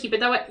I'll probably keep it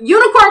that way.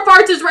 Unicorn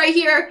Farts is right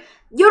here.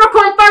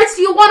 Unicorn Farts,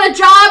 do you want a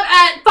job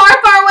at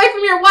Far, Far Away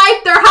From Your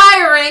Wife? They're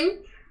hiring.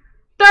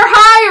 They're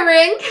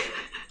hiring.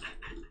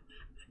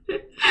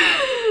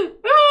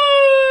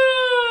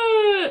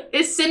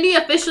 Is Cindy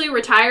officially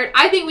retired?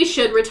 I think we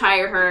should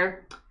retire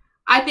her.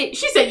 I think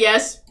she said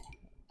yes.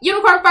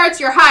 Unicorn Farts,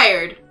 you're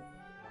hired.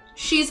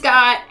 She's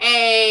got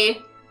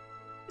a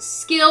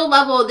skill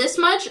level this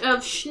much of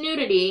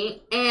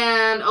schnoodity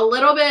and a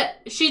little bit.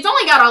 She's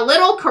only got a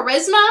little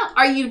charisma.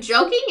 Are you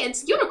joking?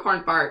 It's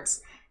Unicorn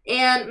Farts.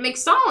 And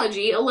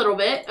mixology a little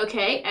bit.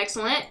 Okay,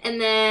 excellent.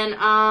 And then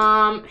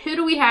who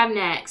do we have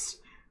next?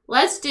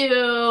 Let's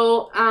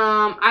do,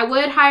 I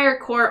would hire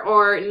Court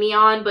or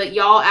Neon, but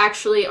y'all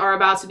actually are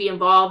about to be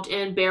involved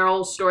in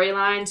Beryl's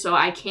storyline, so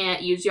I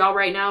can't use y'all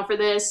right now for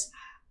this.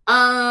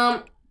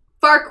 Farquette,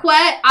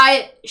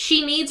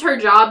 she needs her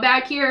job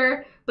back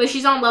here, but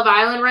she's on Love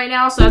Island right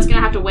now, so that's gonna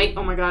have to wait.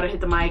 Oh my god, I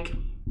hit the mic.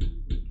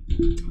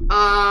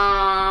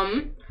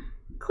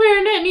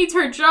 Clarinet needs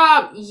her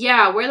job.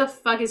 Yeah, where the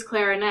fuck is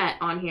Clarinet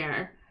on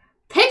here?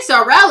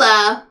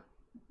 Pixarella?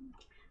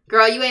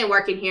 Girl, you ain't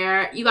working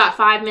here. You got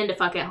 5 men to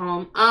fuck at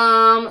home.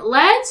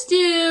 Let's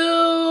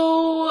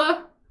do...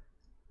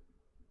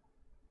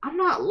 I'm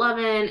not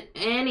loving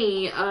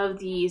any of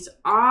these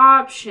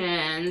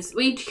options.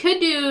 We could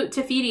do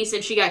Tafiti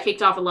since she got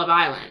kicked off of Love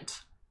Island.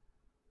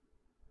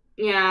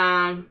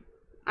 Yeah.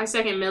 I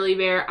second Millie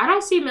Bear. I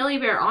don't see Millie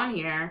Bear on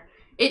here.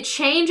 It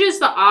changes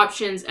the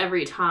options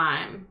every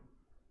time.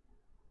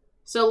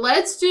 So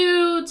let's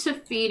do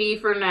Tafiti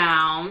for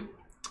now.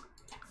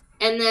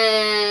 And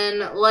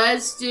then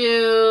let's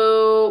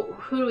do,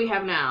 who do we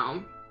have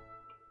now?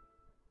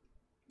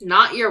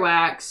 Not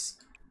Earwax.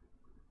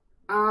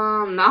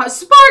 Not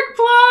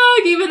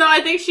Sparkplug, even though I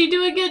think she'd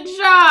do a good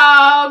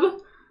job.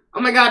 Oh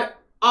my god.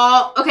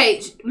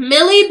 Okay,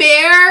 Millie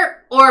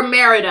Bear or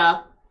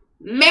Merida?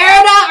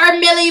 Merida or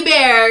Millie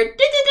Bear?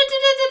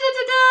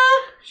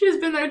 She's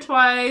been there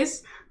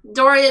twice.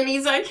 Dorian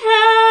needs a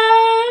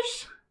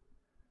cash.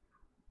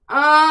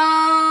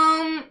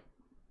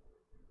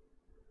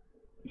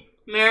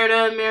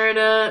 Merida,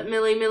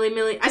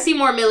 Millie. I see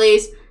more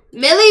Millies.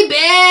 Millie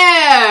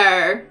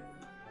Bear!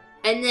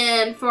 And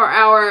then for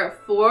our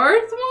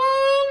 4th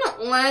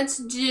one, let's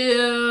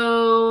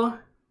do...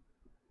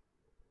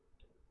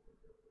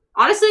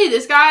 Honestly,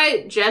 this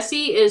guy,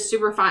 Jesse, is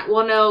super fine.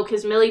 Well, no,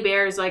 because Millie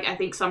Bear is, like, I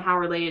think somehow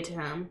related to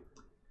him.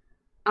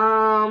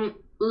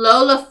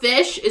 Lola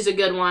Fish is a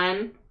good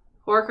one.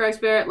 Horcrux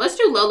Bear. Let's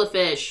do Lola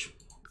Fish.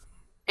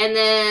 And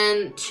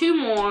then 2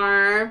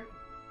 more...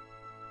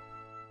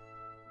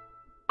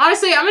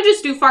 Honestly, I'm going to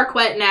just do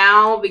Farquette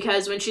now,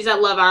 because when she's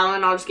at Love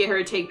Island, I'll just get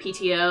her to take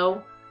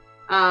PTO.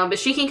 But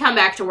she can come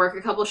back to work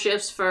a couple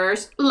shifts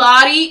first.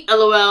 Lottie,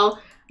 LOL.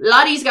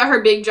 Lottie's got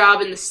her big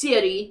job in the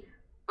city.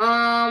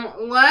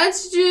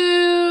 Let's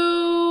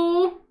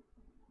do...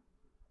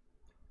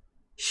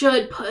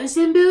 Should Puss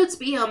in Boots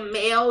be a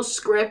male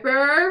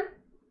scripper?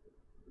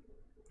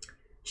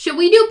 Should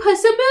we do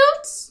Puss in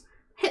Boots?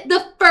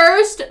 The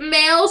first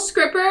male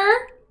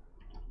scripper?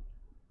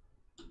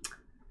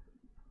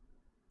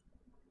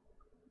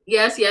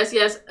 Yes, yes,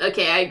 yes.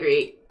 Okay, I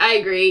agree. I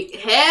agree.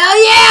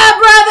 Hell yeah,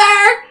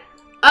 brother!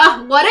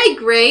 What a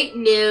great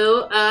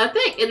new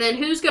thing. And then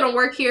who's gonna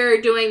work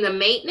here doing the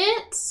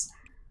maintenance?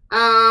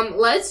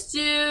 Let's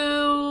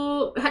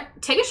do...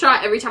 Take a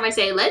shot every time I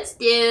say let's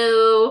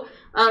do...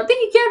 thank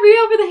you,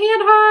 Gabrielle, for the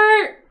hand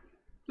heart.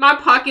 My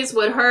pockets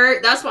would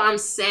hurt. That's what I'm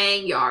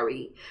saying,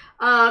 Yari.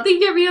 Thank you,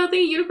 Gabrielle.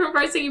 Thank you, Unicorn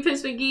Price. Thank you,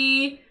 Piss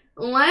McGee.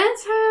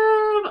 Let's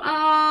have,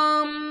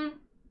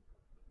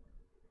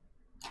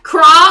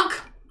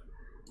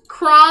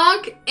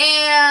 Kronk,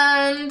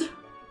 and...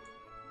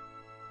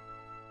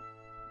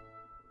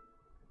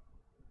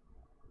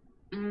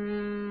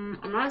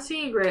 I'm not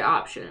seeing great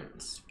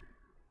options.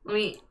 Let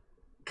me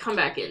come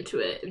back into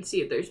it and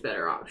see if there's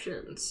better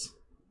options.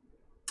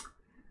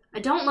 I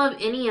don't love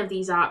any of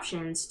these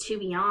options, to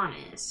be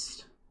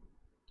honest.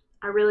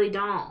 I really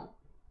don't.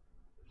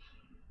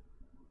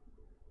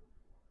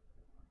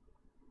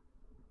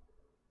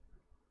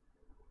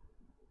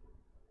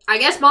 I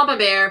guess Mama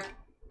Bear.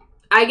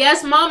 I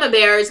guess Mama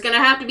Bear is gonna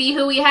have to be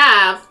who we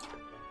have.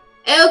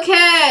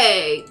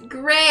 Okay,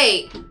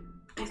 great.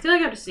 I feel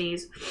like I have to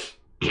sneeze.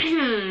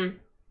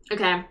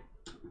 Okay.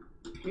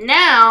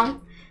 Now,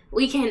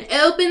 we can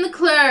open the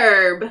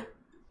club.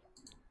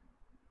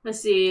 Let's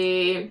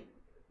see.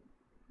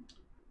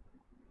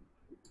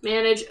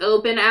 Manage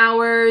open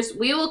hours.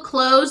 We will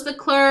close the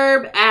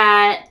club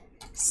at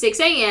 6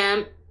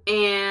 a.m.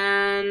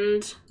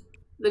 and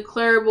the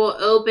club will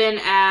open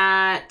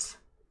at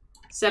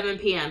 7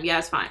 p.m. Yeah,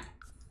 it's fine.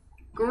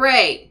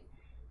 Great.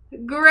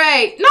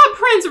 Great. Not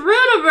Prince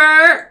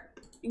Runever.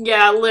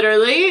 Yeah,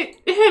 literally.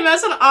 Him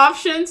as an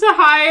option to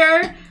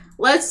hire.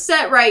 Let's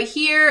set right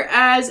here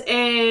as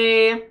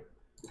a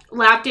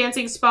lap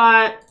dancing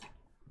spot.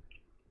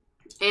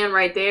 And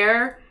right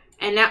there.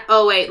 And now,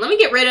 oh wait, let me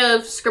get rid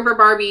of Scripper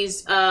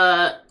Barbie's,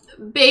 baby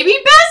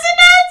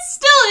bassinets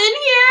still in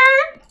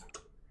here.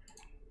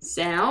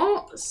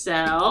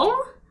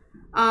 Sell.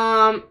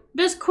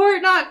 Does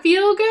Court not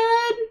feel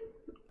good?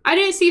 I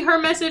didn't see her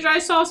message. I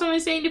saw someone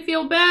saying to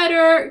feel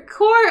better.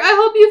 Court, I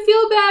hope you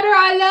feel better.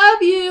 I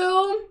love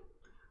you.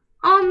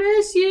 I'll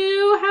miss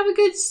you. Have a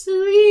good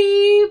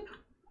sleep.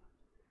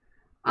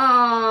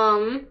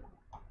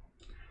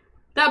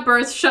 That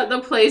birth shut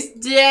the place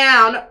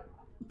down.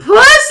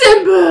 Puss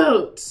in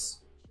Boots!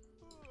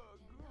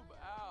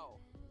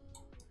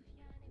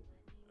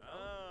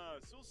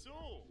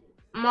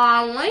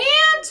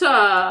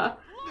 Malanta!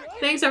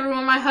 Thanks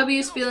everyone. My hubby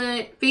is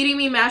feeding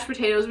me mashed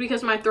potatoes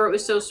because my throat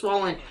is so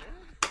swollen.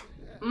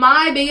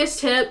 My biggest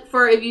tip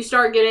for if you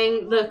start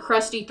getting the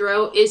crusty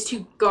throat is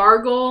to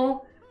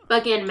gargle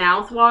fucking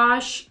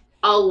mouthwash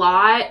a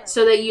lot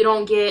so that you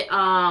don't get,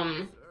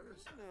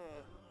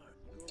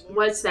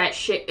 what's that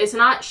shit? It's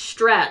not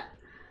strep,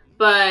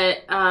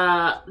 but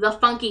the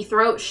funky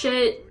throat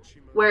shit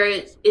where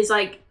it is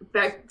like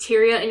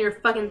bacteria in your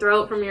fucking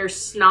throat from your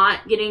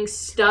snot getting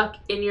stuck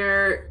in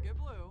your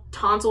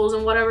tonsils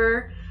and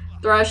whatever.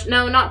 Thrush.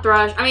 No, not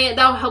thrush. I mean,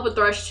 that'll help with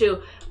thrush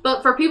too.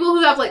 But for people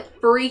who have like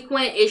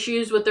frequent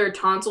issues with their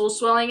tonsils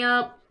swelling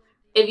up,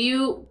 if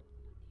you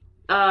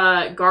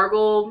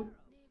gargle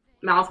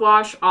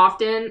mouthwash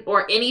often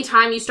or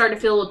anytime you start to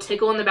feel a little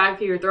tickle in the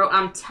back of your throat,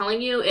 I'm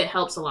telling you, it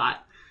helps a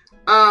lot.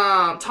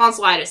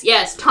 Tonsillitis.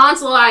 Yes,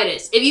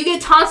 tonsillitis. If you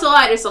get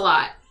tonsillitis a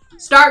lot,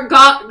 start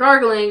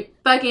gargling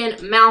fucking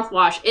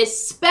mouthwash.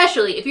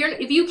 Especially if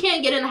you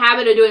can't get in the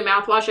habit of doing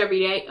mouthwash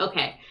every day,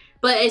 okay.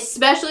 But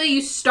especially you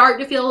start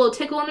to feel a little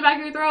tickle in the back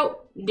of your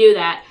throat, do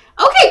that.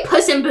 Okay,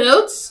 Puss in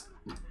Boots.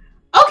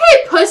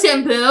 Okay, Puss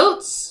in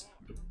Boots.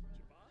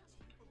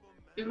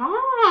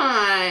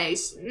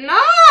 Nice.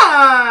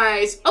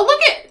 Nice. Oh,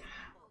 look at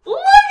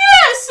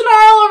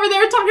Snarl over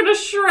there talking to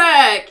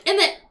Shrek. And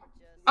then,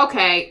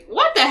 okay,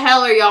 what the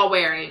hell are y'all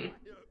wearing?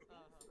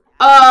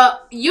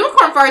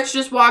 Unicorn Farts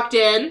just walked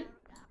in.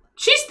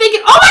 She's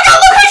thinking, oh my god,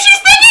 look who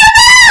she's thinking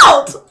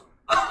about!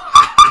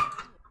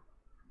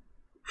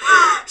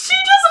 She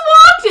just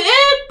walked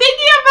in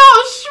thinking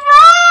about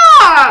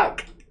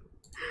Shrek!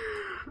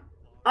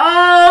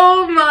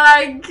 Oh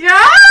my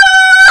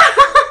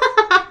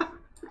god!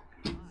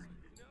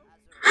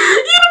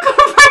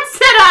 Unicorn Farts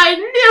said I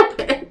knew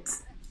it!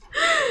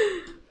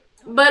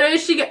 But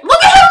is she look at him,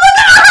 look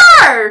at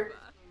her!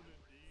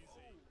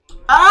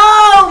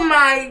 Oh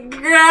my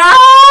god!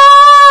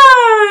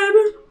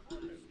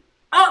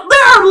 Oh,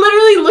 they are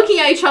literally looking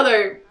at each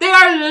other. They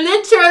are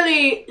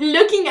literally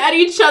looking at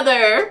each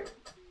other.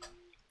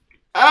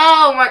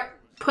 Oh my,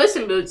 Puss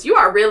in Boots, you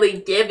are really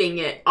giving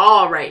it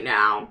all right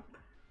now.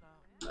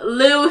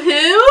 Lou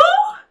who?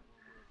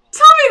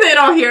 Tell me they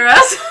don't hear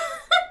us.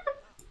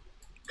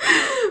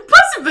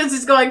 Puss in Boots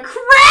is going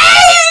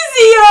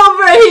crazy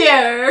over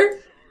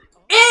here.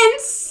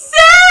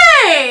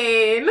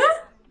 Insane.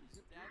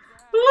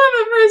 Love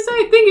at first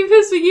sight. Thank you,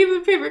 Piss McGee, for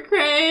the paper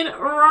crane.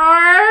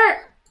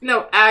 Roar.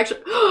 No,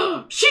 actually,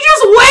 she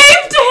just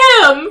waved to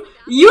him!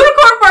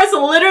 Unicorn Farts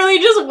literally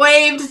just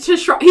waved to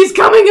Shrek. He's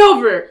coming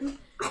over!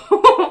 Unicorn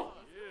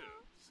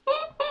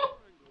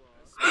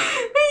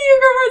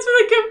Farts for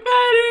the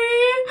confetti!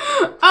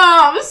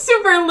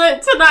 Super lit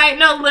it tonight.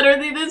 No,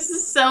 literally, this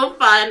is so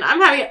fun.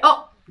 I'm having,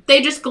 oh,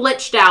 they just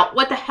glitched out.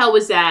 What the hell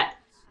was that?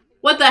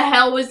 What the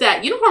hell was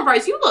that? Unicorn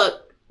Farts, you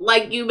look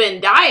like you've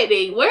been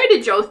dieting. Where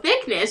did your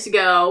thickness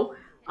go?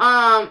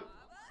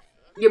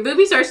 Your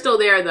boobies are still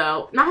there,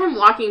 though. Not him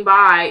walking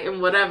by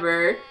and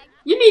whatever.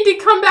 You need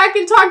to come back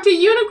and talk to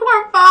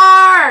Unicorn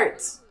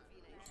Farts.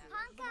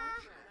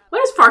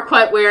 What is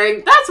Farquette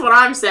wearing? That's what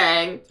I'm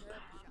saying.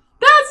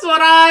 That's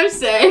what I'm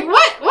saying.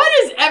 What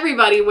is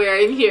everybody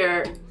wearing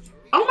here?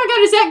 Oh my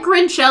god, is that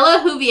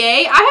Grinchella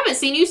Huvier? I haven't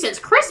seen you since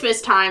Christmas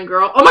time,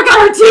 girl. Oh my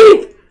god, her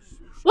teeth!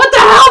 What the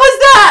hell was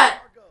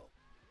that?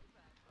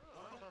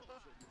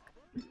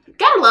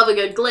 Gotta love a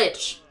good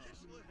glitch.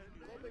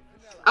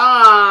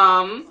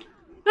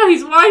 No,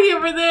 he's walking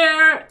over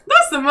there.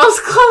 That's the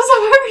most clothes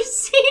I've ever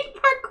seen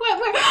Farquette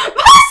wear.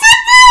 Puss in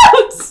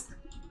Boots!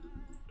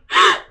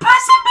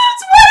 Puss in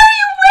Boots, what are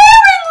you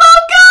wearing,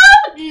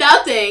 Loco?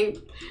 Nothing.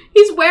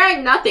 He's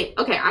wearing nothing.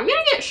 Okay, I'm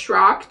gonna get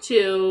Shrock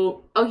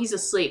to... Oh, he's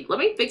asleep. Let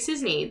me fix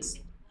his needs.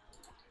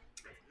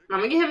 I'm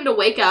gonna get him to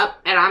wake up,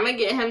 and I'm gonna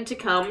get him to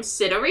come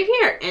sit over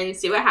here and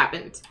see what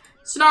happens.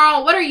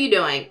 Snarl, what are you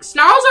doing?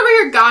 Snarl's over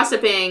here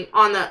gossiping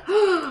on the...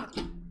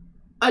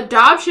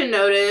 Adoption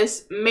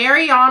notice.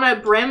 Mariana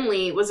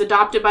Brimley was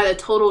adopted by the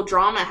Total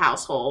Drama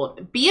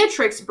household.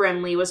 Beatrix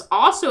Brimley was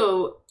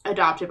also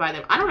adopted by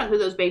them. I don't know who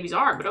those babies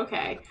are, but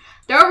okay.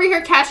 They're over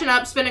here catching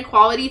up, spending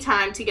quality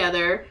time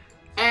together.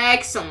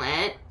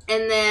 Excellent.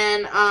 And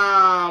then,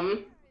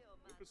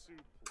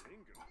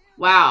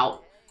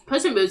 wow.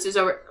 Puss in Boots is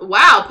over.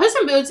 Wow, Puss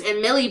in Boots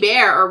and Millie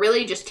Bear are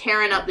really just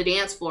tearing up the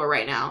dance floor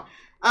right now.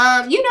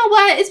 You know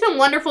what? It's been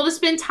wonderful to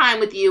spend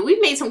time with you.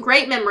 We've made some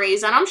great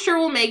memories, and I'm sure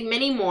we'll make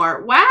many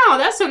more. Wow,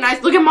 that's so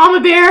nice. Look at Mama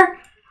Bear.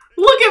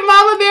 Look at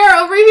Mama Bear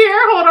over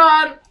here. Hold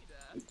on.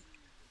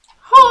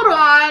 Hold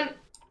on.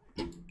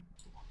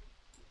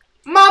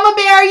 Mama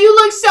Bear, you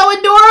look so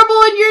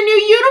adorable in your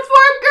new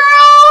uniform,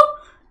 girl.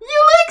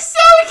 You look so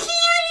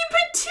cutie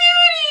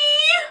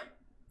patootie.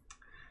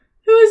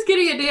 Who is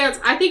getting a dance?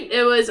 I think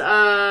it was,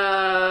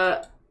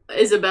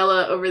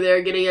 Isabella over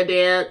there getting a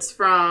dance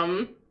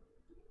from...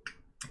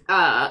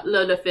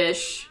 Lola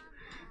Fish.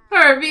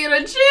 Her being a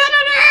janitor!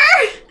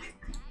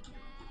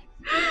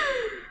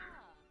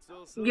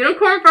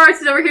 Unicorn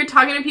Farts is over here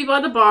talking to people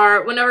at the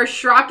bar whenever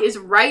Shrock is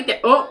right there.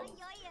 Oh!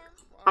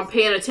 I'm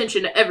paying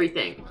attention to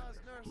everything.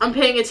 I'm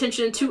paying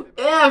attention to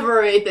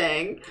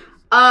everything.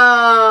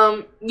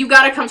 You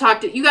gotta come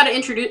talk to... You gotta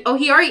introduce... Oh,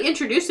 he already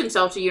introduced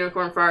himself to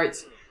Unicorn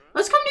Farts.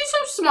 Let's come do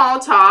some small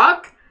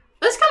talk.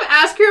 Let's come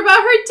ask her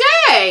about her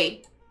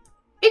day.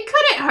 It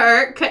couldn't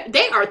hurt.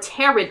 They are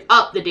tearing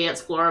up the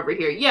dance floor over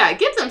here. Yeah,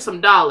 give them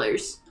some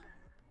dollars.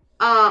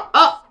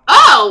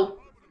 Oh!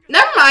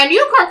 Never mind.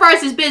 Unicorn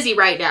Farts is busy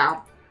right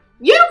now.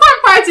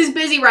 Unicorn Farts is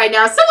busy right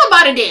now. Someone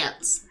bought a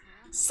dance.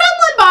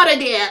 Someone bought a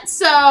dance.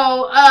 So,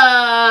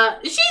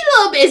 she's a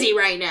little busy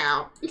right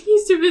now.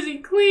 He's too busy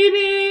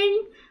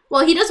cleaning.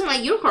 Well, he doesn't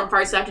want Unicorn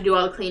Farts to have to do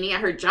all the cleaning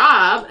at her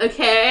job,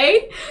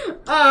 okay?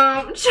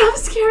 Jump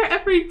scare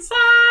every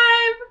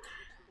time.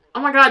 Oh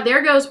my god,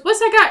 there goes... What's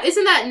that guy?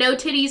 Isn't that No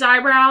Titties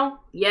Eyebrow?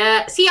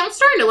 Yeah. See, I'm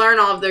starting to learn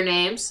all of their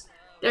names.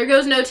 There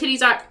goes No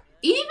Titties Eyebrow.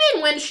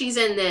 Even when she's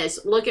in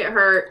this, look at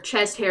her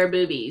chest hair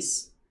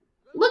boobies.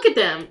 Look at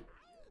them.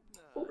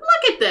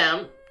 Look at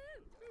them.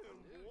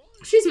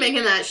 She's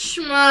making that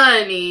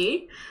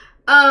shmoney.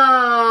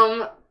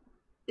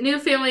 New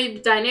family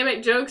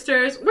dynamic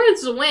jokesters.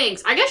 Where's the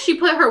wings? I guess she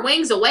put her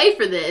wings away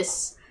for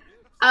this.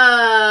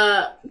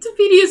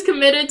 Tafiti is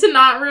committed to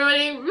not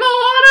ruining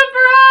Moana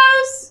for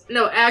us.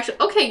 No, actually,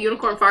 okay,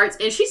 Unicorn Farts.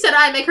 And she said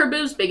I'd make her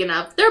boobs big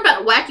enough. They're about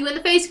to whack you in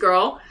the face,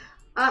 girl.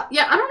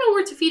 Yeah, I don't know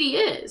where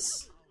Tafiti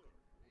is.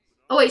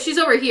 Oh, wait, she's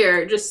over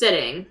here, just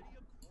sitting.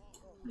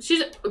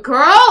 She's,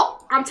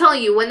 girl, I'm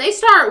telling you, when they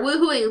start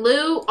woohooing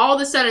Lou, all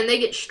of a sudden they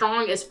get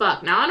strong as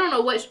fuck. Now, I don't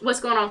know what's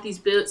going on with these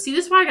boots. See,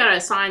 this is why I gotta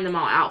assign them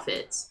all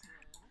outfits.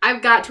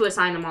 I've got to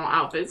assign them all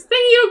outfits.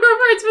 Thank you, Unicorn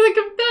Farts, for the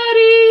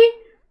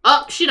confetti.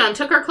 Oh, she done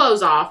took her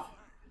clothes off.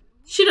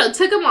 She done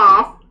took them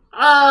off.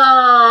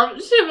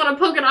 She didn't want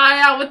to poke an eye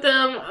out with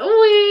them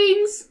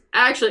wings.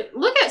 Actually,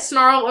 look at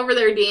Snarl over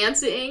there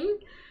dancing.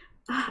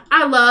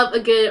 I love a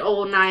good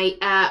old night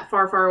at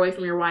Far, Far Away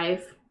from Your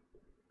Wife.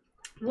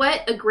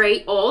 What a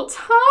great old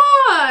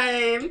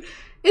time.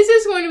 Is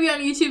this going to be on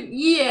YouTube?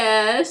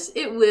 Yes,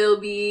 it will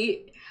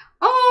be.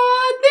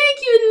 Oh, thank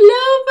you,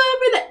 Lofa,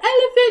 for the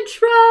elephant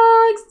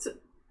trunks.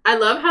 I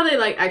love how they,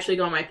 like, actually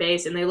go on my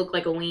face and they look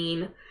like a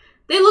ween.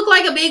 They look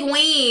like a big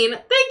ween.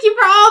 Thank you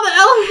for all the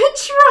elephant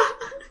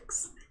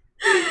trunks.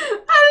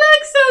 I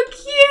look so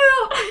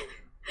cute.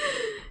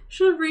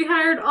 Should have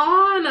rehired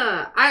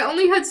Anna. I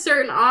only had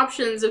certain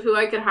options of who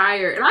I could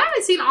hire. And I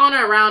haven't seen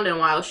Anna around in a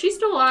while. Is she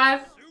still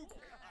alive?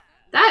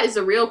 That is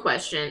the real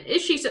question.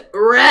 Is she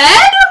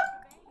Red?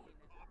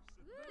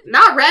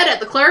 Not Red at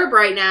the club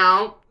right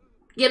now.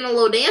 Getting a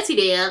little dancey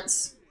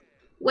dance.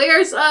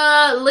 Where's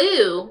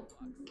Lou?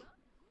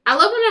 I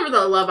love whenever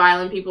the Love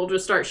Island people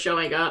just start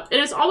showing up.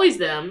 And it's always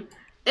them.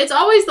 It's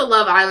always the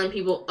Love Island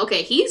people.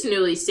 Okay, he's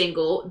newly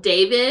single.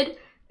 David.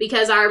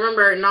 because I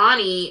remember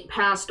Nani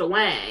passed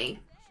away.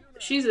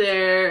 She's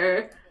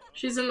there.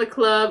 She's in the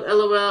club,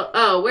 LOL.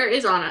 Oh, where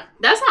is Anna?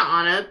 That's not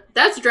Anna.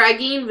 That's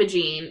Dragine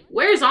Vagine.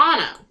 Where's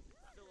Anna?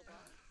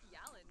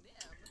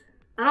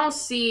 I don't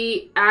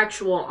see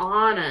actual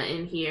Anna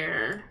in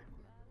here.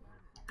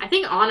 I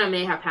think Anna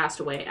may have passed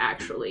away,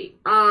 actually.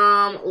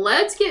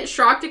 Let's get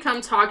Shrock to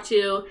come talk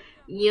to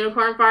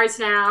Unicorn Farts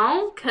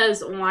now,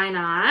 because why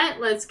not?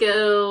 Let's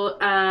go,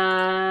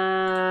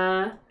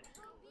 ask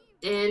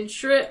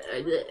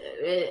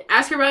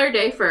her about her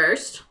day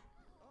first.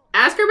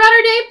 Ask her about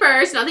her day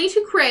first. Nothing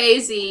too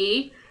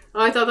crazy.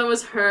 Oh, I thought that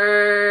was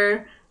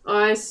her. Oh,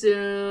 I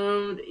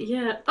assumed.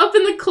 Yeah. Up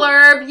in the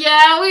club.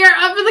 Yeah, we are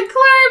up in the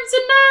club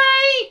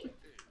tonight.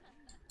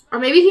 Or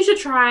maybe he should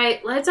try.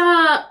 Let's,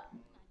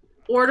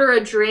 order a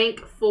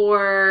drink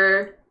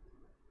for.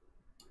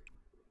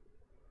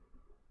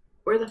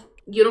 Where the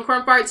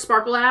Unicorn Fart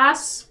Sparkle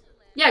Ass?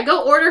 Yeah,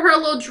 go order her a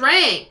little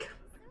drink.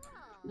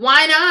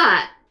 Why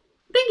not?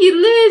 Thank you,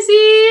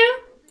 Lizzie.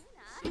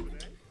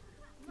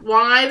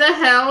 Why the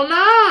hell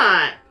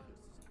not?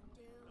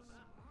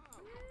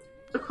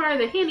 Acquire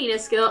the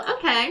handiness skill.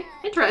 Okay,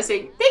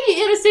 interesting. Thank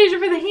you, Anastasia,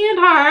 for the hand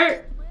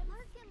heart.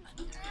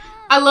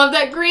 I love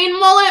that green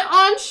mullet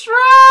on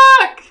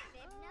Shrock.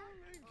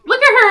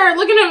 Look at her,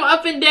 looking at him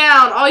up and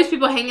down. All these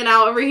people hanging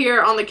out over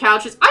here on the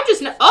couches. I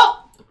just know.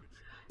 Oh,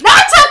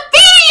 not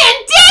Tafiti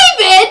and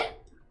David.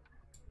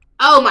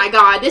 Oh my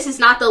God, this is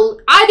not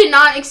the. I did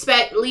not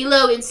expect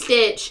Lilo and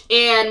Stitch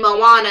and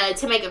Moana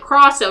to make a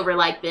crossover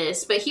like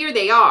this, but here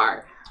they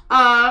are.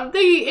 Thank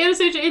you,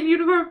 Anastasia and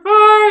Unicorn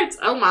Farts.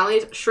 Oh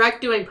my,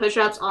 Shrek doing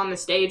push-ups on the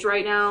stage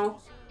right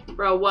now.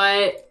 Bro,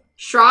 what?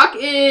 Shrock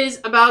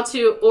is about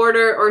to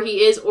order, or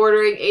he is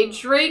ordering a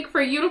drink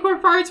for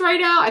Unicorn Farts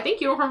right now. I think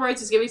Unicorn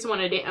Farts is giving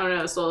someone a date. Oh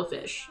no, Solo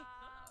Fish.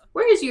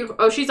 Where is Unicorn?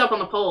 Oh, she's up on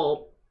the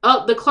pole.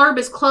 Oh, the club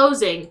is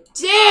closing.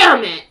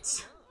 Damn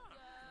it!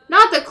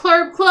 Not the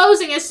club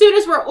closing as soon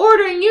as we're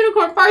ordering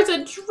Unicorn Farts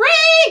a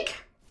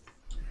drink!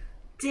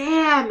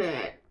 Damn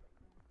it.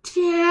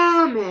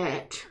 Damn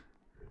it.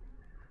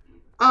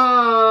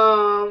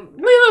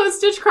 Lilo and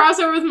Stitch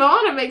crossover with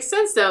Moana makes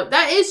sense though.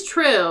 That is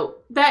true.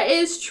 That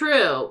is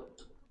true.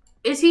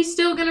 Is he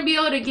still gonna be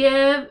able to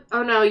give?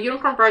 Oh no,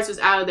 Unicorn Farts was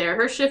out of there.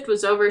 Her shift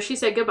was over. She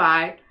said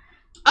goodbye.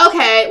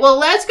 Okay, well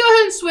let's go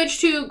ahead and switch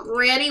to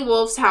Granny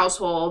Wolf's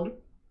household.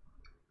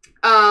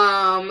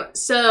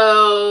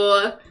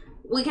 So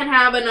we can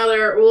have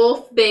another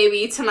wolf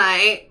baby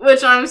tonight,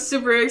 which I'm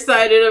super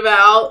excited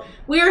about.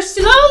 We are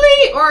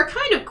slowly, or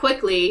kind of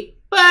quickly,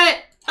 but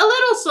a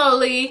little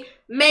slowly,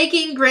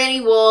 making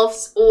Granny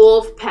Wolf's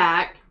wolf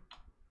pack.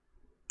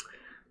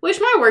 Wish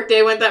my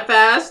workday went that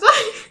fast.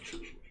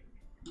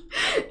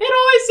 It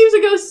always seems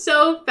to go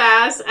so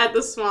fast at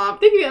the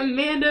swamp. Thank you,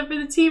 Amanda, for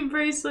the team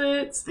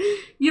bracelets.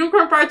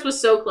 Unicorn Farts was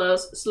so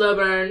close. Slow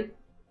burn.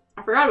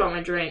 I forgot about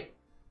my drink.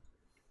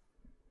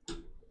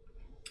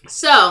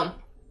 So,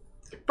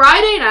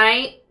 Friday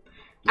night,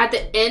 at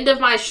the end of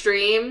my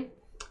stream,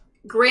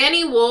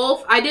 Granny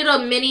Wolf, I did a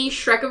mini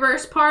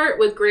Shrekiverse part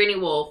with Granny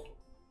Wolf.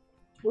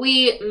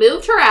 We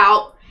moved her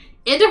out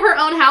into her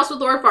own house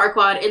with Lord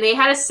Farquaad, and they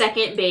had a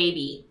second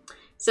baby.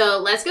 So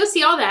let's go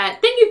see all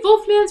that. Thank you,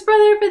 Wolfman's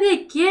brother, for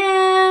the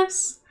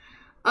gifts.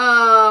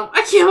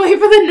 I can't wait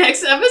for the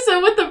next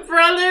episode with the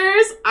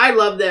brothers. I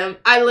love them.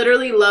 I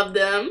literally love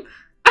them.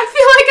 I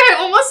feel like I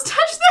almost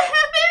touched the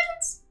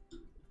heavens.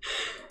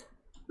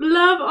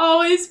 Love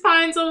always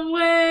finds a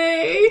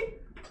way.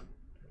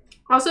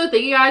 Also,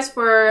 thank you guys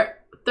for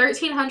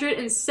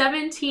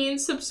 1,317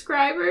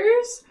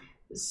 subscribers.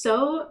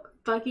 So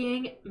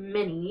fucking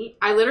many.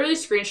 I literally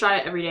screenshot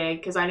it every day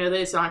because I know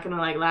that it's not gonna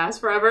like last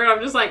forever.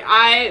 I'm just like,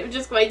 I'm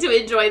just going to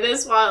enjoy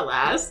this while it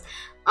lasts.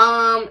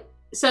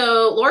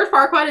 So Lord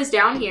Farquaad is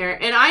down here,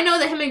 and I know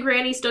that him and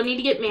Granny still need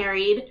to get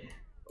married.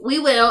 We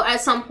will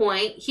at some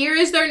point. Here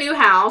is their new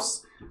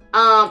house.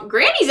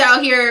 Granny's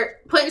out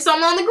here putting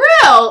something on the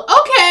grill.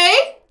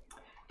 Okay.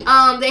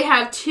 They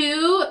have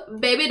 2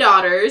 baby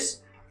daughters.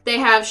 They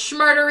have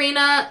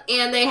Schmurderina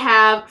and they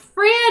have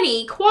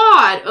Franny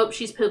Quad. Oh,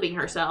 she's pooping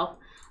herself.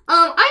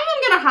 I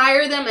am gonna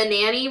hire them a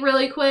nanny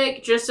really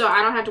quick, just so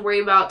I don't have to worry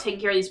about taking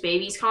care of these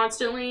babies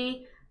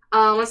constantly.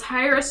 Let's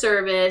hire a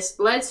service.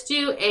 Let's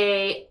do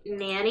a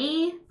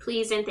nanny,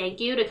 please and thank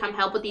you, to come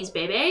help with these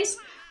babies.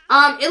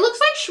 It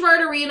looks like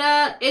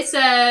Schmurderina, it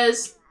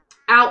says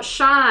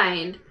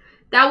outshined.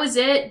 That was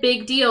it.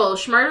 Big deal.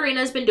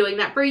 Schmurderina's been doing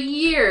that for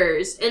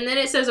years. And then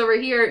it says over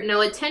here, no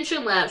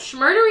attention left.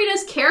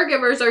 Schmurderina's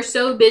caregivers are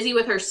so busy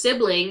with her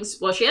siblings.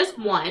 Well, she has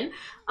 1.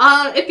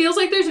 It feels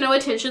like there's no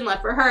attention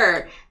left for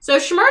her. So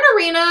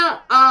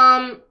Schmurderina,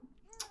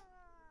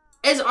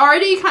 is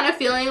already kind of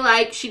feeling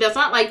like she does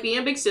not like being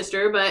a big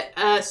sister, but,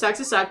 sucks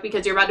to suck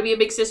because you're about to be a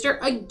big sister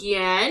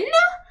again.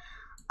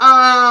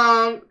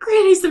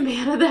 Granny's the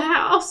man of the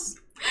house.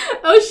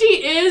 Oh,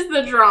 she is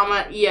the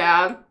drama.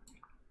 Yeah.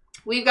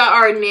 We've got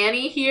our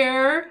nanny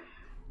here.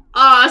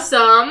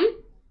 Awesome.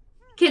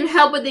 Can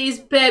help with these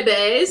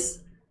babies.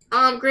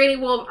 Granny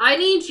Wolf, I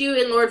need you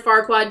and Lord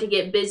Farquaad to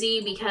get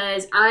busy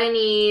because I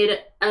need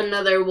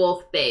another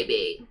wolf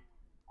baby.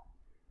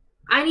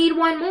 I need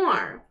one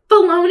more.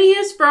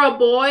 Felonious for a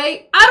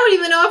boy? I don't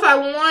even know if I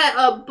want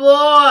a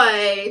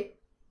boy.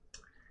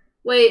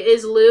 Wait,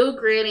 is Lou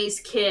Granny's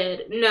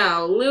kid?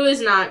 No, Lou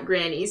is not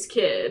Granny's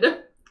kid.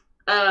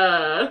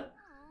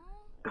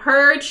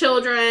 Her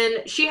children,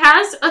 she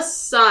has a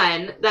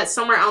son that's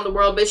somewhere out in the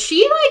world, but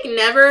she, like,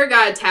 never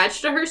got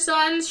attached to her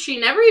sons. She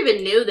never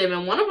even knew them,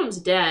 and one of them's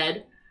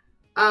dead.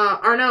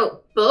 Or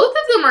no, both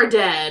of them are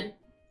dead.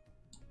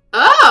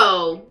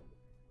 Oh!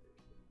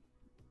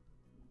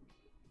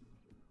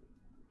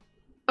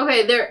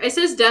 Okay, there, it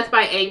says death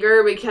by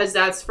anger because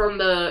that's from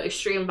the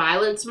extreme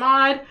violence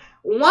mod.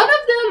 One of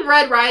them,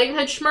 Red Riding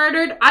Hood,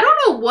 murdered. I don't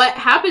know what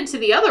happened to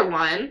the other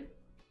one.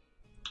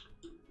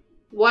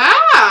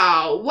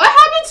 Wow. What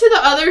happened to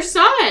the other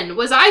son?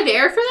 Was I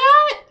there for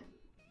that?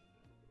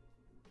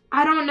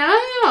 I don't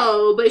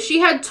know. But she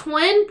had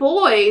twin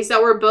boys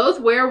that were both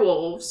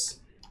werewolves.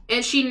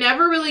 And she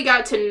never really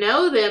got to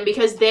know them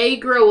because they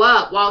grew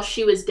up while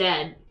she was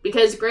dead.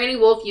 Because Granny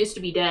Wolf used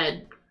to be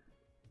dead.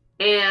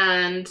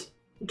 And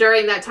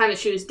during that time that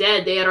she was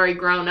dead, they had already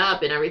grown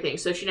up and everything.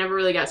 So she never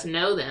really got to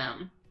know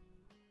them.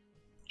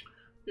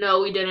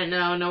 No, we didn't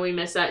know. No, we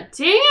missed that.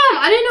 Damn,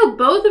 I didn't know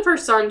both of her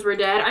sons were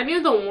dead. I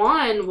knew the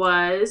one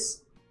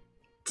was.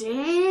 Damn.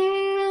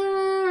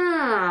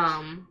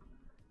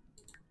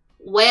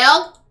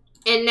 Well,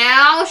 and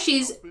now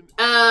she's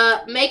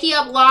making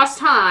up lost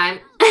time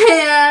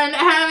and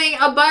having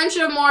a bunch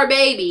of more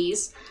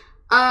babies.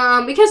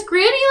 Because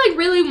Granny, like,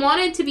 really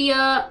wanted to be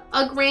a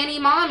granny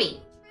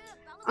mommy.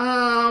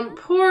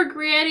 Poor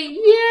Granny.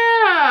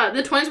 Yeah.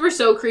 The twins were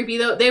so creepy,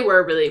 though. They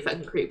were really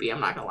fucking creepy.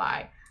 I'm not gonna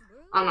lie.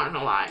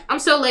 I'm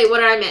so late.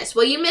 What did I miss?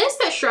 Well, you missed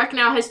that Shrek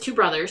now has 2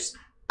 brothers.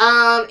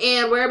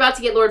 And we're about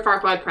to get Lord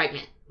Farquaad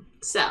pregnant.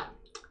 So,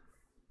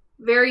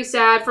 very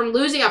sad from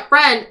losing a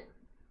friend.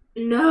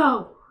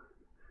 No.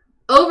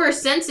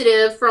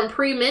 Oversensitive from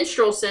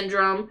premenstrual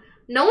syndrome.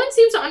 No one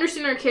seems to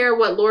understand or care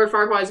what Lord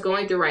Farquaad is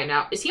going through right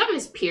now. Is he on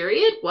his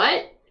period?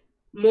 What?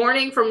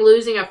 Mourning from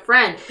losing a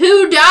friend.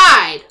 Who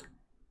died?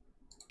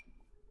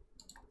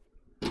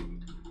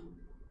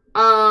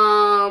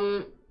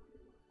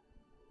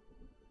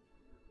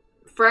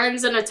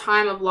 Friends in a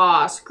time of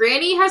loss.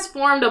 Granny has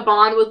formed a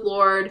bond with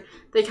Lord,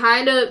 the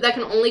kind of that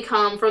can only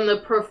come from the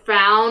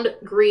profound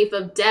grief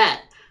of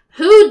death.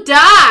 Who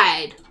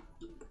died?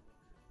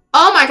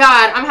 Oh my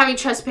god, I'm having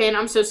chest pain.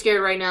 I'm so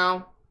scared right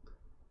now.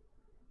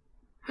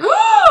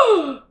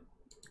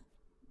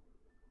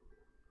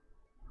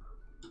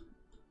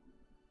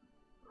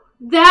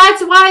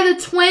 That's why the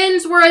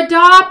twins were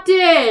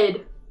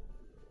adopted.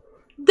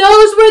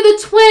 Those were the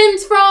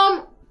twins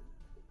from...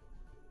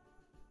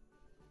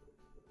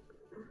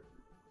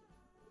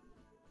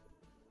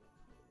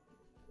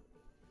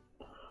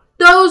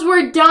 Those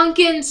were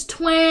Duncan's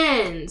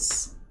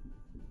twins.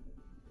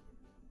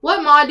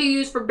 What mod do you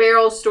use for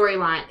Barrel's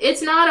storyline?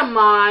 It's not a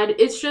mod.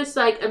 It's just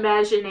like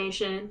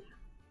imagination.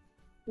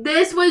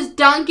 This was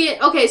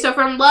Duncan. Okay, so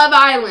from Love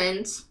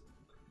Island,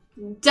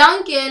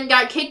 Duncan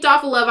got kicked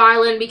off of Love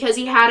Island because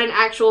he had an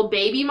actual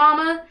baby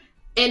mama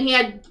and he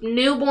had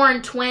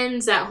newborn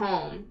twins at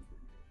home.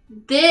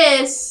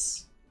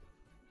 This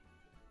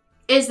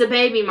is the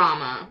baby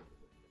mama.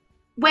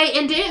 Wait,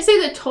 and didn't it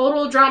say the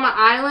Total Drama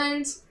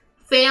Island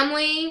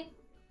family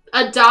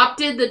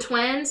adopted the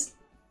twins?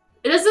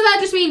 Doesn't that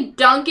just mean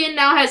Duncan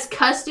now has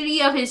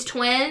custody of his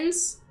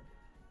twins?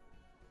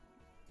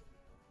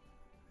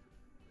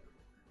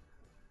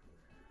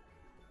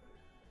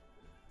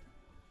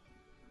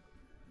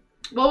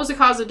 What was the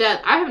cause of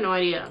death? I have no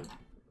idea.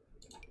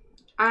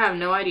 I have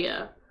no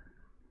idea.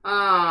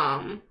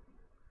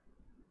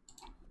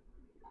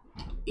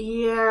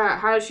 Yeah,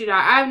 how did she die?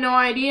 I have no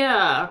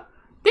idea.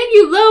 Thank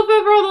you,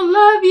 Lofa, for all the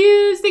love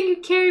yous. Thank you,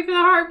 Carrie, for the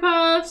heart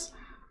puffs.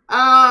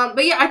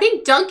 But yeah, I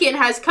think Duncan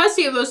has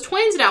custody of those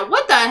twins now.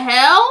 What the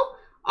hell?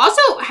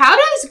 Also, how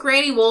does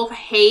Granny Wolf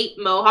hate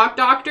Mohawk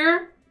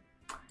Doctor?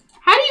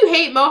 How do you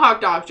hate Mohawk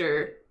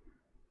Doctor?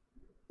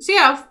 So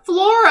yeah,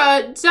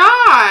 Flora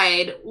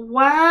died.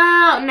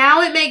 Wow.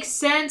 Now it makes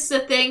sense, the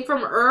thing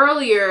from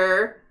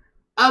earlier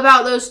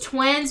about those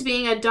twins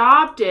being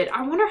adopted.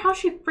 I wonder how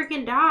she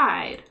freaking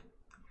died.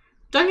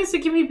 Duncan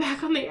said, "Get me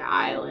back on the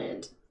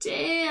island."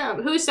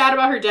 Damn. Who's sad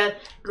about her death?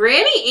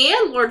 Granny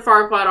and Lord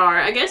Farquaad are.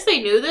 I guess they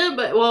knew them,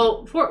 but,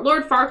 well,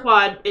 Lord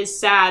Farquaad is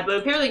sad, but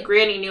apparently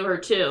Granny knew her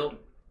too.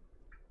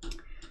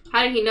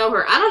 How did he know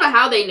her? I don't know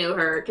how they knew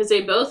her, because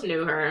they both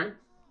knew her.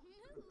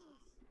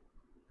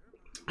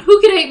 Who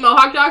could hate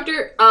Mohawk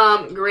Doctor?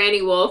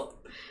 Granny Wolf.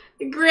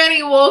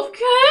 Granny Wolf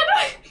could.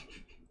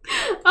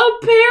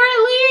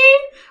 Apparently.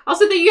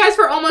 Also, thank you guys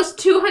for almost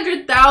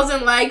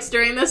 200,000 likes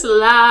during this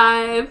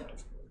live.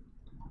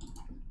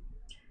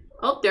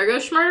 Oh, there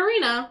goes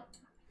Schmarterina.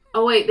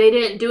 Oh, wait, they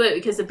didn't do it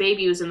because the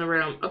baby was in the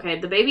room. Okay,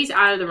 the baby's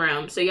out of the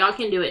room, so y'all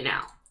can do it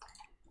now.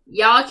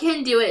 Y'all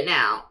can do it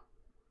now.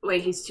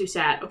 Wait, he's too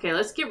sad. Okay,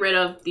 let's get rid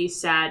of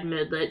these sad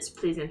midlets,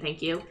 please and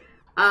thank you.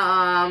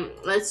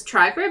 Let's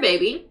try for a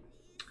baby.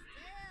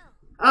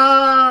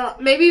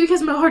 Maybe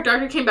because my heart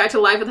doctor came back to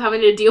life with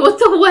having to deal with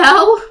the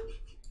well.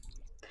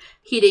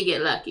 He did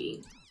get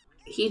lucky.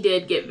 He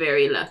did get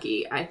very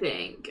lucky, I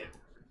think.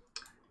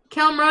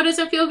 Kelmro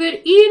doesn't feel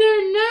good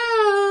either.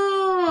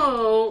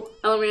 No.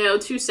 LMAO,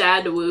 too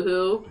sad to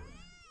woohoo.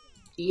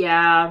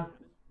 Yeah.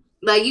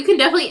 Like, you can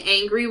definitely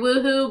angry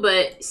woohoo,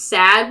 but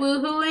sad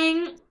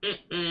woohooing?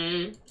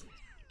 Mm-mm.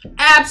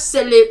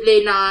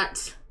 Absolutely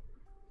not.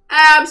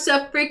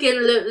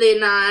 Abso-freaking-lutely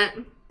not.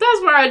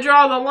 That's where I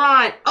draw the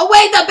line. Oh,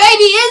 wait, the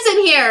baby is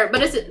in here!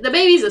 But the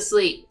baby's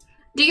asleep.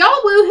 Do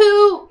y'all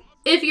woohoo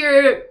if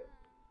you're...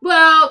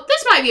 Well,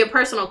 this might be a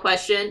personal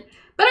question.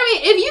 But, I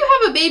mean, if you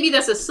have a baby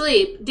that's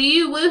asleep, do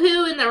you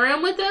woohoo in the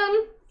room with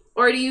them?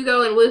 Or do you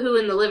go and woohoo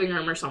in the living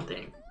room or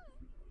something?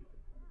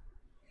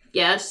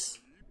 Yes.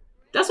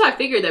 That's what I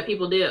figured that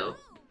people do.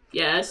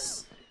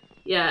 Yes.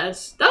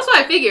 Yes. That's what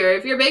I figure.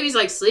 If your baby's,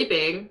 like,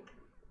 sleeping.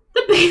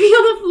 The baby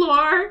on the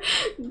floor.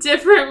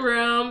 Different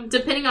room.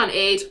 Depending on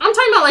age. I'm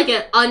talking about, like,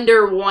 an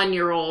under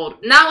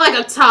 1-year-old. Not, like,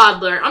 a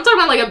toddler. I'm talking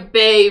about, like, a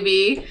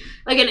baby.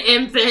 Like, an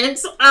infant.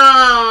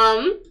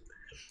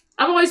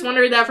 I've always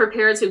wondered that for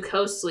parents who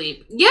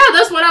co-sleep. Yeah,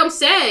 that's what I'm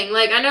saying.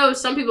 Like, I know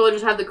some people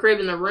just have the crib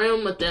in the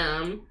room with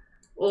them.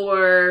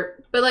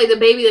 But, like, the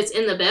baby that's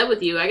in the bed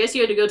with you, I guess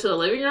you had to go to the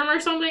living room or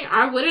something?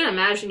 I wouldn't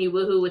imagine you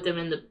woohoo with them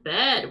in the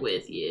bed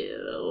with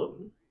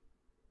you.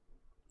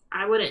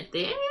 I wouldn't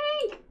think.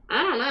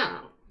 I don't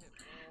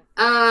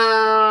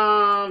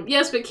know.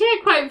 Yes, but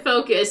can't quite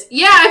focus.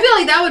 Yeah, I feel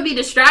like that would be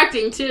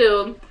distracting,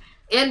 too.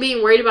 And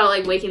being worried about,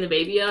 like, waking the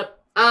baby up.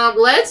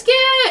 Let's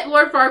get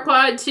Lord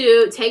Farquaad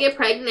to take a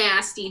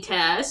pregnancy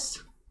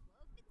test.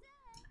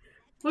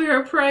 We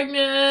are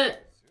pregnant.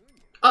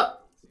 Oh,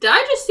 did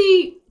I just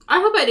see... I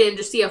hope I didn't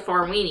just see a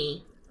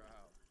Farweenie.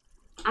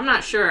 I'm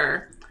not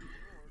sure.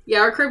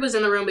 Yeah, our crib was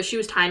in the room, but she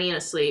was tiny and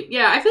asleep.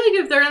 Yeah, I feel like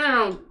if they're in their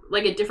own,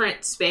 like, a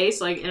different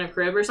space, like, in a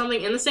crib or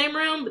something, in the same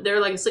room, but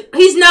they're, like, asleep.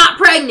 He's not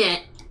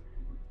pregnant!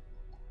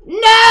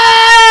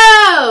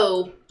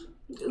 No!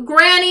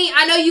 Granny,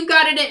 I know you've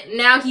got it in.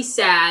 Now he's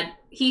sad.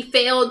 He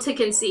failed to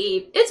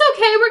conceive. It's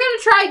okay. We're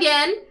gonna try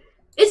again.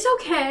 It's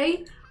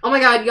okay. Oh my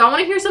god, y'all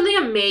want to hear something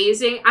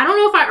amazing? I don't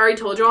know if I already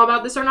told y'all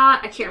about this or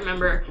not. I can't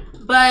remember.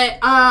 But,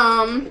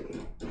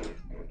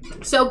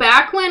 so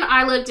back when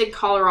I lived in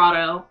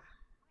Colorado,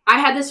 I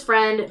had this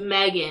friend,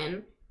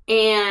 Megan,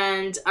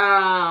 and,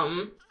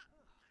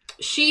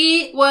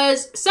 she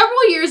was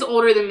several years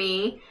older than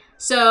me.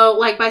 So,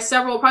 like, by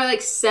several, probably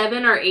like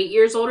 7 or 8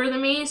 years older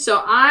than me.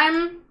 So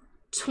I'm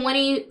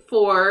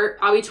 24.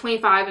 I'll be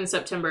 25 in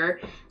September.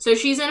 So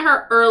she's in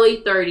her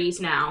early 30s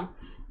now.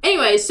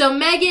 Anyway, so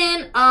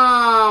Megan,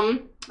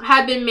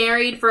 had been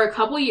married for a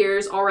couple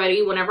years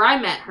already whenever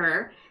I met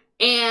her.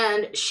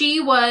 And she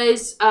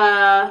was,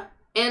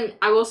 and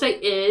I will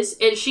say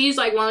and she's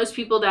like one of those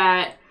people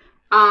that,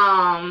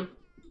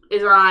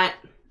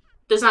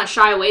 does not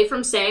shy away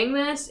from saying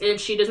this, and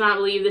she does not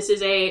believe this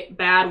is a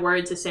bad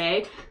word to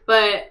say,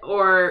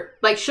 or,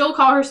 like, she'll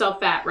call herself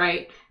fat,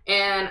 right?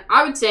 And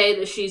I would say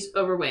that she's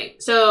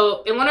overweight.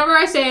 So, and whenever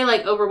I say,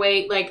 like,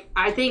 overweight, like,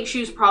 I think she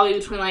was probably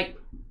between, like,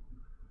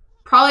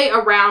 probably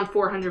around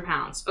 400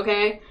 pounds,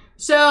 okay?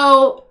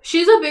 So,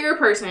 she's a bigger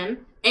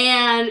person,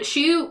 and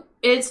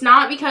it's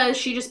not because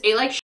she just ate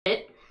like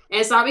shit, and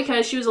it's not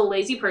because she was a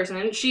lazy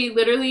person. She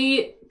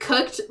literally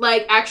cooked,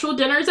 like, actual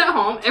dinners at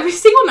home every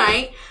single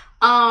night,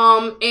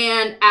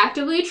 and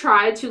actively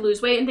tried to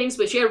lose weight and things,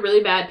 but she had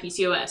really bad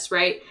PCOS,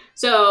 right?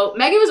 So,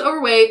 Megan was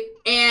overweight,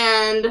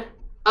 and,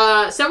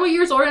 several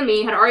years older than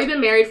me, had already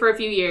been married for a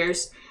few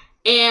years,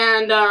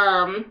 and,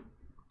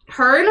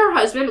 her and her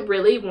husband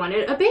really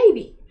wanted a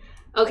baby,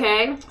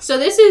 okay? So,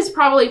 this is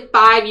probably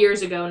 5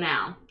 years ago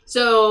now.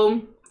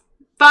 So,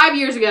 5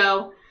 years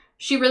ago,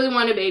 she really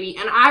wanted a baby,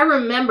 and I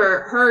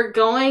remember her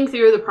going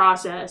through the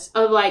process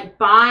of, like,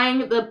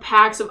 buying the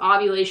packs of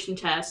ovulation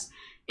tests,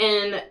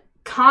 and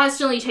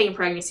constantly taking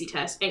pregnancy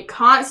tests, and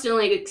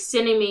constantly, like,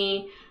 sending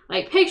me,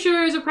 like,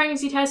 pictures of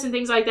pregnancy tests and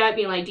things like that,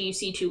 being like, do you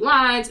see 2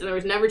 lines? And there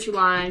was never 2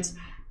 lines,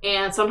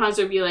 and sometimes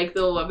there'd be, like,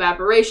 the little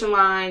evaporation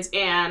lines,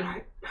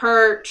 and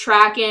her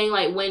tracking,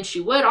 like, when she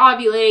would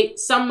ovulate.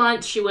 Some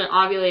months she wouldn't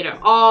ovulate at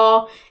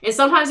all, and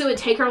sometimes it would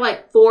take her,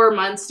 like, 4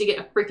 months to get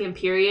a freaking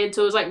period,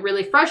 so it was, like,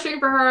 really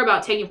frustrating for her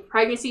about taking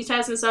pregnancy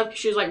tests and stuff, because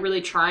she was, like,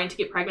 really trying to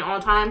get pregnant all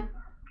the time.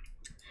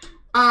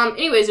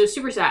 Anyways, it was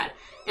super sad.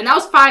 And that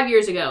was 5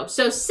 years ago.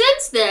 So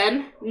since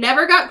then,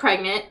 never got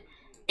pregnant.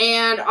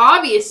 And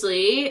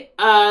obviously,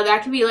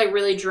 that can be, like,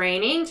 really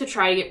draining to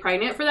try to get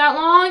pregnant for that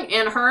long.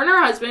 And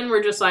her husband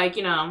were just like,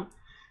 you know,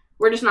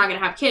 we're just not going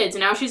to have kids.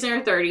 And now she's in her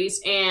 30s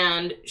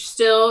and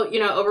still, you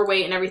know,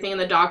 overweight and everything.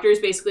 And the doctor's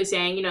basically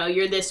saying, you know,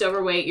 you're this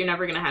overweight, you're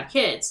never going to have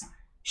kids.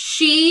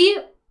 She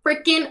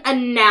freaking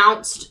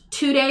announced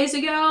 2 days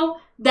ago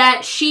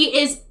that she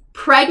is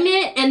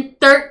pregnant and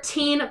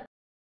 13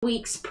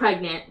 weeks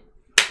pregnant.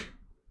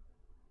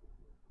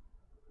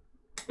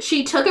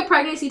 She took a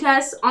pregnancy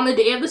test on the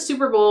day of the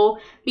Super Bowl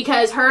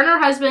because her and her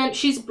husband,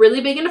 she's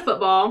really big into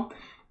football,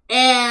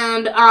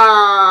 and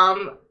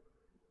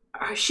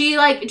she,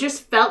 like,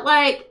 just felt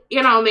like,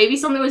 you know, maybe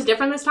something was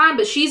different this time,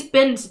 but she's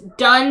been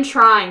done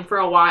trying for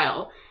a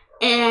while.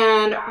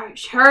 And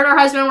her and her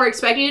husband were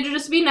expecting it to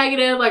just be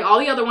negative, like all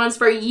the other ones.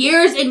 For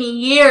years and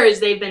years,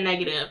 they've been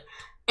negative.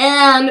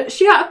 And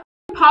she got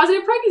a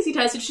positive pregnancy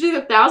test, and she did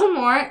 1,000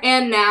 more,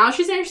 and now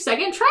she's in her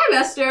second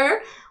trimester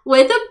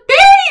with a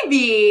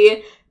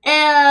baby.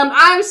 And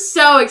I'm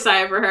so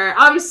excited for her.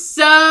 I'm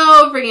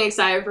so freaking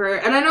excited for her.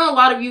 And I know a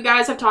lot of you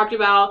guys have talked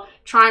about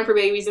trying for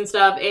babies and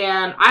stuff,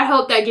 and I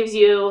hope that gives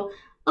you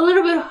a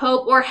little bit of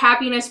hope or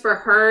happiness for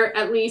her,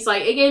 at least.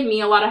 Like, it gave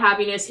me a lot of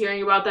happiness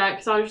hearing about that,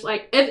 because I was just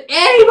like, if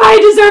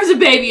anybody deserves a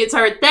baby, it's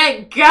her.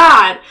 Thank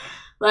God.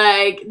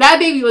 Like, that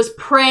baby was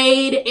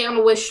prayed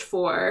and wished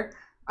for.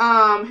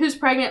 Who's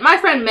pregnant? My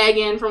friend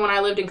Megan from when I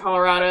lived in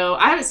Colorado.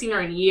 I haven't seen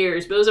her in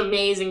years, but it was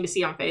amazing to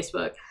see on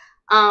Facebook.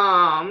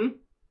 I'm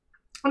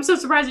so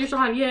surprised you're still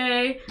on.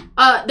 Yay.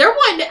 They're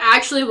wanting to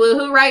actually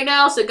woohoo right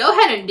now, so go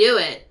ahead and do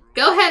it.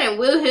 Go ahead and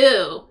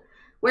woohoo.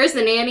 Where's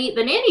the nanny?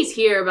 The nanny's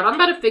here, but I'm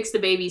about to fix the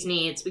baby's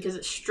needs because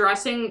it's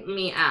stressing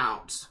me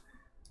out.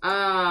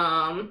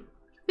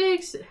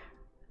 Fix.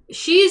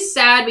 She's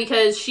sad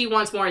because she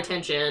wants more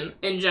attention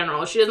in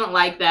general. She doesn't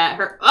like that.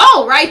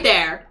 Oh, right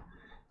there.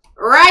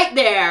 Right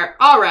there.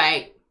 All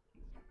right.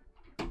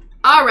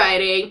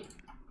 Alrighty.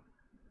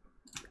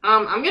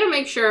 I'm gonna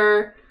make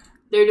sure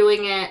they're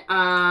doing it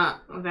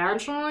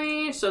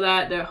vaginally so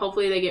that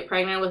hopefully they get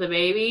pregnant with a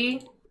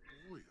baby.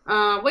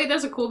 Wait,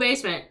 that's a cool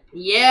basement.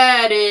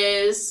 Yeah, it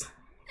is.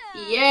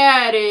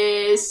 Yeah, it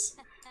is.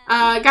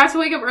 Got to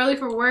wake up early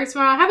for work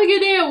tomorrow. Have a good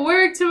day at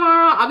work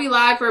tomorrow. I'll be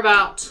live for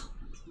about,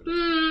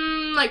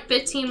 like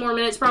 15 more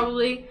minutes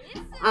probably.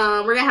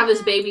 We're gonna have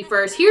this baby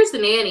first. Here's the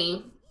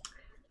nanny.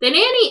 The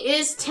nanny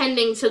is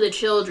tending to the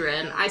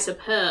children, I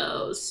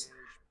suppose.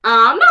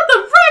 Not the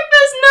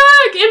breakfast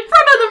nook in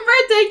front of the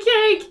birthday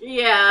cake.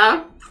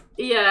 Yeah.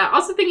 Yeah.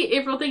 Also thinking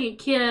April, thinking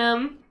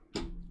Kim.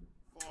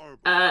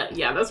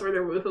 Yeah, that's where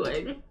they're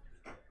woohooing.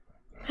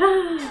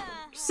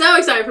 So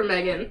excited for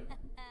Megan.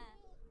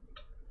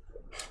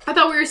 I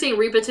thought we were seeing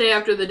Reapa today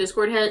after the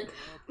Discord hit.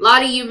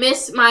 Lottie, you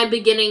missed my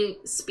beginning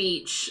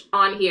speech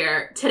on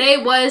here. Today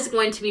was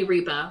going to be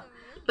Reapa.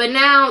 But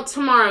now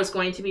tomorrow's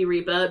going to be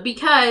Reapa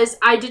because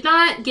I did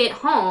not get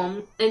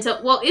home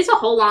until, well, it's a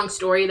whole long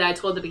story that I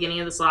told at the beginning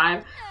of this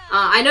live.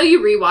 I know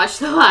you rewatch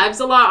the lives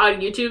a lot on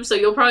YouTube, so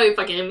you'll probably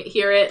fucking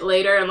hear it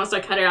later unless I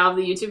cut it out of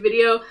the YouTube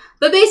video.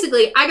 But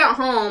basically, I got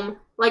home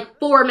like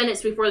 4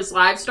 minutes before this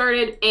live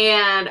started,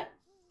 and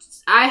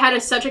I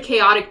had such a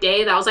chaotic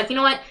day that I was like, you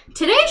know what?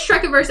 Today's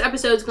Shrekiverse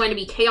episode is going to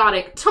be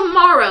chaotic.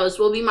 Tomorrow's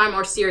will be my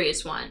more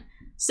serious one.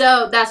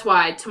 So that's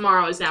why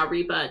tomorrow is now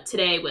Reapa.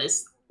 Today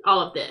was all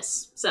of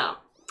this. So,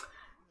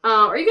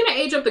 are you gonna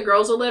age up the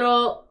girls a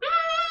little?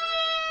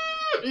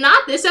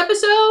 Not this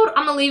episode.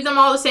 I'm gonna leave them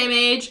all the same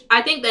age.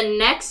 I think the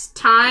next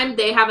time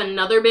they have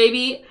another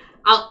baby,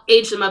 I'll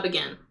age them up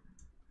again.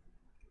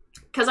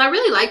 Because I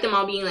really like them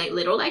all being like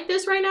little like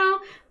this right now.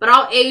 But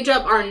I'll age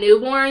up our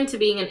newborn to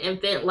being an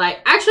infant.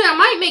 Like, actually, I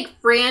might make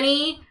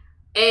Franny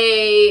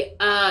a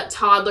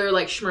toddler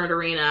like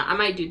Schmurderina. I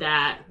might do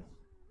that.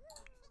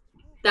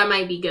 That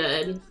might be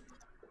good.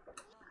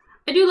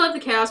 I do love the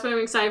chaos, but I'm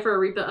excited for a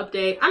Reapa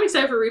update. I'm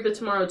excited for Reapa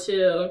tomorrow,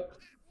 too.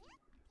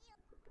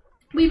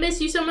 We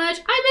miss you so much.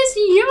 I miss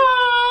you.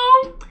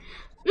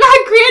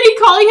 Not Granny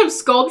calling him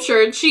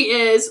sculptured. She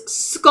is.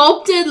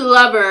 Sculpted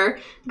lover.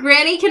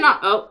 Granny cannot...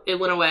 Oh, it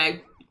went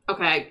away.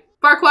 Okay.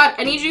 Farquaad,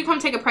 I need you to come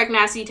take a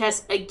pregnancy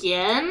test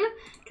again.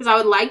 Because I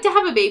would like to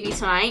have a baby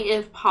tonight,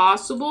 if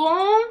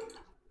possible.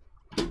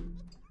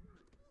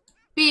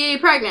 Be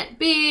pregnant.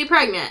 Be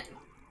pregnant.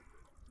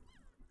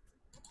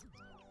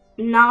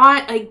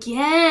 Not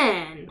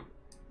again.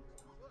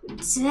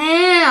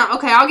 Damn.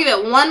 Okay, I'll give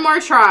it one more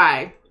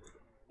try.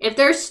 If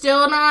they're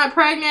still not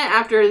pregnant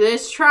after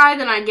this try,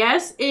 then I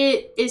guess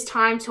it is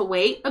time to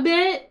wait a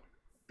bit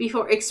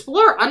before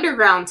explore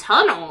underground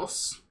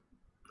tunnels.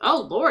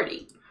 Oh,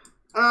 lordy.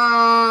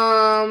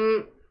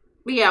 Yeah,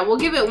 we'll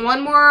give it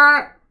one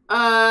more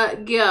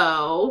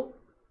go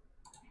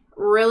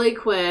really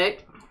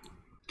quick.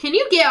 Can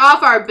you get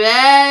off our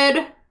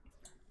bed?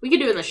 We can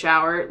do it in the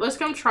shower. Let's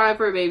come try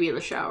for a baby in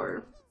the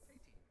shower.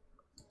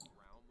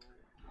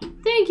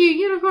 Thank you,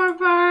 unicorn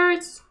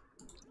parts.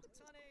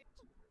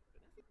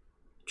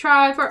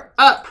 Try for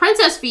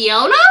Princess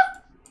Fiona?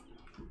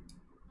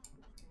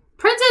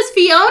 Princess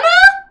Fiona?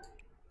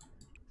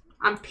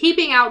 I'm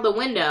peeping out the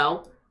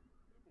window.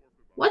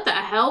 What the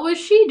hell was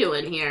she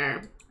doing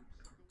here?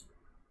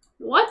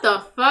 What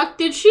the fuck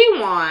did she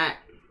want?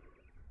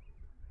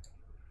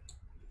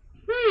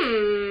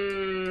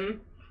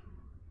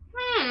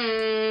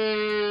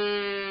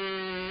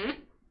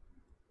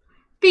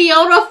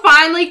 Fiona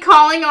finally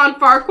calling on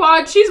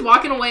Farquaad. She's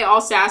walking away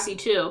all sassy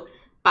too.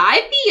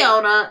 Bye,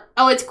 Fiona.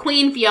 Oh, it's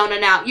Queen Fiona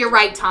now. You're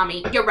right,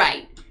 Tommy. You're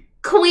right.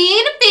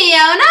 Queen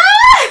Fiona?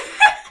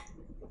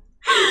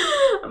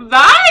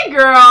 Bye,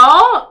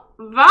 girl.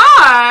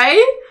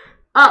 Bye.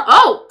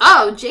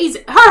 Oh,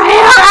 Jesus. Her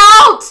hair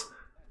out!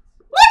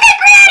 Look at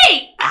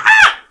Granny!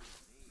 Ah!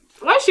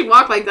 Why does she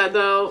walk like that,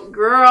 though.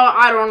 Girl,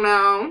 I don't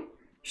know.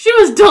 She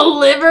was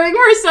delivering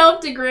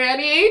herself to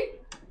Granny.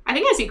 I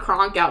think I see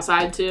Kronk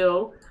outside,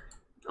 too.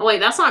 Oh, wait,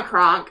 that's not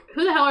Kronk.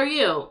 Who the hell are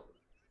you?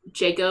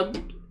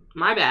 Jacob.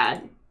 My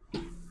bad.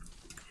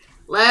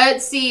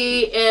 Let's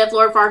see if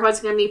Lord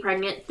Farquaad's gonna be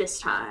pregnant this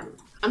time.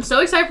 I'm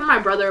so excited for my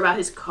brother about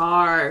his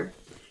car.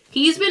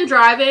 He's been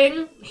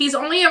driving. He's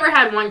only ever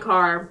had one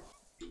car.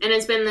 And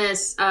it's been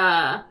this,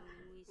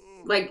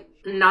 like,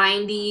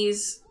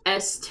 90s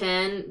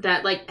S10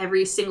 that, like,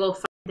 every single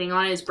thing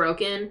on it is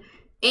broken.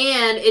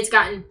 And it's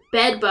gotten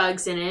bed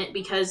bugs in it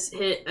because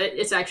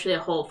it's actually a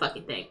whole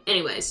fucking thing.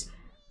 Anyways.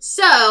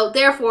 So,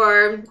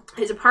 therefore,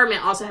 his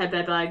apartment also had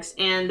bed bugs.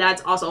 And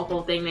that's also a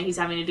whole thing that he's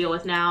having to deal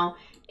with now.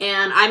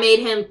 And I made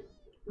him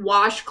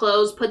wash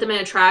clothes, put them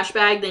in a trash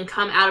bag, then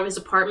come out of his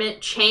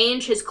apartment,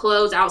 change his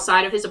clothes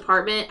outside of his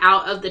apartment,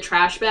 out of the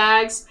trash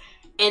bags,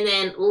 and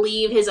then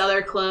leave his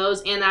other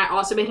clothes. And I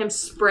also made him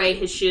spray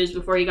his shoes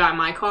before he got in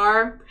my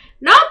car.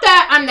 Not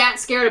that I'm that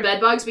scared of bed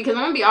bugs, because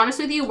I'm going to be honest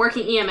with you,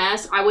 working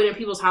EMS, I went in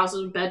people's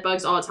houses with bed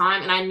bugs all the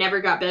time, and I never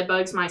got bed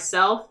bugs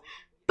myself.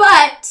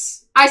 But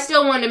I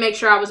still wanted to make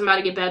sure I wasn't about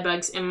to get bed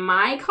bugs in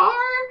my car.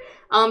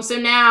 So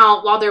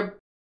now, while they're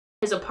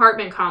his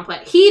apartment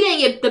complex. He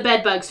didn't get the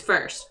bed bugs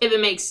first, if it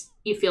makes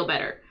you feel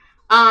better.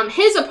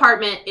 His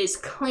apartment is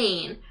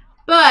clean,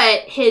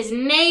 but his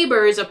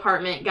neighbor's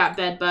apartment got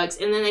bed bugs,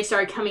 and then they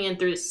started coming in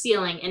through the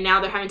ceiling, and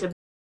now they're having to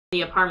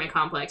the apartment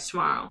complex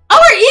tomorrow. Oh,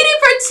 we're eating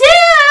for two!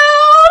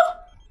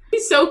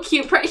 He's so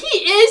cute. He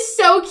is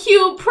so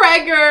cute,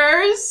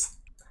 preggers.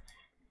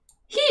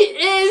 He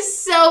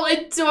is so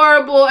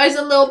adorable as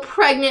a little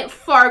pregnant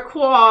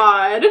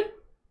Farquaad.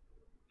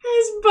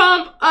 His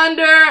bump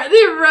under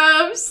the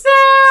robe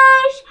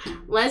sash.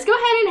 Let's go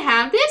ahead and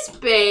have this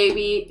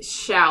baby,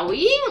 shall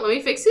we? Let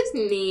me fix his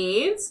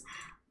needs.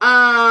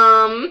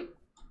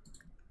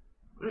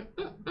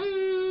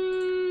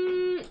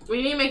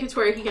 We need to make it to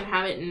where he can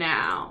have it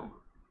now.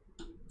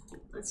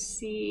 Let's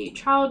see.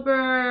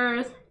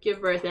 Childbirth.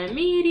 Give birth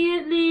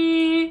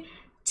immediately.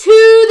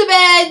 To the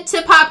bed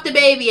to pop the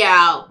baby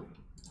out.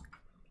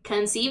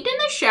 Conceived in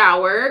the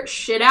shower.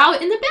 Shit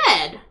out in the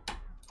bed.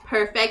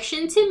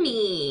 Perfection to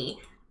me.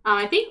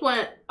 I think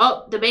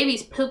oh, the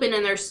baby's pooping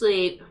in their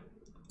sleep.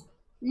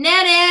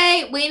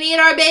 Nanny, we need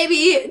our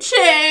baby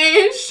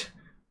changed.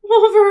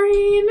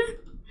 Wolverine.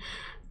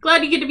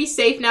 Glad you get to be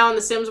safe now in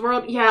the Sims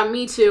world. Yeah,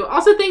 me too.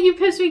 Also, thank you,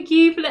 Piss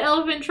McGee, for the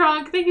elephant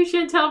trunk. Thank you,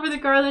 Chantel, for the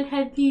garland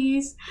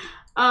headpiece.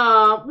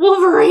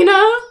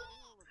 Wolverina.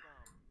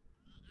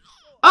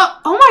 Oh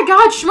my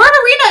god,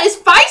 Schmurderina is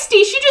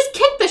feisty. She just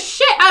kicked the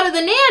shit out of the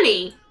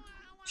nanny.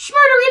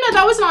 Schmurderina,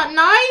 that was not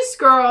nice,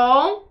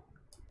 girl.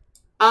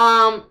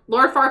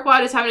 Lord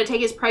Farquaad is having to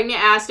take his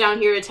pregnant ass down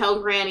here to tell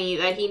Granny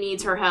that he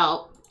needs her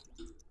help.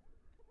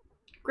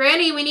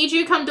 Granny, we need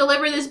you to come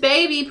deliver this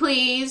baby,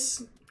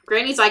 please.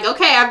 Granny's like,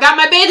 okay, I've got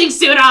my bathing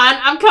suit on.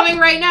 I'm coming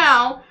right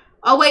now.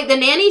 Oh, wait, the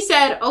nanny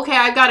said, okay,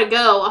 I've got to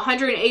go.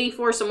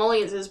 184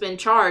 simoleons has been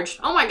charged.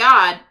 Oh, my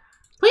God.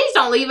 Please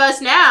don't leave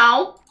us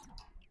now.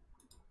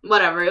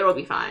 Whatever, it'll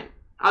be fine.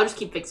 I'll just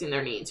keep fixing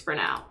their needs for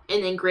now.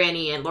 And then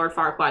Granny and Lord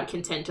Farquaad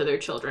can tend to their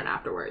children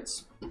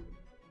afterwards.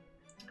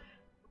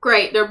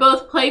 Great, they're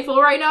both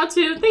playful right now,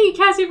 too. Thank you,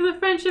 Cassie, for the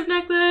friendship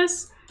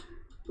necklace.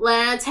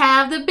 Let's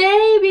have the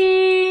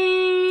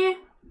baby.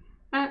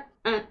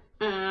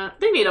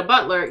 They need a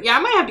butler. Yeah, I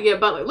might have to get a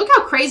butler. Look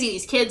how crazy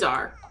these kids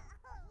are.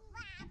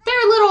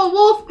 They're a little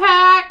wolf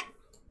pack.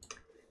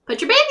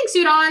 Put your bathing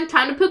suit on.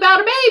 Time to poop out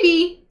a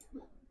baby.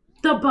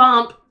 The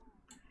bump.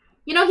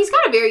 You know, he's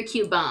got a very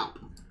cute bump.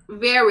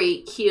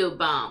 Very cute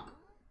bump.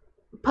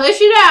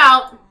 Push it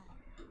out.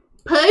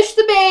 Push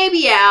the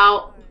baby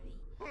out.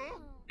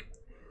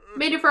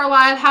 Made it for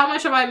alive. How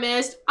much have I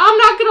missed? I'm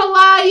not gonna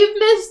lie, you've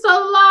missed a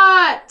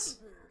lot.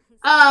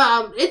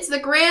 It's the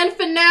grand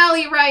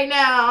finale right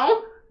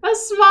now. A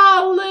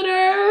small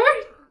litter.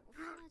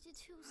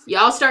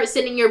 Y'all start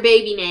sending your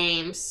baby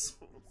names.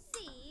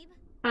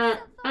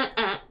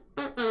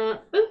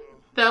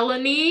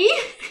 Felony.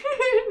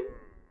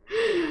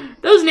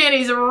 Those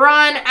nannies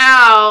run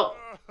out.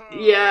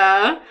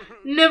 Yeah.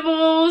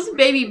 Nibbles,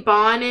 baby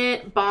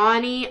Bonnet,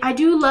 Bonnie. I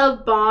do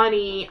love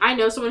Bonnie. I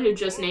know someone who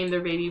just named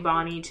their baby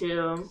Bonnie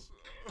too.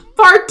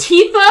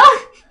 Fartitha?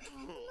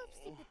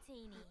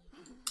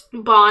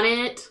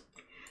 Bonnet.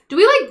 Do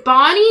we like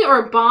Bonnie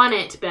or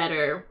Bonnet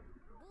better?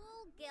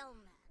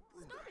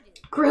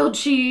 Grilled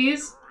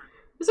cheese.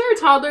 Is there a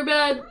toddler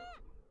bed?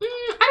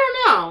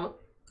 I don't know.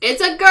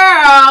 It's a girl.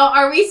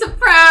 Are we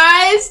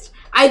surprised?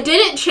 I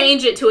didn't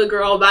change it to a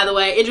girl, by the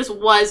way. It just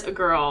was a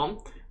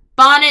girl.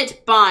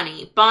 Bonnet,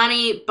 Bonnie.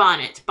 Bonnie,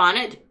 Bonnet.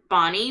 Bonnet,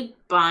 Bonnie,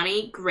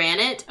 Bonnie,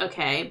 Granite.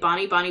 Okay.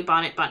 Bonnie, Bonnie,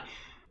 Bonnet, Bonnie.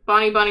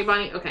 Bonnie, Bonnie,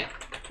 Bonnie. Okay.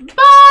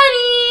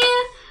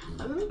 Bonnie!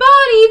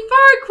 Bonnie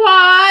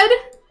Farquaad!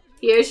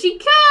 Here she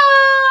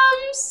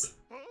comes!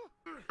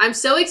 I'm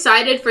so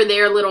excited for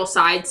their little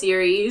side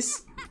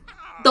series.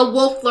 The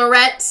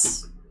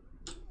Wolflorettes.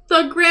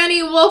 The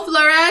Granny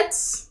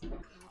Wolflorettes.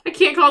 I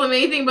can't call them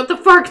anything but the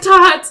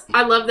Farktots.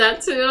 I love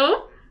that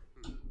too.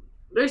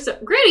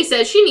 Granny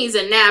says she needs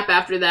a nap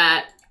after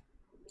that.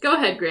 Go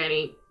ahead,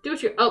 Granny. Do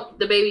what you... Oh,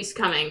 the baby's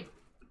coming.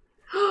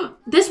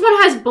 This one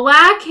has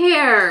black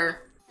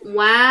hair.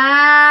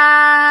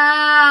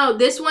 Wow.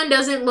 This one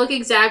doesn't look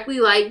exactly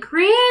like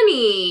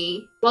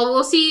Granny. Well,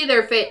 we'll see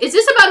their face. Is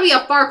this about to be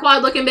a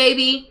Farquaad looking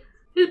baby?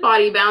 His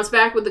body bounced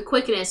back with the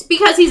quickness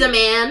because he's a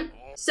man.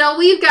 So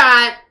we've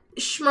got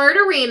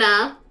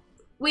Schmurderina.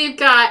 We've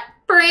got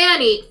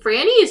Franny.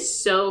 Franny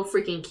is so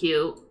freaking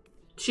cute.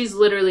 She's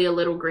literally a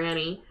little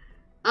granny.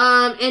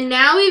 And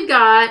now we've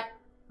got...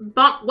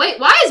 Wait,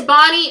 why is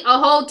Bonnie a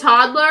whole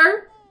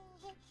toddler?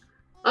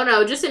 Oh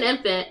no, just an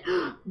infant.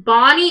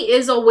 Bonnie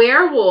is a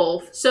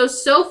werewolf. So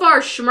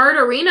far,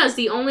 Schmurderina is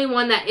the only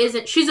one that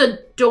isn't. She's a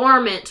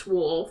dormant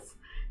wolf.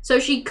 So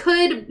she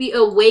could be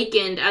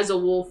awakened as a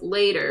wolf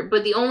later.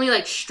 But the only,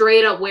 like,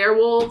 straight up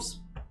werewolves,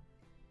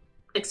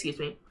 excuse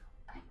me,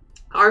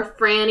 are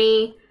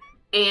Franny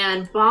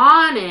and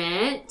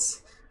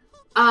Bonnet.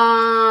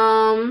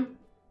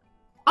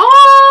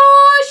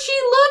 Oh, she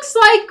looks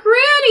like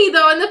Granny,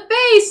 though, in the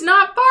face,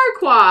 not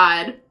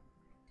Farquaad.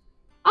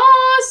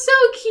 Oh, so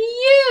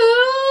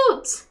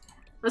cute.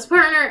 Let's put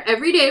her in her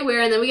everyday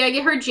wear, and then we gotta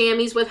get her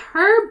jammies with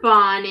her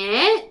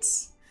bonnet.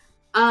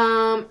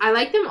 I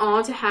like them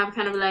all to have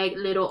kind of like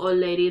little old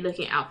lady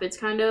looking outfits,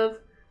 kind of.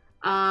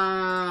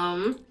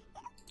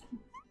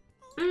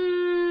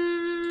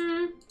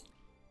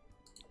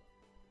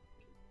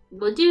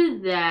 We'll do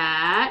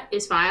that.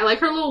 It's fine. I like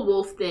her little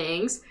wolf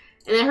things.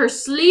 And then her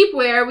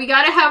sleepwear, we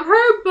gotta have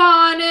her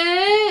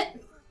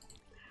bonnet.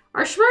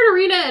 Are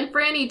Schmurderina and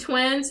Franny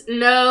twins?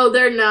 No,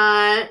 they're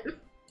not.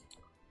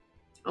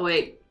 Oh,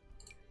 wait.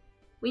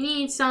 We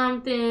need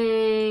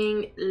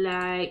something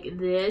like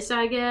this,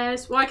 I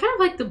guess. Well, I kind of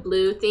like the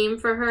blue theme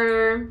for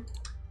her.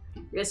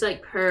 I guess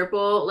like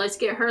purple. Let's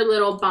get her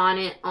little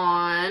bonnet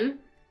on.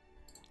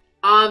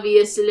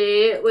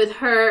 Obviously, with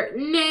her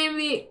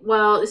navy...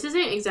 Well, this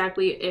isn't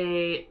exactly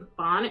a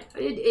bonnet.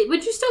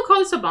 Would you still call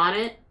this a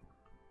bonnet?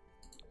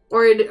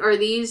 Or are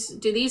these...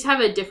 Do these have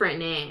a different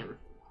name?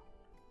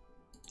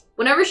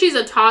 Whenever she's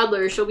a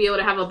toddler, she'll be able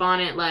to have a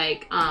bonnet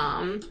like,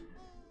 how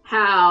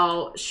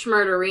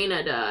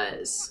Schmurderina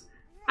does.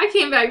 I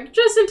came back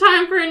just in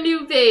time for a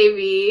new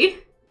baby.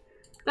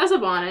 That's a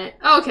bonnet.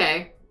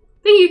 Okay.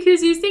 Thank you,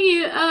 Koozies. Thank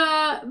you,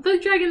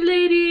 Book Dragon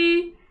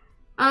Lady.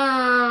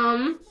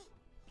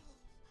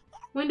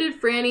 When did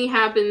Franny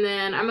happen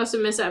then? I must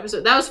have missed that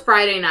episode. That was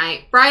Friday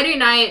night. Friday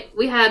night,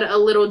 we had a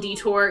little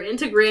detour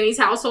into Granny's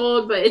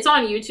household, but it's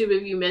on YouTube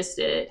if you missed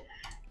it.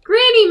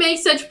 Granny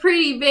makes such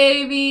pretty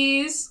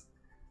babies.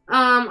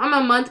 I'm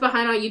a month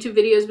behind on YouTube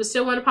videos, but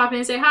still want to pop in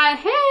and say hi.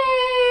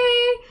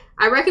 Hey!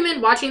 I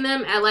recommend watching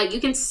them at, like, you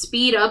can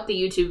speed up the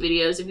YouTube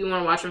videos if you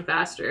want to watch them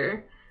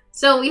faster.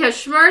 So we have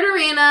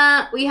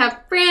Schmurderina, we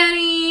have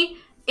Franny,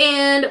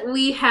 and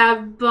we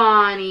have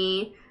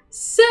Bonnie.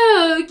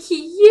 So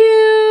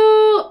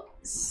cute!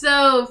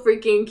 So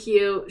freaking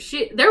cute.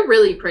 They're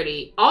really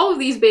pretty. All of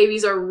these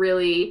babies are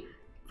really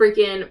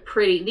freaking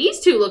pretty.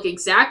 These two look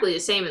exactly the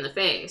same in the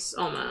face,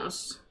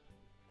 almost.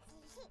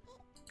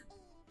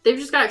 They've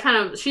just got kind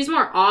of, she's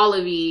more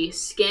olive-y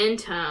skin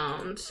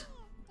toned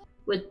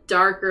with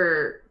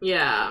darker,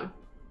 yeah,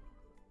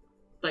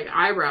 like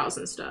eyebrows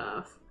and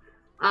stuff.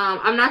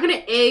 I'm not going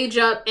to age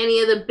up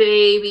any of the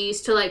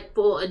babies to like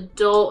full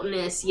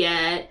adultness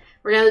yet.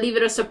 We're going to leave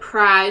it a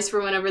surprise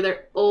for whenever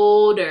they're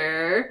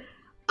older.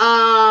 But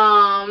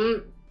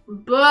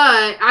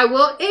I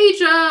will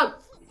age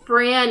up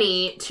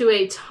Franny to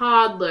a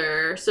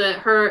toddler so that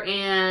her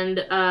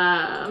and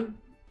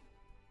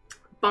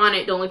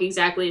Bonnet don't look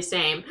exactly the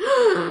same.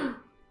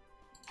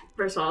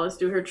 First of all, let's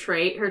do her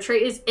trait. Her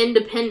trait is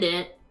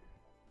independent.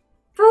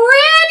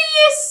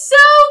 Franny is so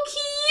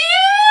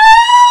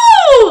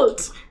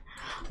cute!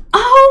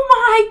 Oh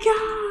my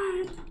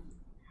god!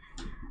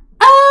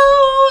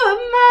 Oh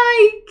my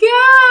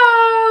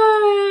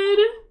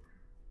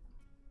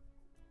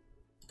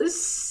god!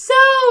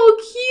 So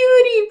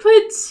cutie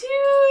patootie!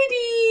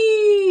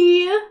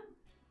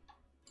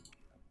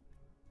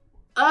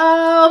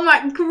 Oh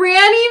my,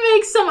 Granny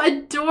makes some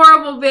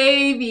adorable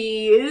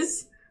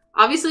babies.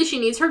 Obviously, she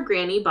needs her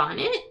granny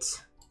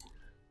bonnet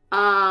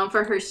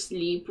for her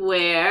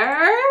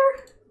sleepwear.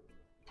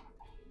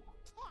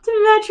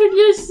 To match her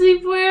new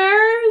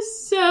sleepwear.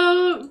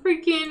 So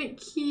freaking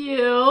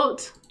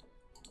cute.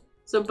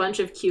 So a bunch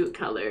of cute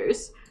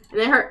colors. And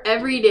then her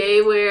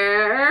everyday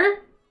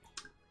wear.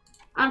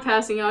 I'm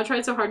passing out. I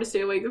tried so hard to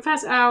stay awake the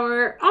past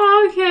hour.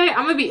 Oh, okay.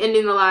 I'm gonna be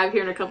ending the live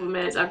here in a couple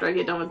minutes after I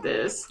get done with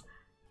this.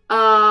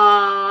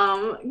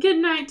 Good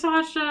night,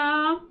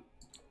 Tasha.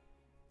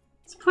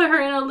 Let's put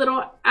her in a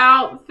little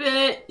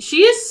outfit.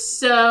 She is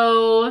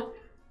so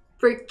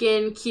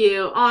freaking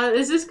cute. Oh,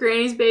 is this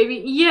Granny's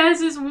baby?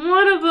 Yes, it's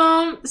one of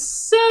them.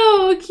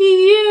 So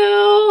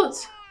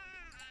cute.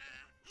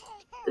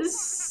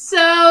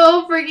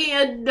 So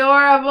freaking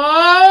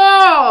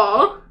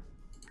adorable.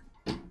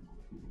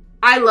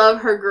 I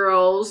love her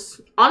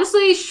girls.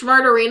 Honestly,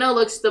 Schmurderina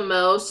looks the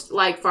most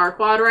like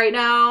Farquaad right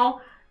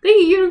now.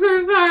 Thank you,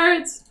 Unicorn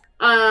Cards.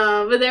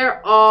 but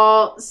they're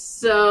all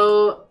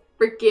so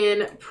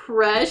freaking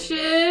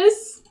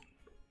precious.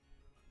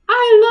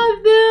 I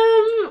love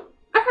them.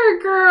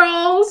 Her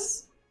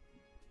girls.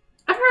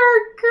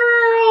 Her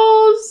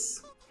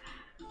girls.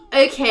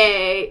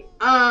 Okay,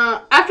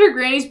 after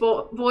Granny's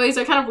boys,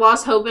 I kind of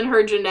lost hope in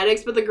her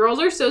genetics, but the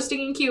girls are so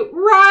stinking cute.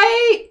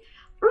 Right?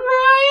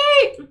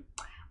 Right?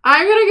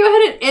 I'm gonna go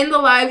ahead and end the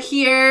live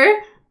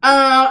here.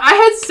 I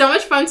had so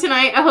much fun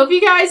tonight. I hope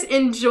you guys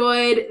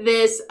enjoyed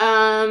this,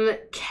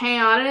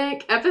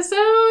 chaotic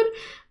episode.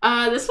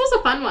 This was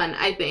a fun one,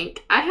 I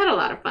think. I had a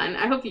lot of fun.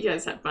 I hope you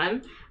guys had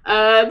fun.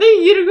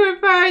 The unicorn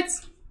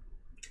parts.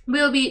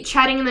 We'll be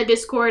chatting in the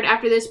Discord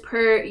after this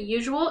per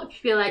usual if you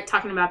feel like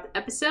talking about the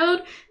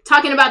episode,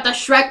 talking about the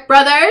Shrek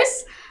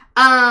brothers.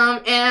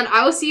 And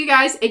I will see you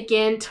guys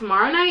again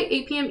tomorrow night,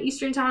 8 p.m.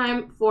 Eastern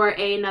time for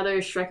another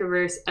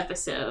Shrekiverse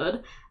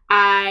episode.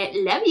 I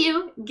love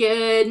you.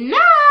 Good night.